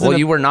it wasn't. Well,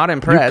 you were not You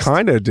impressed.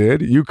 kind of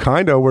did. You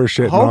kind of were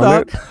shitting Hold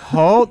on up.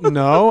 it.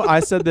 No.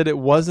 I said that it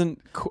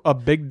wasn't a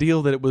big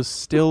deal that it was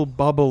still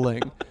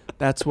bubbling.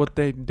 That's what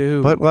they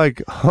do. But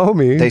like,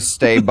 homie, They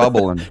stay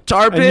bubbling.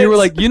 tar and you were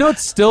pits? like,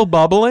 it's still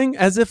bubbling,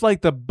 as if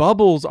like the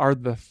bubbles are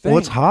the thing.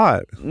 what's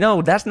hot?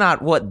 No, that's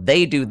not what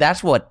they do.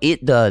 That's what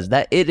it does.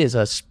 That it is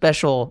a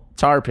special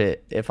tar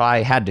pit. If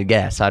I had to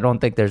guess, I don't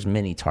think there's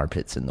many tar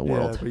pits in the Yeah,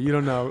 world. but you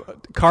don't know.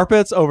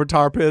 Carpets over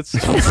tar pits.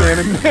 That's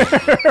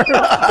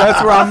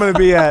where I'm going to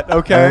be at.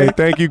 Okay. Hey,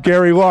 thank you,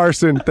 Gary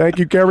Larson. Thank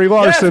you, Gary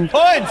Larson.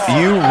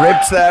 You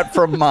ripped that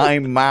from my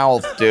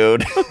mouth,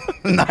 dude.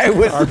 And I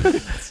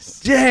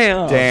was.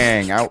 Damn.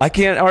 Dang. I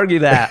can't argue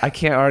that.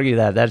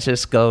 That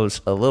just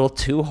goes a little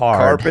too hard.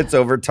 Carpets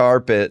over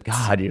tar pits.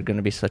 God, you're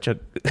gonna be such a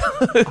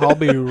I'll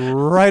be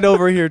right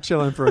over here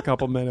chilling for a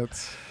couple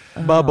minutes.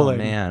 Bubbling.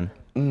 man.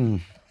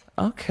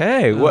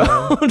 Okay,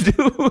 well,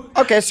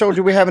 Okay, so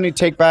do we have any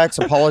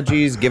takebacks,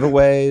 apologies,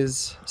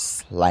 giveaways,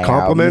 slams,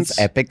 Compliments?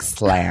 epic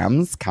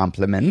slams,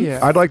 compliments? Yeah.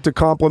 I'd like to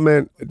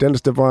compliment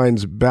Dennis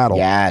Devine's battle.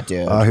 Yeah,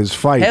 dude. His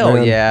fight. hell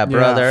man. yeah,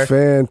 brother.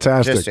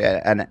 Fantastic. Just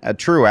a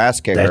true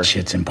ass kicker. That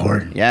shit's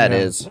important. Yeah, it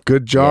is.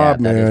 Good job,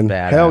 Yeah, that is man.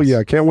 badass. Hell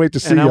yeah. Can't wait to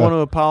see And I you. want to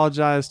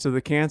apologize to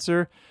the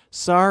cancer.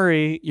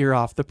 Sorry, you're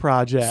off the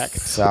project.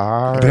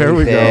 Sorry, There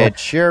we go.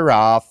 bitch, you're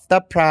off the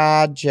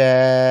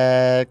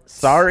project.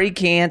 Sorry,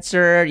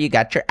 cancer. You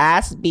got your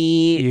ass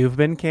beat. You've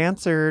been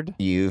cancered.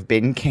 You've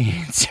been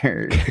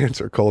cancered.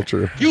 Cancer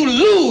culture.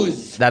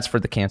 That's for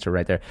the cancer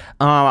right there.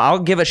 I'll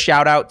give a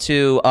shout out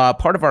to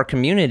part of our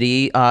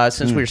community.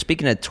 Since we were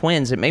speaking of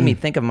twins, it made me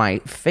think of my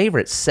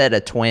favorite set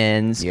of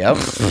twins. Yep.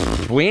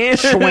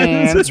 Twins.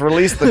 Twins.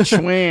 Release the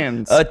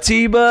twins.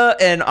 Atiba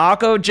and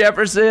Akko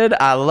Jefferson.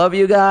 I love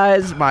you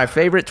guys. My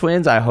favorite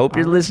twins. I hope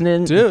you're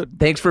listening. Dude.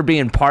 Thanks for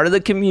being part of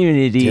the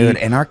community. Dude,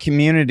 and our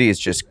community is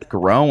just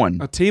growing.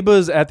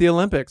 Atiba's at the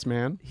Olympics,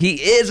 man. He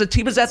is.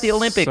 Atiba's at the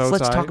Olympics. So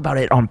Let's tight. talk about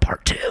it on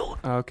part 2.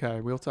 Okay,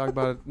 we'll talk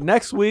about it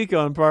next week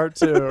on part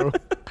 2.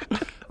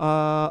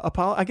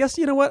 I guess,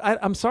 you know what?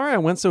 I'm sorry I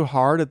went so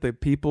hard at the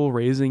people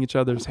raising each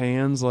other's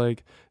hands.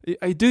 Like,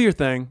 do your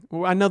thing.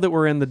 I know that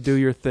we're in the do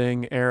your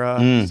thing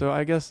era. So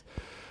I guess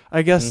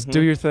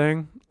do your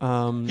thing.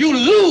 You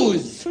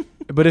lose!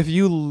 But if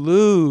you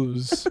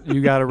lose,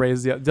 you got to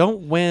raise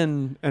don't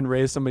win and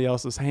raise somebody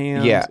else's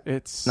hand. Yeah.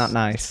 It's not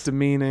nice. It's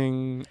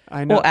demeaning.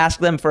 I know. Well, ask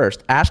them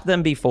first. Ask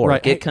them before.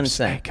 Right. Get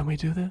consent. Hey, can we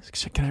do this?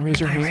 Can I raise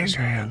your hand? Raise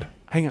your hand.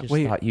 Hang on,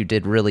 wait. Thought you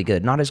did really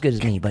good. Not as good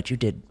as me, but you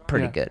did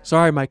pretty good.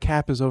 Sorry, my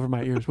cap is over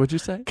my ears. What'd you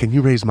say? Can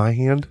you raise my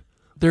hand?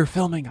 They're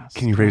filming us.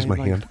 Can you raise my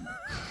hand?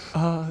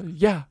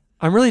 Yeah.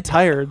 I'm really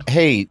tired.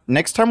 Hey,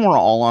 next time we're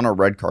all on a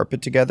red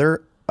carpet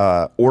together,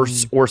 or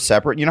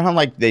separate. You know how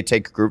like they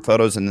take group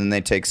photos and then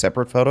they take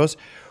separate photos?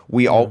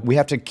 We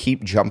have to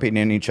keep jumping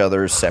in each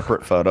other's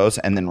separate photos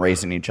and then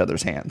raising each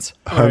other's hands.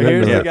 Oh,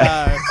 here's the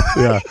guy.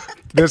 Yeah.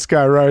 This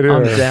guy right here.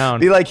 I'm down.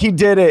 Be like, he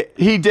did it.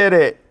 He did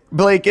it.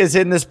 Blake is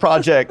in this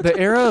project. The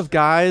era of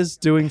guys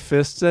doing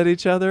fists at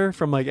each other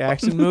from like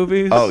action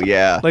movies. Oh,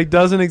 yeah. Like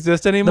doesn't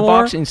exist anymore. The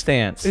boxing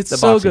stance. It's the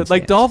so boxing good.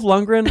 Like stance. Dolph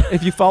Lundgren,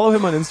 if you follow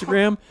him on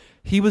Instagram,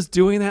 he was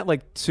doing that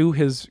like to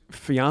his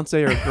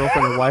fiance or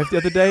girlfriend or wife the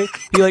other day.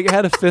 He like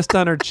had a fist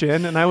on her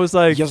chin, and I was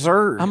like, yes,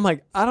 sir. I'm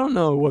like, I don't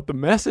know what the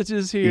message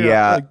is here.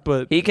 Yeah. Like,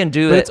 but he can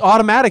do but it. It's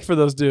automatic for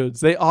those dudes.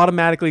 They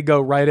automatically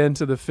go right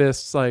into the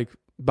fists like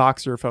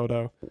boxer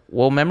photo.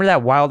 Well, remember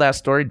that wild ass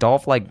story?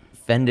 Dolph like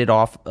fended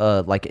off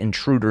like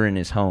intruder in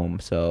his home.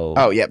 So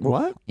Oh, yeah.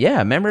 What? Yeah,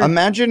 remember?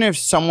 Imagine if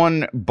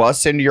someone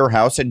busts into your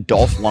house and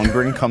Dolph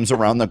Lundgren comes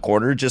around the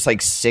corner just like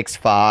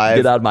 6'5".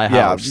 Get out of my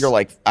house. Yeah, you're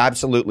like,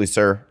 absolutely,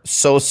 sir.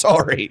 So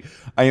sorry.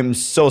 I am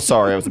so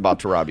sorry I was about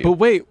to rob you. But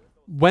wait,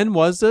 when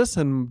was this?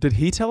 And did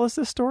he tell us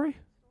this story?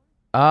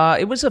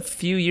 It was a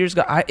few years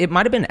ago. It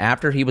might have been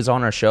after he was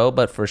on our show,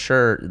 but for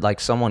sure, like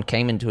someone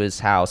came into his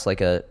house,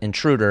 like a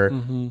intruder,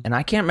 and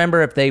I can't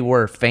remember if they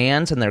were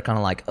fans and they're kind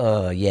of like,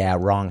 "Oh yeah,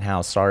 wrong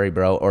house, sorry,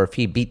 bro," or if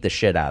he beat the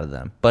shit out of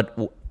them. But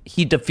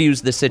he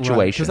diffused the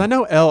situation. Because I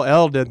know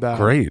LL did that.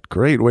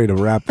 Great way to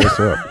wrap this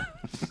up.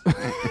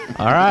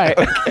 All right.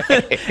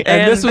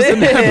 And this was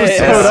an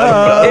episode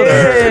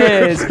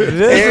of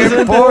This is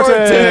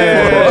Important.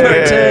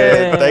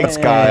 Thanks,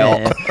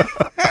 Kyle.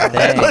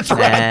 Thanks, Let's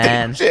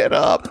wrap this shit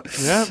up.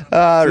 Yep.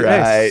 All Hey,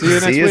 right. see you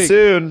next week.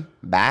 soon.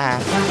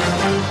 Bye.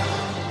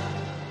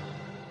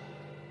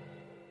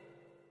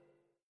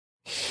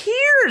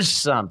 Here's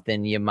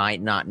something you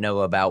might not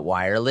know about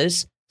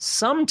wireless.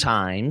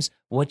 Sometimes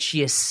what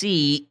you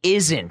see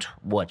isn't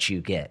what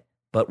you get,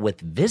 but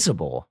with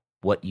Visible,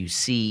 what you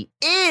see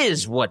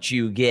is what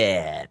you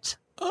get.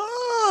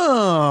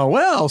 Oh,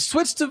 well,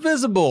 switch to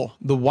Visible,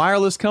 the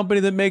wireless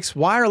company that makes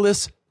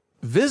wireless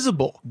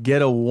visible.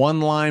 Get a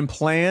one-line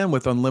plan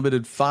with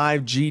unlimited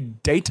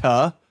 5G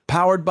data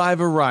powered by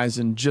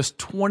Verizon. Just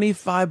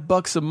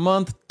 $25 a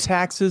month,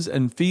 taxes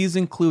and fees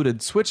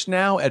included. Switch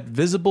now at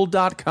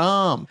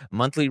Visible.com.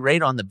 Monthly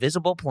rate on the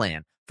Visible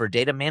plan. For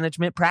data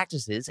management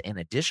practices and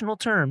additional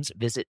terms,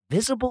 visit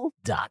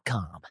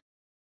Visible.com.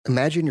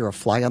 Imagine you're a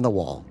fly on the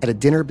wall at a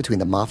dinner between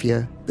the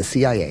mafia, the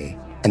CIA,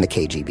 and the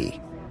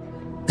KGB.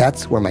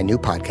 That's where my new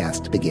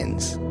podcast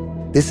begins.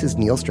 This is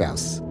Neil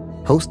Strauss,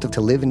 host of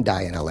To Live and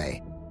Die in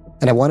LA.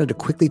 And I wanted to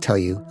quickly tell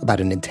you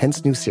about an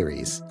intense new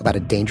series about a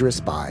dangerous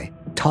spy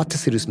taught to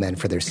seduce men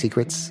for their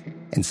secrets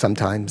and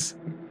sometimes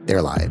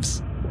their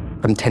lives.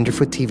 From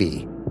Tenderfoot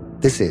TV,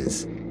 this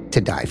is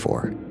To Die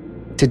For.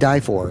 To Die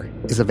For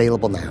is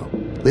available now.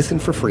 Listen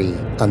for free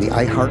on the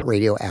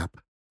iHeartRadio app,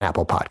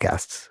 Apple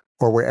Podcasts,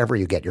 or wherever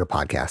you get your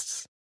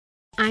podcasts.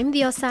 I'm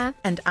Diosa.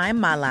 And I'm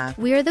Mala.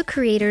 We are the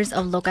creators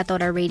of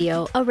Locatora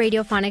Radio, a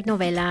radiophonic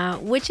novela,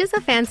 which is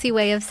a fancy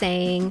way of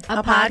saying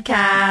a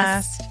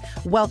podcast.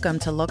 Welcome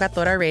to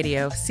Locatora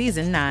Radio,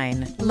 Season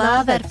 9.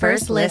 Love at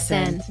first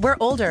listen. We're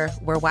older,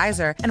 we're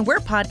wiser, and we're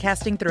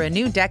podcasting through a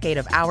new decade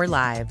of our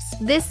lives.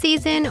 This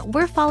season,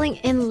 we're falling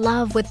in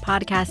love with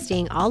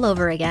podcasting all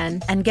over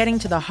again. And getting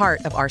to the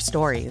heart of our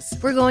stories.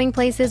 We're going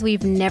places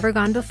we've never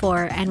gone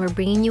before, and we're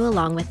bringing you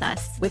along with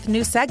us. With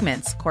new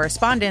segments,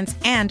 correspondence,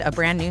 and a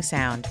brand new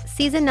sound.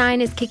 Season 9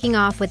 is kicking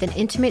off with an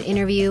intimate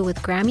interview with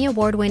Grammy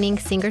Award-winning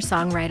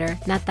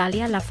singer-songwriter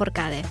Natalia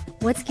Lafourcade.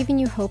 What's giving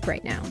you hope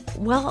right now?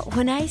 Well,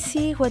 when I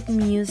see what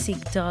music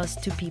does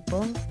to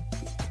people,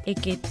 it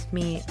gives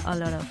me a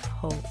lot of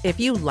hope. If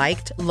you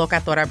liked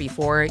Locatora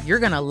before, you're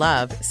going to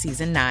love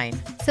Season 9.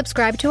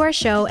 Subscribe to our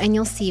show and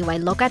you'll see why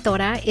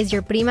Locatora is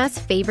your prima's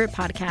favorite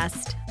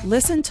podcast.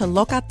 Listen to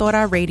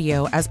Locatora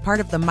Radio as part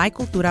of the My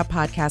Cultura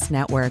Podcast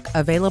Network,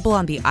 available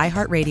on the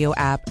iHeartRadio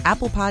app,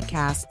 Apple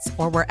Podcasts,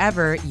 or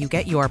wherever you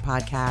get your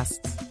podcasts.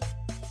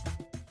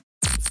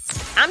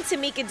 I'm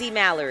Tamika D.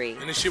 Mallory.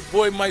 And it's your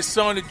boy, my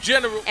son, the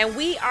General. And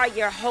we are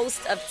your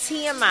hosts of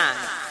TMI.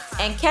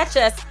 And catch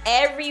us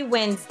every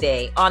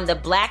Wednesday on the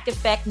Black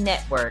Effect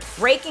Network,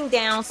 breaking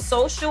down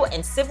social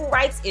and civil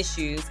rights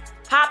issues,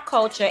 pop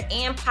culture,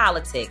 and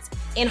politics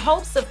in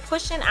hopes of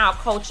pushing our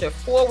culture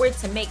forward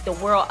to make the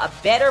world a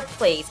better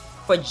place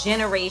for for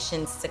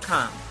generations to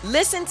come.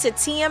 Listen to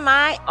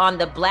TMI on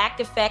the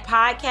Black Effect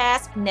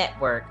Podcast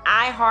Network,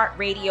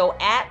 iHeartRadio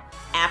app,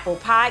 Apple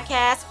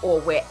Podcasts, or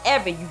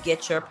wherever you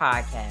get your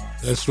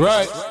podcasts. That's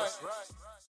right.